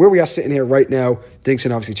where we are sitting here right now. Things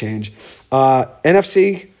can obviously change.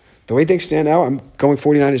 NFC, the way things stand now, I'm going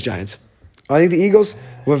 49ers Giants. I think the Eagles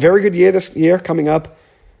have a very good year this year coming up.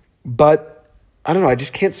 But I don't know. I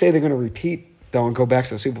just can't say they're going to repeat, though, and go back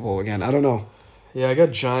to the Super Bowl again. I don't know. Yeah, I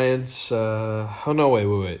got Giants. Wait.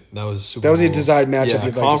 That was Super Bowl. That was a desired matchup Yeah,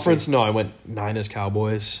 you'd like conference, to see. no, I went Niners,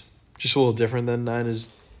 Cowboys. Just a little different than Niners,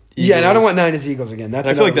 Eagles. Yeah, and I don't want Niners, Eagles again. I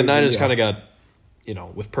feel like the Niners kind of got,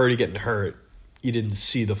 with Purdy getting hurt, you didn't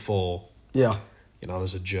see the full. Yeah. It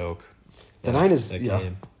was a joke. The Niners, that yeah.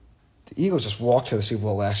 game. The Eagles just walked to the Super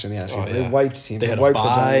Bowl last year in the NFC. Oh, They yeah. wiped teams. They had wiped a the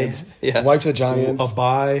bye. Giants. Yeah. Wiped the Giants. A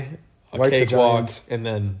bye, a Wiped the cakewalk, Giants. and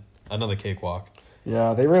then another cakewalk.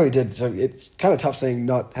 Yeah, they really did. So it's kind of tough saying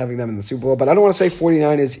not having them in the Super Bowl, but I don't want to say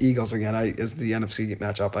 49ers Eagles again as the NFC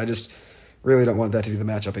matchup. I just really don't want that to be the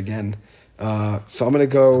matchup again. So I'm going to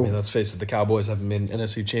go. I mean, let's face it, the Cowboys haven't been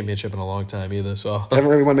NFC Championship in a long time either, so. They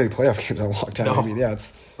haven't really won many playoff games in a long time. No. I mean, yeah,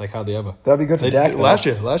 it's. Like, how'd they ever? That'd be good for Dak. Last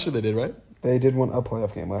year they did, right? They did win a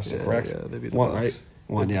playoff game last year, correct? Yeah, they beat the One, Bucks. right?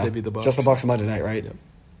 One, yeah. They beat the Bucks. Just the Bucks on Monday night, right? Yep.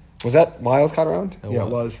 Was that wild card round? It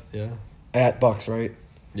was. Yeah. At Bucks, right?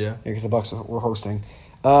 Yeah. Because the Bucks were hosting.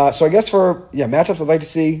 So I guess for matchups I'd like to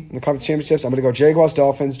see in the conference championships, I'm going to go Jaguars,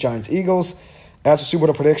 Dolphins, Giants, Eagles. As for Super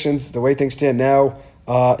Bowl predictions, the way things stand now,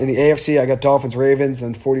 In the AFC, I got Dolphins, Ravens,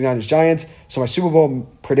 then 49ers, Giants. So my Super Bowl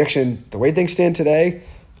prediction, the way things stand today,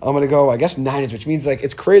 I'm going to go, I guess, Niners, which means, like,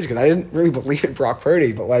 it's crazy because I didn't really believe in Brock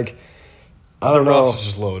Purdy, but, like, I don't know. The roster's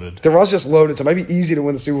just loaded. The roster's just loaded, so it might be easy to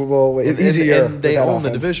win the Super Bowl. It's easier. And they own the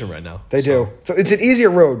division right now. They do. So it's an easier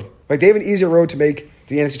road. Like, they have an easier road to make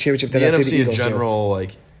the NFC Championship than the I'd say NFC the Eagles in general, do.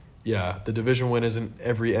 like, yeah, the division win isn't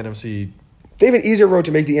every NFC. They have an easier road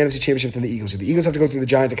to make the NFC Championship than the Eagles do. The Eagles have to go through the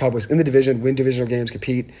Giants and Cowboys in the division, win divisional games,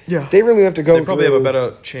 compete. Yeah. They really have to go They probably have a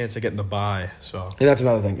better chance of getting the bye. So. And that's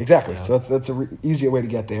another thing. Exactly. Yeah. So that's an easier way to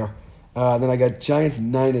get there. Then I got Giants,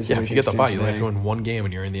 Niners. Yeah, if you get the bye, you only have to win one game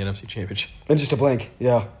and you're in the NFC Championship. And just a blank,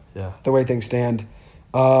 yeah. Yeah. The way things stand.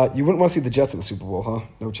 You wouldn't want to see the Jets at the Super Bowl, huh?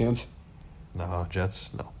 No chance? No,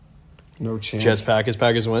 Jets, no. No chance. Jets,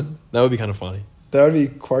 Packers win? That would be kind of funny. That would be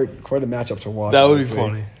quite a matchup to watch. That would honestly. be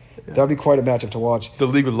funny. Yeah. That would be quite a matchup to watch. The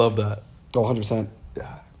league would love that. Oh, 100%.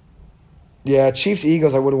 Yeah. Yeah, Chiefs,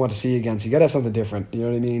 Eagles, I wouldn't want to see again. So you got to have something different. You know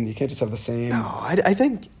what I mean? You can't just have the same. No, I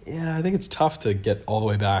think it's tough to get all the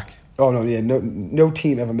way back. Oh, no, yeah. No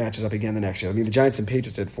team ever matches up again the next year. I mean, the Giants and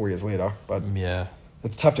Patriots did 4 years later. But yeah,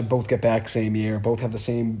 it's tough to both get back same year. Both have the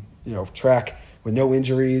same, track with no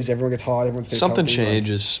injuries. Everyone gets hot. Everyone stays something healthy.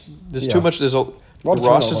 changes. There's too much. There's the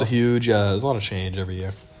rosters are huge. There's a lot of change every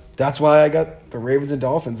year. That's why I got the Ravens and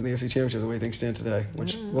Dolphins in the AFC Championship the way things stand today.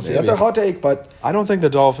 Which we'll see. Maybe. That's a hot take, but I don't think the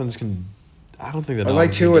Dolphins can. I don't think the Dolphins. I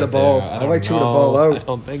like Tua to ball. I like Tua to ball out. I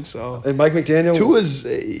don't think so. And Mike McDaniel. Tua's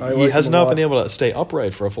he has not been able to stay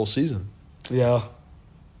upright for a full season. Yeah,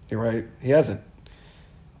 you're right. He hasn't.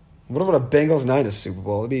 What about a Bengals-Niners Super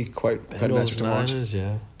Bowl? It'd be quite a match to watch.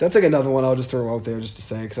 Yeah. That's like another one I'll just throw out there just to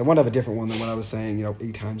say because I want to have a different one than what I was saying.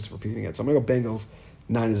 8 times repeating it. So I'm gonna go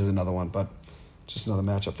Bengals-Niners is another one, but just another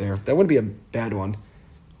matchup there. That wouldn't be a bad one.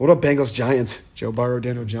 What about Bengals-Giants? Joe Burrow,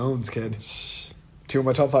 Daniel Jones, kid. 2 of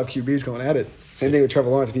my top 5 QBs going at it. Same thing with Trevor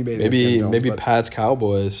Lawrence if he made it. Maybe Pats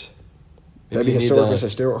Cowboys. That'd be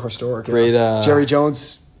historic. Great. Jerry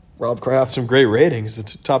Jones, Rob Kraft. Some great ratings. The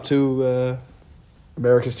top 2.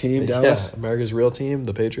 America's team, Dallas. Yeah, America's real team,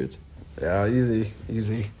 the Patriots. Yeah, easy.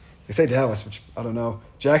 They say Dallas, which I don't know.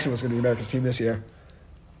 Jackson was going to be America's team this year.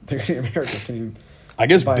 They're going to be America's team. I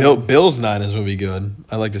guess Bills Niners would be good.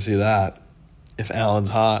 I'd like to see that. If Allen's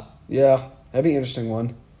hot. Yeah, that'd be an interesting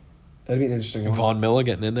one. Von Miller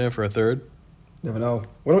getting in there for a third. Never know.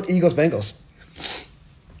 What about Eagles-Bengals?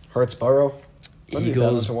 Hurts, Burrow.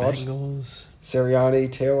 Eagles-Bengals.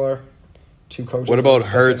 Sirianni, Taylor. 2 coaches. What about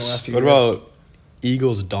Hurts? What about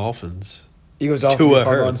Eagles-Dolphins? Eagles-Dolphins. Tua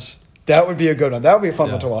Hurts. That would be a good one. That would be a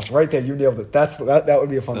fun one to watch. Right there, you nailed it. That would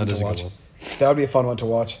be a fun one to watch. That would be a fun one to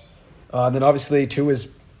watch. And then obviously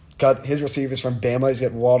Tua's got his receivers from Bama. He's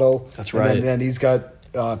got Waddle. That's right. And then he's got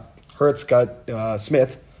Hurts got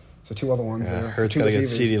Smith. So 2 other ones there. Hurts so got to get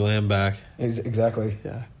CeeDee Lamb back. Exactly.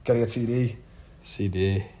 Yeah. Got to get CD.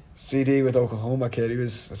 CD with Oklahoma, kid. He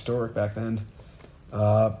was historic back then.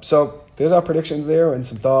 So there's our predictions there and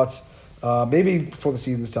some thoughts. Maybe before the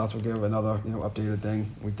season starts, we'll give another updated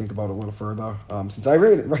thing. We think about it a little further. Since I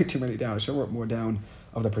really didn't write too many down, I should have wrote more down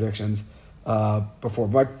of the predictions before.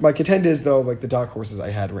 My contenders, though, like the dark horses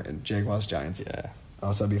I had written, Jaguars, Giants. Yeah.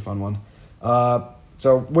 So that'd be a fun one.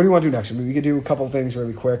 So what do you want to do next? I mean, we could do a couple of things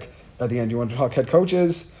really quick at the end. Do you want to talk head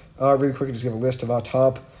coaches really quick and just give a list of our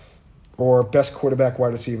top or best quarterback,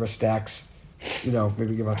 wide receiver stacks?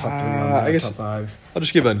 Maybe give our top 3 on that, I guess top 5. I'll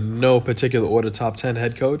just give a no particular order top 10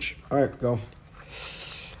 head coach. All right, go.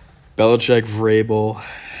 Belichick, Vrabel,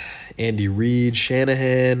 Andy Reid,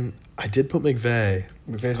 Shanahan. I did put McVay.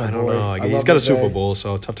 McVay's my I don't boy. know. He's got a Super Bowl,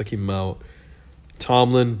 so tough to keep him out.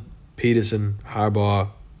 Tomlin, Peterson, Harbaugh,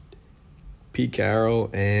 Pete Carroll,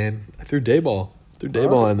 and I threw Dayball.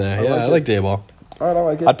 In there. I like Dayball. All right, I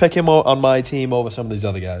like it. I'd pick him on my team over some of these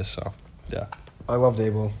other guys. So, yeah. I love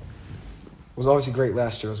Dayball. Was obviously great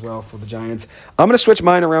last year as well for the Giants. I'm going to switch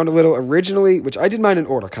mine around a little. Originally, which I did mine in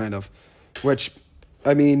order, kind of. Which,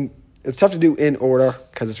 I mean, it's tough to do in order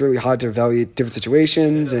because it's really hard to evaluate different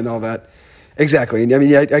situations and all that. Exactly. And I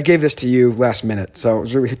mean, I gave this to you last minute, so it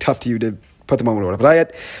was really tough to you to put them all in order.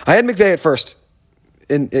 But I had McVay at first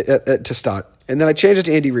to start, and then I changed it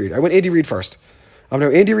to Andy Reid. I went Andy Reid first. I'm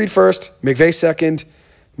going to go Andy Reid first, McVay second,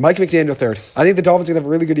 Mike McDaniel third. I think the Dolphins are going to have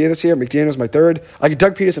a really good year this year. McDaniel's my third. I get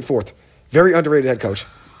Doug Peterson fourth. Very underrated head coach.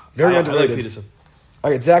 Very underrated. I like Peterson.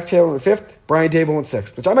 I get Zach Taylor in fifth, Brian Daboll in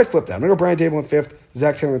sixth, which I might flip that. I'm going to go Brian Daboll in fifth,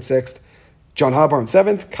 Zach Taylor in sixth, John Harbaugh in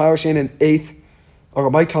seventh, Kyle Shanahan in eighth. I'll go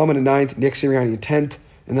Mike Tomlin in ninth, Nick Sirianni in 10th,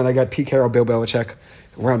 and then I got Pete Carroll, Bill Belichick,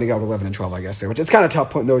 rounding out 11 and 12, I guess, there, which it's kind of tough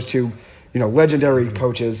putting those two, legendary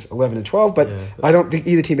coaches, 11 and 12, but I don't think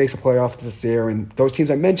either team makes a playoff this year, and those teams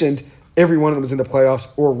I mentioned every one of them is in the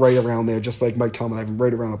playoffs or right around there, just like Mike Tomlin, I have him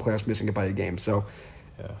right around the playoffs, missing it by a game. So,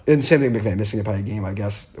 and same thing McVay, missing it by a game, I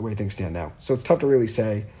guess, the way things stand now. So it's tough to really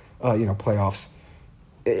say, playoffs.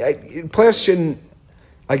 Playoffs shouldn't,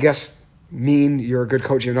 I guess, mean you're a good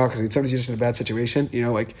coach or not, because sometimes you're just in a bad situation.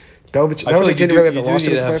 Like Belichick didn't really have the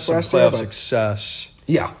roster to play last year. Playoff success.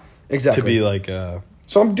 Yeah, exactly. To be like.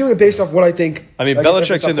 So I'm doing it based off what I think. I mean,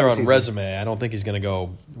 Belichick's in there on resume. I don't think he's going to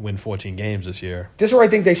go win 14 games this year. This is where I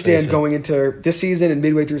think they stand going into this season and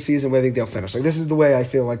midway through the season, where I think they'll finish. Like, this is the way I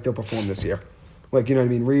feel like they'll perform this year. Like, you know what I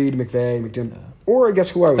mean? Reed, McVay, McDim, or I guess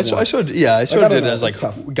who I would want. I sort of did it as like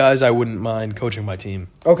guys I wouldn't mind coaching my team.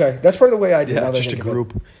 Okay, that's probably the way I did. Yeah, just a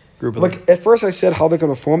group of like at first I said how they're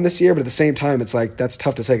going to perform this year, but at the same time it's like that's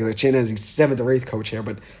tough to say because like Shanahan's 7th or 8th coach here,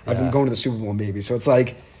 but I've been going to the Super Bowl maybe, so it's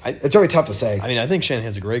like it's really tough to say. I mean, I think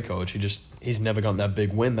Shanahan's a great coach. He's never gotten that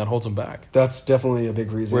big win that holds him back. That's definitely a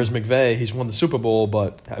big reason. Whereas McVay, he's won the Super Bowl,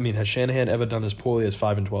 but I mean, has Shanahan ever done as poorly as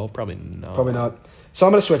 5-12? Probably not. Probably not. So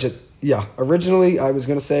I'm going to switch it. Yeah, originally I was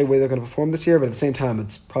going to say where they're going to perform this year, but at the same time,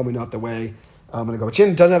 it's probably not the way I'm going to go. But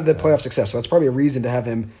Shanahan doesn't have the playoff success, so that's probably a reason to have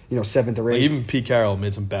him, 7th or 8th. Like even Pete Carroll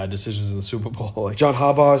made some bad decisions in the Super Bowl. John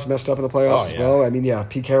Harbaugh's messed up in the playoffs as well. I mean,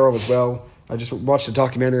 Pete Carroll as well. I just watched a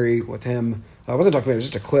documentary with him. It wasn't a documentary, it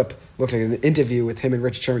was just a clip. Looked like an interview with him and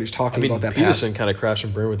Rich Chern. He's talking about that Peterson pass. kind of crashed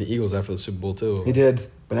and burned with the Eagles after the Super Bowl too. He did,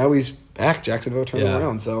 but now he's back. Jacksonville turned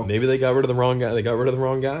around. So maybe they got rid of the wrong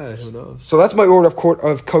guy. Who knows? So that's my order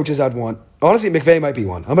of coaches I'd want. Honestly, McVay might be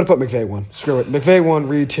one. I'm going to put McVay 1. Screw it. McVay 1,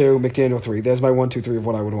 Reed 2, McDaniel 3. There's my 1, 2, 3 of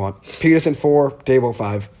what I would want. Peterson 4, Daboll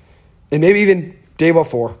 5, and maybe even Daboll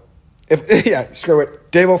 4. Screw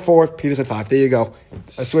it. Daboll 4, Peterson 5. There you go.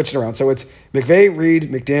 I switched it around. So it's McVay, Reed,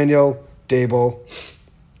 McDaniel, Daboll,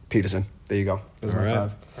 Peterson. There you go. Those are my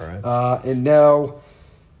 5. All right. And now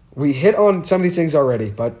we hit on some of these things already,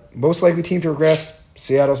 but most likely team to regress.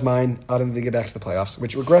 Seattle's mine. I don't think they get back to the playoffs,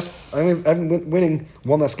 which regress. I mean, I've been winning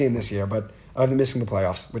one less game this year, but I've been missing the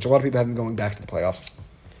playoffs, which a lot of people have been going back to the playoffs.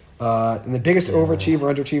 And the biggest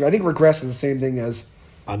overachiever, underachiever, I think regress is the same thing as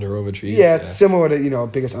overachieve. Yeah, it's similar to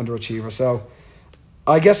biggest underachiever. So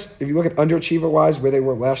I guess if you look at underachiever wise, where they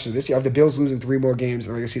were last year, this year, I have the Bills losing 3 more games in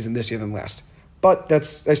the regular season this year than last. But they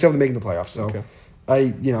still have them making the playoffs. So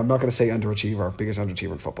I'm not going to say underachiever, biggest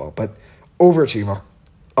underachiever in football, but overachiever.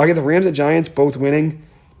 I'll get the Rams and Giants both winning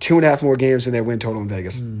 2.5 more games than their win total in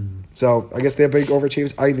Vegas. So I guess they're big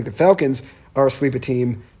overachievers. I think the Falcons are a sleeper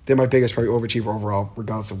team. They're my biggest probably overachiever overall,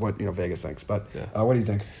 regardless of what Vegas thinks. But what do you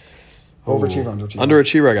think? Overachiever, underachiever.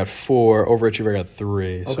 Underachiever, I got 4. Overachiever, I got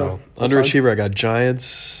 3. Okay. So underachiever, I got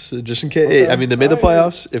Giants, just in case. Okay. I mean, they made the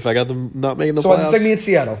playoffs. If I got them not making the playoffs. So it's like me in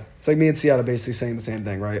Seattle. It's like me in Seattle basically saying the same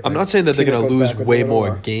thing, right? I'm not saying that they're going to lose way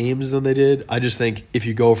more games than they did. I just think if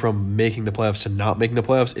you go from making the playoffs to not making the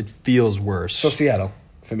playoffs, it feels worse. So Seattle,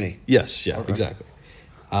 for me. Yes, exactly.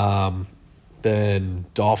 Then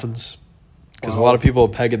Dolphins, because a lot of people are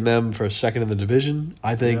pegging them for second in the division.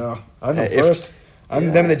 I think. Yeah, I think first.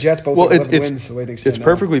 Them and the Jets both have 11 wins the way they stand It's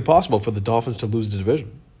perfectly possible for the Dolphins to lose the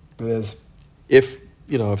division. It is. If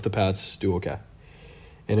the Pats do okay.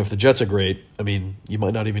 And if the Jets are great, I mean, you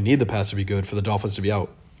might not even need the Pats to be good for the Dolphins to be out.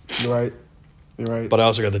 You're right. But I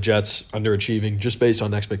also got the Jets underachieving just based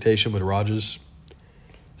on expectation with Rodgers.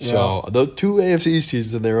 So those 2 AFC East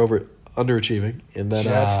teams in there underachieving. And then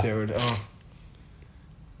Jets, dude. Oh.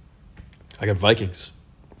 I got Vikings.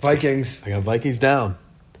 I got Vikings down.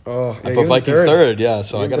 Oh, I put Vikings third,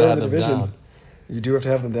 so I got to have them down. You do have to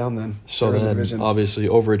have them down then. So then, obviously,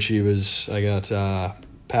 overachievers. I got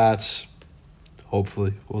Pats.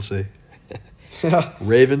 Hopefully, we'll see.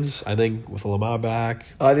 Ravens, I think, with Lamar back.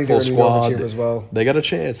 I think they're going to be overachiever as well. They got a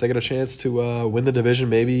chance. They got a chance to win the division.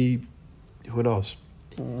 Maybe, who knows?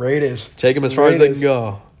 Raiders. Take them as far as they can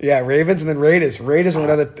go. Yeah, Ravens and then Raiders. Raiders are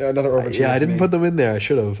another overachiever. Yeah, I didn't put them in there. I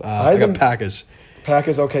should have. I got Packers.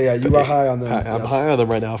 Packers, okay, yeah, you are high on them. I'm high on them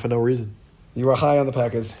right now for no reason. You are high on the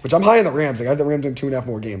Packers, which I'm high on the Rams. Like, I have the Rams doing 2.5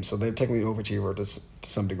 more games, so they're technically an overachiever to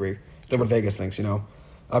some degree. They're what Vegas thinks,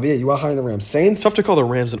 But yeah, you are high on the Rams. Saints. It's tough to call the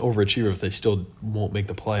Rams an overachiever if they still won't make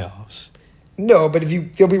the playoffs. No, but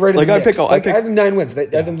they'll be right in the mix. I have them 9 wins. I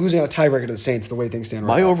have them losing on a tiebreaker to the Saints the way things stand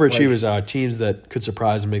right now. My overachievers are teams that could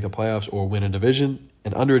surprise and make the playoffs or win a division,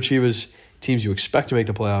 and underachievers, teams you expect to make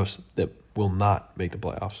the playoffs that will not make the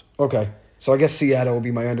playoffs. Okay. So I guess Seattle will be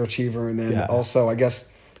my underachiever, and then also I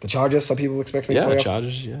guess the Chargers. Some people expect to make playoffs.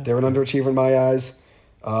 Chargers. Yeah, they're an underachiever in my eyes.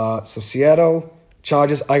 So Seattle,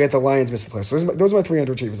 Chargers. I get the Lions miss the playoffs. So those are my 3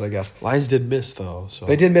 underachievers, I guess. Lions did miss though. So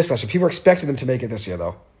they did miss last year. People expected them to make it this year,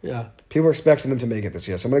 though. Yeah, people were expecting them to make it this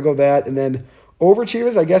year. So I'm gonna go with that, and then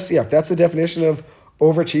overachievers. I guess if that's the definition of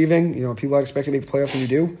overachieving, people are expecting to make the playoffs, and you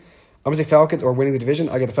do. I'm going to say Falcons or winning the division.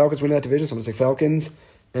 I got the Falcons winning that division, so I'm going to say Falcons.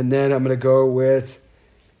 And then I'm going to go with,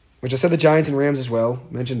 which I said the Giants and Rams as well,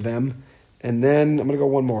 mentioned them. And then I'm going to go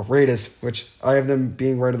one more, Raiders, which I have them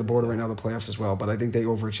being right on the border right now in the playoffs as well, but I think they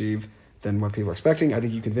overachieve than what people are expecting. I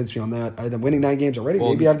think you convinced me on that. I had them winning 9 games already. Well,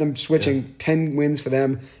 maybe I have them switching 10 wins for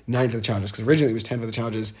them, 9 for the Chargers, because originally it was 10 for the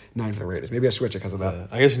Chargers, 9 for the Raiders. Maybe I switch it because of that.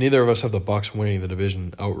 I guess neither of us have the Bucs winning the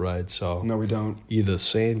division outright, so no, we don't. Either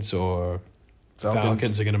Saints or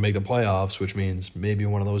Falcons are going to make the playoffs, which means maybe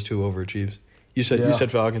one of those two overachieves. You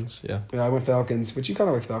said Falcons, yeah. Yeah, I went Falcons, which you kind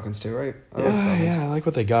of like Falcons too, right? I like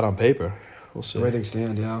what they got on paper. We'll see. The way things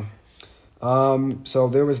stand, yeah. So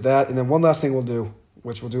there was that, and then one last thing we'll do,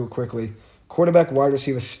 which we'll do it quickly. Quarterback, wide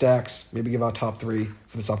receiver stacks, maybe give our top 3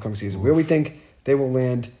 for this upcoming season. Where we think they will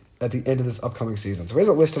land at the end of this upcoming season. So here's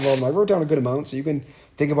a list of them. I wrote down a good amount, so you can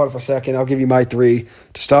think about it for a second. I'll give you my 3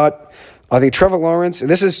 to start. I think Trevor Lawrence, and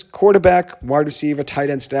this is quarterback, wide receiver, tight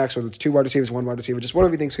end stacks, whether it's 2 wide receivers, 1 wide receiver, just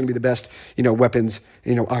whatever you think is going to be the best, weapons,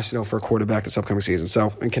 arsenal for a quarterback this upcoming season.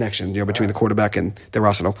 So, in connection, between the quarterback and their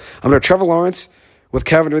arsenal. I'm going to Trevor Lawrence with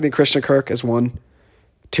Kevin Ridley and Christian Kirk as 1.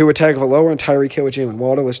 Tua Tagovailoa and Tyreek Hill with Jalen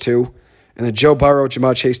Waddle as 2. And then Joe Burrow,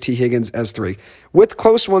 Jamar Chase, T. Higgins as 3. With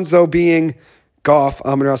close ones, though, being Goff,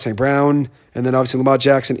 Amon-Ra St. Brown, and then obviously Lamar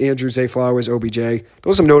Jackson, Andrew, Zay Flowers, OBJ. Those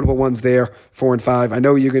are some notable ones there, 4 and 5. I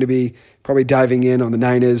know you're going to be probably diving in on the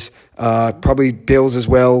Niners, probably Bills as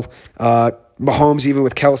well. Mahomes, even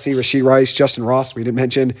with Kelsey, Rashee Rice, Justin Ross, we didn't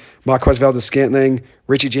mention, Marquez Valdez-Scantling,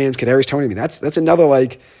 Richie James, Kadarius Toney. I mean, that's another,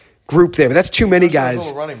 group there, but that's too many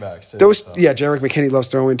guys. Running backs, too. Jarek McKinney loves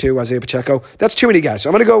throwing too, Isaiah Pacheco. That's too many guys. So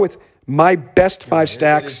I'm going to go with my best 5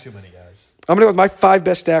 stacks. Too many guys. I'm going to go with my 5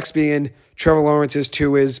 best stacks being Trevor Lawrence's,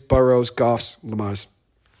 2 is Burrow's, Goff's, Lamar's.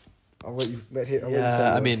 I'll let you say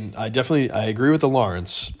yours. I agree with the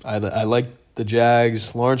Lawrence. I like the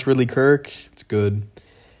Jags. Lawrence, Ridley, Kirk. It's good.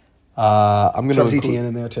 I'm going to Travis Etienne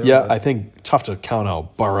in there too. Yeah, I think tough to count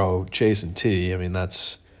out Burrow, Chase, and T. I mean,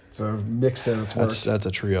 that's a mix there. That's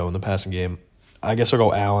a trio in the passing game. I guess I'll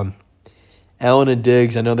go Allen. Allen and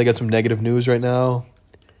Diggs. I know they got some negative news right now.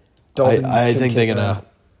 Dalton, I think they're gonna.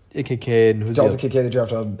 Kincaid. Dalton Kincaid, they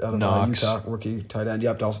drafted out of Utah, rookie tight end.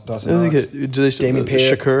 Yep, Dawson Knox. Do they still Damian Pierce,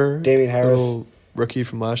 Shakur, Damian Harris, rookie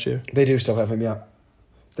from last year? They do still have him. Yeah,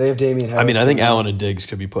 they have Damian Harris. I mean, I think Allen and Diggs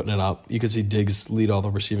could be putting it up. You could see Diggs lead all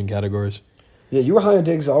the receiving categories. Yeah, you were high on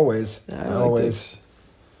Diggs always. Yeah, always.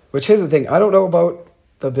 Which here's the thing. I don't know about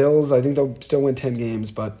the Bills. I think they'll still win 10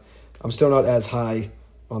 games, but I'm still not as high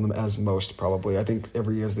on them as most, probably. I think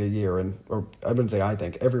every year is their year, or I wouldn't say I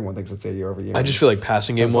think. Everyone thinks it's their year every year. I just feel like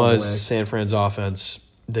passing game was San Fran's offense.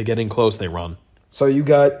 They get in close, they run. So you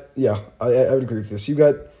got, I would agree with this. You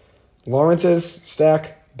got Lawrence's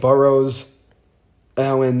stack, Burrow's,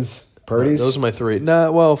 Allen's, Purdy's. Those are my 3.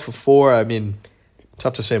 For 4, I mean,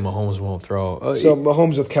 tough to say Mahomes won't throw. So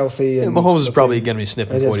Mahomes with Kelsey. And Mahomes is probably going to be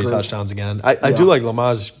sniffing 40 touchdowns again. I do like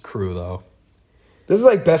Lamar's crew, though. This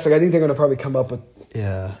is best. I think they're going to probably come up with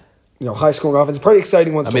high scoring offense. Probably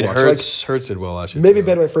exciting ones to watch. Hurts did well last year. Maybe a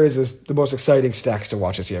better way to phrase is the most exciting stacks to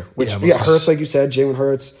watch this year. Hurts, like you said, Jalen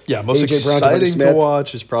Hurts. Yeah, most AJ exciting Brown, to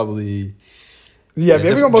watch is probably.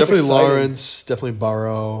 Definitely Lawrence, definitely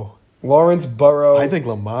Burrow. Lawrence, Burrow. I think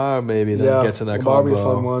Lamar maybe gets in that combo. Lamar would be a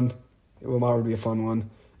fun one. Lamar would be a fun one.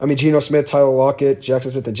 I mean, Geno Smith, Tyler Lockett,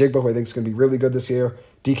 Jackson Smith, and Jigba, who I think is going to be really good this year.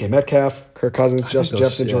 DK Metcalf, Kirk Cousins, Justin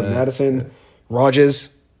Jefferson, Jordan Addison,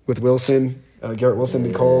 Rodgers with Wilson, Garrett Wilson,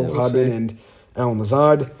 Nicole Hardman, and Alan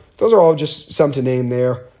Lazard. Those are all just some to name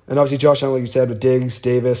there. And obviously Josh Allen, like you said, with Diggs,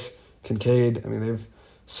 Davis, Kincaid. I mean, they've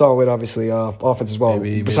solid, obviously, offense as well.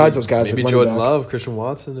 Besides those guys. Maybe Jordan Love, Christian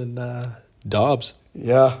Watson, and Dobbs.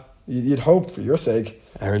 Yeah, you'd hope for your sake.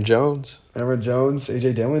 Aaron Jones,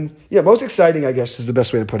 A.J. Dillon. Yeah, most exciting, I guess, is the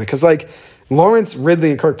best way to put it. Because, Lawrence,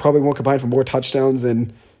 Ridley, and Kirk probably won't combine for more touchdowns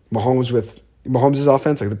than Mahomes with Mahomes'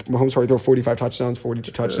 offense. Mahomes probably throw 45 touchdowns,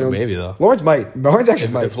 42 touchdowns. Maybe, though. Lawrence might. Lawrence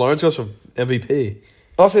actually might. If Lawrence goes for MVP.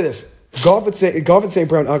 I'll say this. Goff and St.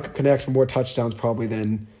 Brown connect for more touchdowns probably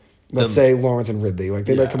than, let's say, Lawrence and Ridley.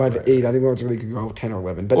 They might combine for 8. I think Lawrence and Ridley could go 10 or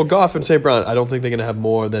 11. But Goff and St. Brown, I don't think they're going to have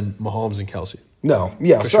more than Mahomes and Kelsey. No.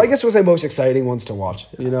 Yeah. So sure. I guess we'll say most exciting ones to watch.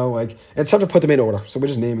 Yeah. It's tough to put them in order. So we're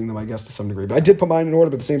just naming them, I guess, to some degree. But I did put mine in order,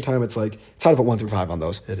 but at the same time, it's hard to put 1 through 5 on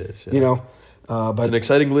those. It is. Yeah. But it's an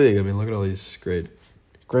exciting league. I mean, look at all these great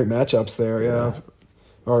matchups there, yeah.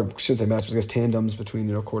 Or I shouldn't say matchups, I guess tandems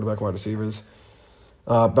between, quarterback, wide receivers.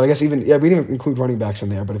 But I guess we didn't include running backs in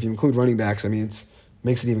there, but if you include running backs, I mean, it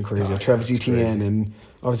makes it even crazier. Travis Etienne and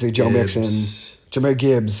obviously Joe Mixon, Jahmyr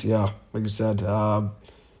Gibbs, like you said.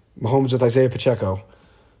 Mahomes with Isaiah Pacheco.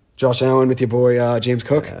 Josh Allen with your boy James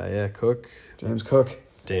Cook. Cook. James Cook.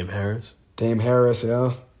 Dame Harris,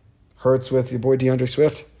 yeah. Hurts with your boy DeAndre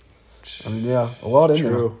Swift. I mean, yeah, a lot in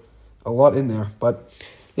there. A lot in there. But,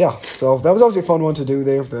 yeah, so that was obviously a fun one to do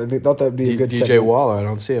there. I thought that would be a good DJ segment. Waller, I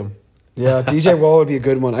don't see him. Yeah, DJ Waller would be a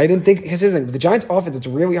good one. I didn't think, because here's the thing, the Giants' offense, it's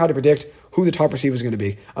really hard to predict who the top receiver is going to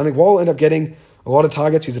be. I think Waller will end up getting a lot of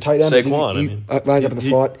targets. He's a tight end. Saquon, he lines up in the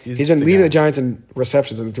slot. He's been leading the Giants in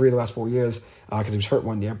receptions in 3 of the last 4 years because he was hurt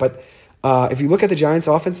 1 year. But if you look at the Giants'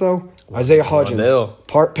 offense, though, Isaiah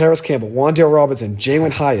Hodgins, Paris Campbell, Wan'Dale Robinson,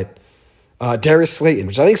 Jalen Hyatt, Darius Slayton,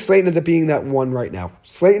 which I think Slayton ends up being that one right now.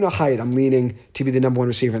 Slayton or Hyatt, I'm leaning to be the number 1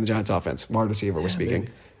 receiver in the Giants' offense. Wide receiver, we're speaking.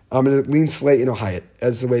 Maybe. I'm going to lean Slayton or Hyatt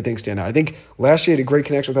as the way things stand now. I think last year he had a great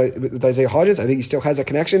connection with Isaiah Hodgins. I think he still has that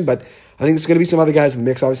connection, but I think there's going to be some other guys in the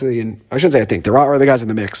mix, obviously. And I shouldn't say I think. There are other guys in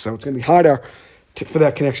the mix, so it's going to be harder for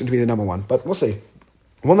that connection to be the number 1. But we'll see.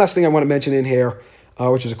 One last thing I want to mention in here,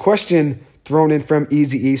 which is a question thrown in from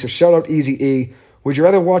Easy E. So shout out Easy E. Would you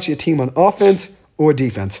rather watch your team on offense or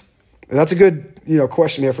defense? And that's a good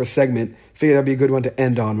question here for a segment. Figure that'd be a good one to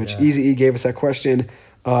end on, which Easy E gave us that question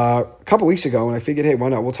a couple weeks ago, and I figured, hey, why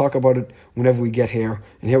not? We'll talk about it whenever we get here,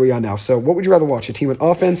 and here we are now. So what would you rather watch, your team on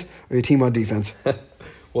offense or your team on defense?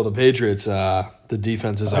 Well, the Patriots, the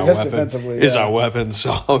defense is our weapon. Defensively, is our weapon,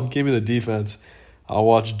 so give me the defense. I'll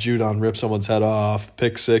watch Judon rip someone's head off,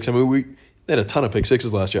 pick 6. I mean, they had a ton of pick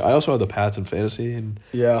 6s last year. I also had the Pats in fantasy in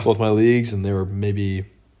both my leagues, and they were my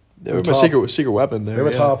secret weapon there. They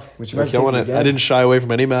were top, which you killing it. I didn't shy away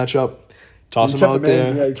from any matchup. Toss them out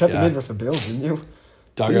there. Yeah, you kept them in versus the Bills, didn't you?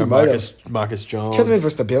 Marcus Jones. You kept them in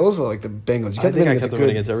versus the Bills or like the Bengals? I think I kept them in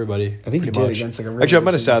against everybody. I think you did against like a really Actually, I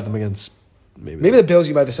might have sat them against maybe the Bills.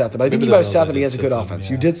 You might have sat them. But I think you might have sat them against a good offense.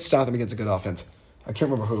 You did start them against a good offense. I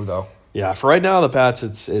can't remember who though. Yeah, for right now the Pats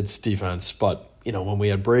it's defense, but when we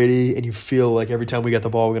had Brady and you feel like every time we get the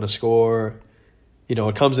ball we're going to score,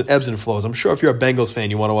 it comes in ebbs and flows. I'm sure if you're a Bengals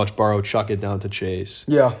fan, you want to watch Burrow chuck it down to Chase.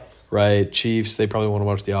 Yeah. Right? Chiefs, they probably want to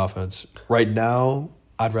watch the offense. Right now,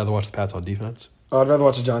 I'd rather watch the Pats on defense. I'd rather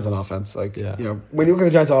watch the Giants on offense. When you look at the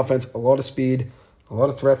Giants offense, a lot of speed, a lot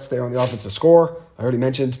of threats there on the offense to score. I already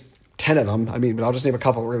mentioned 10 of them. But I'll just name a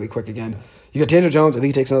couple really quick again. You got Daniel Jones. I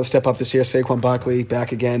think he takes another step up this year. Saquon Barkley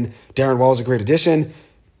back again. Darren Waller is a great addition.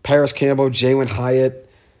 Paris Campbell, Jalen Hyatt.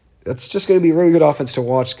 That's just going to be a really good offense to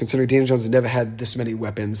watch, considering Daniel Jones has never had this many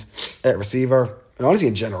weapons at receiver. And honestly,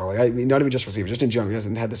 in general, not even just receiver, just in general, he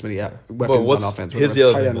hasn't had this many weapons on offense. Whether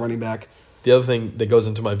it's tight end, running back. The other thing that goes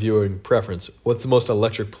into my viewing preference, what's the most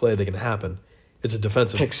electric play that can happen? It's a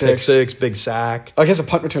defensive pick six, big sack. I guess a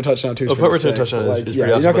punt return touchdown too. A punt return touchdown is pretty awesome.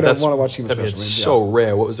 You're not going to want to watch him especially. It's so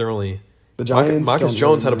rare. What was there only? The Giants. Marcus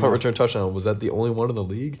Jones had a punt return touchdown. Was that the only one in the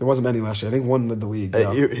league? There wasn't many last year. I think one led the league.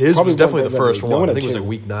 His was definitely the first one. I think it was like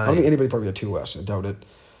week 9. I don't think anybody probably had 2 last year. I doubt it.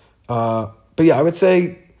 But yeah, I would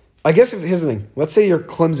say. I guess here's the thing. Let's say you're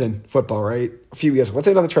Clemson football, right? A few years ago. Let's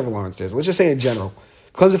say another Trevor Lawrence days. Let's just say in general.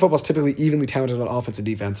 Clemson football is typically evenly talented on offense and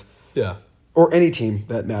defense. Yeah. Or any team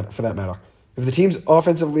for that matter. If the team's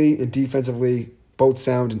offensively and defensively both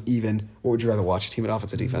sound and even, what would you rather watch? A team in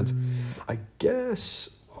offense or defense? I guess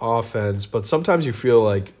offense, but sometimes you feel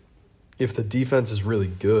like if the defense is really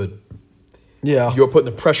good, you're putting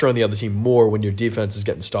the pressure on the other team more when your defense is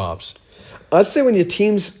getting stops. I'd say when your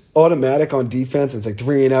team's automatic on defense, it's like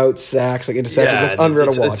 3 and out, sacks, like interceptions. It's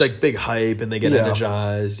unreal to watch. It's like big hype, and they get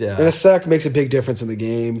energized. Yeah, and a sack makes a big difference in the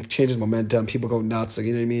game. Changes momentum. People go nuts. Like,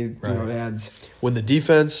 you know what I mean? Right. It adds. When the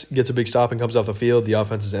defense gets a big stop and comes off the field, the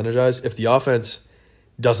offense is energized. If the offense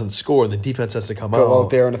doesn't score and the defense has to come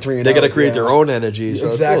out there on a 3 and out, they got to create their own energy. So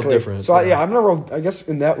it's a little different. So I'm gonna roll. I guess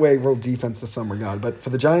in that way, roll defense to some regard. But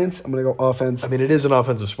for the Giants, I'm gonna go offense. I mean, it is an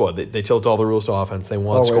offensive sport. They tilt all the rules to offense. They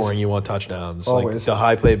want scoring. You want touchdowns. Always. Like the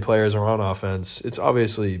high played players are on offense. It's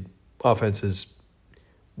obviously offense is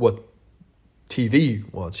what TV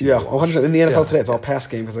wants. 100%. In the NFL today, it's all pass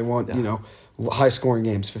game because they want high scoring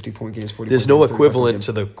games, 50-point games, 40. There's no equivalent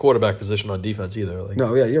to the quarterback position on defense either. Like,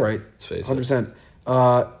 no, you're right. Let's face 100%.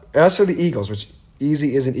 As for the Eagles, which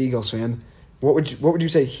Easy is an Eagles fan, what would you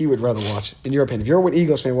say he would rather watch in your opinion? If you're an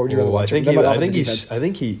Eagles fan, what would you rather watch? I think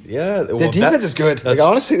he. The defense is good. Like,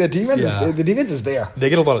 honestly, the defense is there.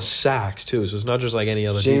 They get a lot of sacks too, so it's not just like any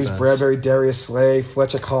other. James defense. Bradbury, Darius Slay,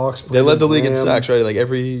 Fletcher Cox. They led the league in sacks, right? Like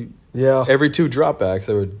every 2 dropbacks,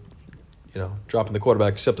 they were, dropping the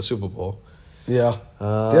quarterback except the Super Bowl. Yeah,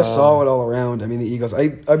 they're solid all around. I mean, the Eagles.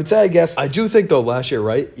 I would say, I guess. I do think, though, last year,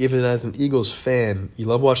 right, even as an Eagles fan, you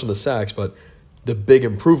love watching the sacks, but the big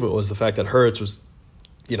improvement was the fact that Hurts was,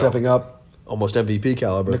 stepping up. Almost MVP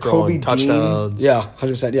caliber, throwing touchdowns. Yeah,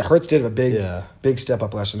 100%. Yeah, Hurts did have a big step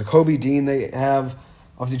up last year. Nakobe Dean, they have,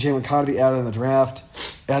 obviously, Jalen Carter, they added in the draft.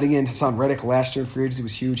 Adding in Hassan Reddick last year in free agency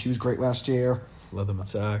was huge. He was great last year. Led them in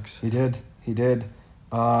sacks. He did.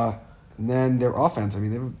 And then their offense, I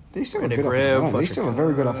mean, they still have a good offensive line. They still have a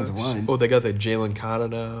very good offensive line. Oh, they got the Jalen Carter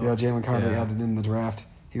now. Yeah, Jalen Carter they added in the draft.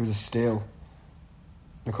 He was a steal.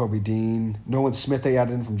 N'Kobe Dean. Nolan Smith they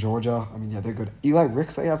added in from Georgia. I mean, yeah, they're good. Eli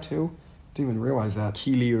Ricks they have too. Didn't even realize that.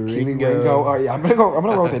 Keely Ringo. Oh yeah, I'm gonna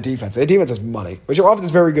go with their defense. Their defense is money, but your offense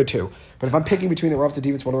is very good too. But if I'm picking between their offense and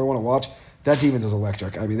defense, what do I want to watch? That defense is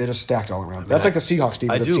electric. I mean, they're just stacked all around. That's like the Seahawks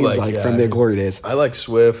defense. It seems like from their glory days. I like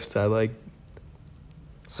Swift. I even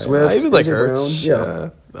like Hurts. Brown.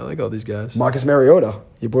 Yeah, I like all these guys. Marcus Mariota,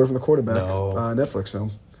 your boy from the quarterback. No. Netflix film,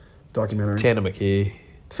 documentary. Tanner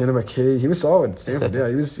McKee, he was solid at Stanford. Yeah,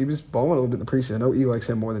 he was balling a little bit in the preseason. I know he likes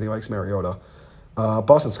him more than he likes Mariota.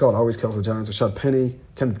 Boston Scott always kills the Giants. Rashad Penny,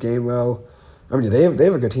 Kenneth Gainwell. I mean, they have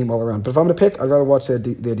a good team all around. But if I'm going to pick, I'd rather watch their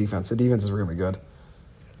defense. The defense is really good.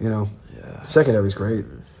 Secondary's great.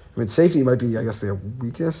 I mean, safety might be, I guess, their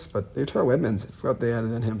weakest, but they have Terrell Edmonds. I forgot they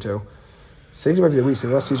added in him too. Safety might be the weakest. They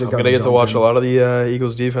lost CJ. I'm going to get to watch a lot of the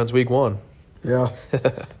Eagles defense week 1. Yeah.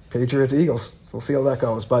 Patriots, Eagles. So we'll see how that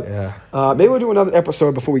goes. But maybe we'll do another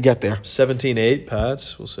episode before we get there. 17-8,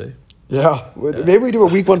 Pats. We'll see. Yeah. Maybe we do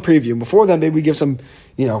a week 1 preview. Before then, maybe we give some,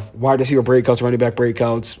 wide receiver breakouts, running back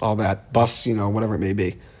breakouts, all that. Busts, whatever it may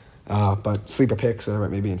be. But sleeper picks, whatever it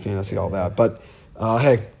may be in fantasy, all that. But,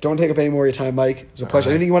 hey, don't take up any more of your time, Mike. It was a pleasure.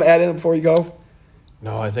 Anything you want to add in before you go?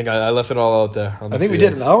 No, I think I left it all out there. I think we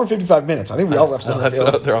did an hour and 55 minutes. I think we all left it on the field.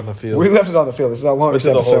 Out there on the field. We left it on the field. This is our longest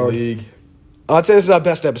episode. The whole league. I'd say this is our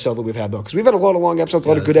best episode that we've had, though, because we've had a lot of long episodes, a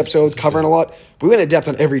lot of good episodes, covering a lot. But we went in depth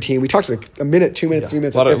on every team. We talked like a minute, 2 minutes, 3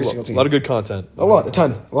 minutes on every single team. A lot of good content. A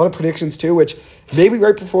ton. A lot of predictions, too, which maybe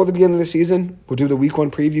right before the beginning of the season, we'll do the week 1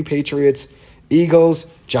 preview, Patriots, Eagles,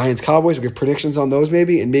 Giants, Cowboys. We'll give predictions on those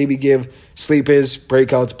maybe, and maybe give sleepers,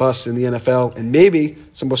 breakouts, busts in the NFL, and maybe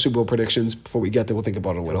some more Super Bowl predictions before we get there. We'll think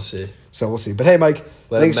about it a little. We'll see. But hey, Mike,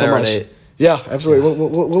 thanks so much. Yeah, absolutely.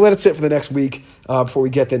 We'll let it sit for the next week before we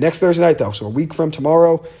get there. Next Thursday night, though. So a week from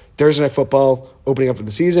tomorrow, Thursday Night Football, opening up for the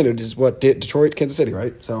season. It is Detroit, Kansas City,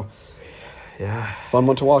 right? So, yeah. Fun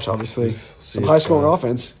one to watch, obviously. Some high-scoring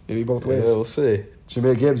offense, maybe both ways. Yeah, we'll see.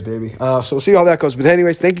 Jameer Gibbs, baby. So we'll see how that goes. But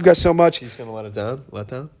anyways, thank you guys so much. He's going to let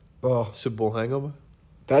down? Oh. Super Bowl hangover?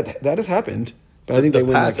 That has happened. But I think they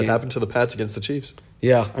win that game. It happened to the Pats against the Chiefs.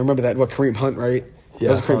 Yeah, I remember that. Kareem Hunt, right? Yeah,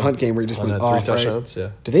 that was a Kareem Hunt game where he just went off, 3 touchdowns, right?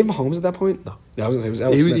 Yeah. Did they have Mahomes at that point? No. Yeah, I was going to say, it was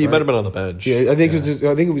Alex Smith, He might have been on the bench. Yeah, I think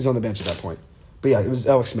it was on the bench at that point. But yeah, it was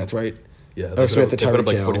Alex Smith, right? Yeah. Alex Smith, the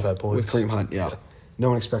Tyreek Hill, 45 points. with Kareem Hunt, yeah. No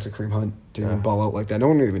one expected Kareem Hunt to even ball out like that. No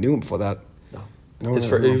one even knew him before that. No. He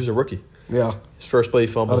was a rookie. Yeah. His first play he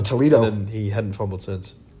fumbled. Out of Toledo. And then he hadn't fumbled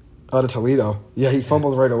since. Out of Toledo. Yeah, he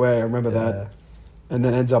fumbled right away. I remember that. And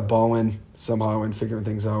then ends up balling somehow and figuring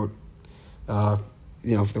things out. For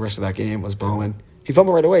the rest of that game was balling. He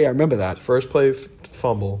fumbled right away. I remember that. First play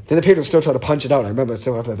fumble. Then the Patriots still tried to punch it out. I remember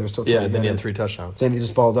still after that they were still trying to and then he had 3 touchdowns. Then he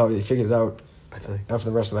just balled out. He figured it out. I think. After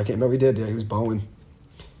the rest of that game. No, he did. Yeah, he was balling.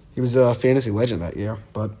 He was a fantasy legend that year.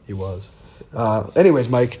 But he was. Anyways,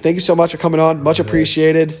 Mike, thank you so much for coming on. Much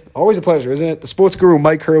appreciated. Always a pleasure, isn't it? The sports guru,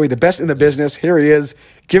 Mike Hurley, the best in the business. Here he is,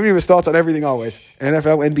 giving you his thoughts on everything always.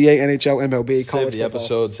 NFL, NBA, NHL, MLB, college football.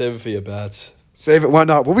 Episode. Save it for your bats. Save it. Why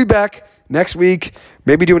not? We'll be back next week.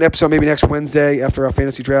 Maybe do an episode maybe next Wednesday after our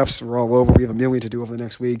fantasy drafts. We're all over. We have a million to do over the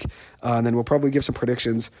next week. And then we'll probably give some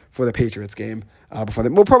predictions for the Patriots game before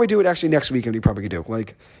then. We'll probably do it actually next week, and we probably could do.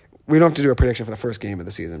 We don't have to do a prediction for the first game of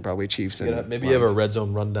the season. Probably Chiefs and maybe you have a red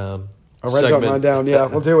zone rundown. A red zone rundown, yeah,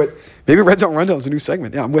 we'll do it. Maybe red zone rundown is a new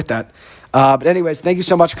segment. Yeah, I'm with that. But anyways, thank you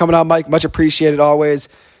so much for coming on, Mike. Much appreciated always.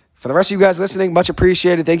 For the rest of you guys listening, much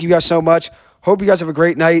appreciated. Thank you guys so much. Hope you guys have a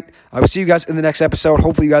great night. I will see you guys in the next episode.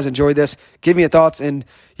 Hopefully you guys enjoyed this. Give me your thoughts and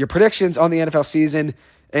your predictions on the NFL season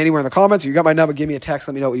anywhere in the comments. You got my number. Give me a text.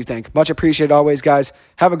 Let me know what you think. Much appreciated always, guys.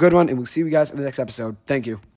 Have a good one, and we'll see you guys in the next episode. Thank you.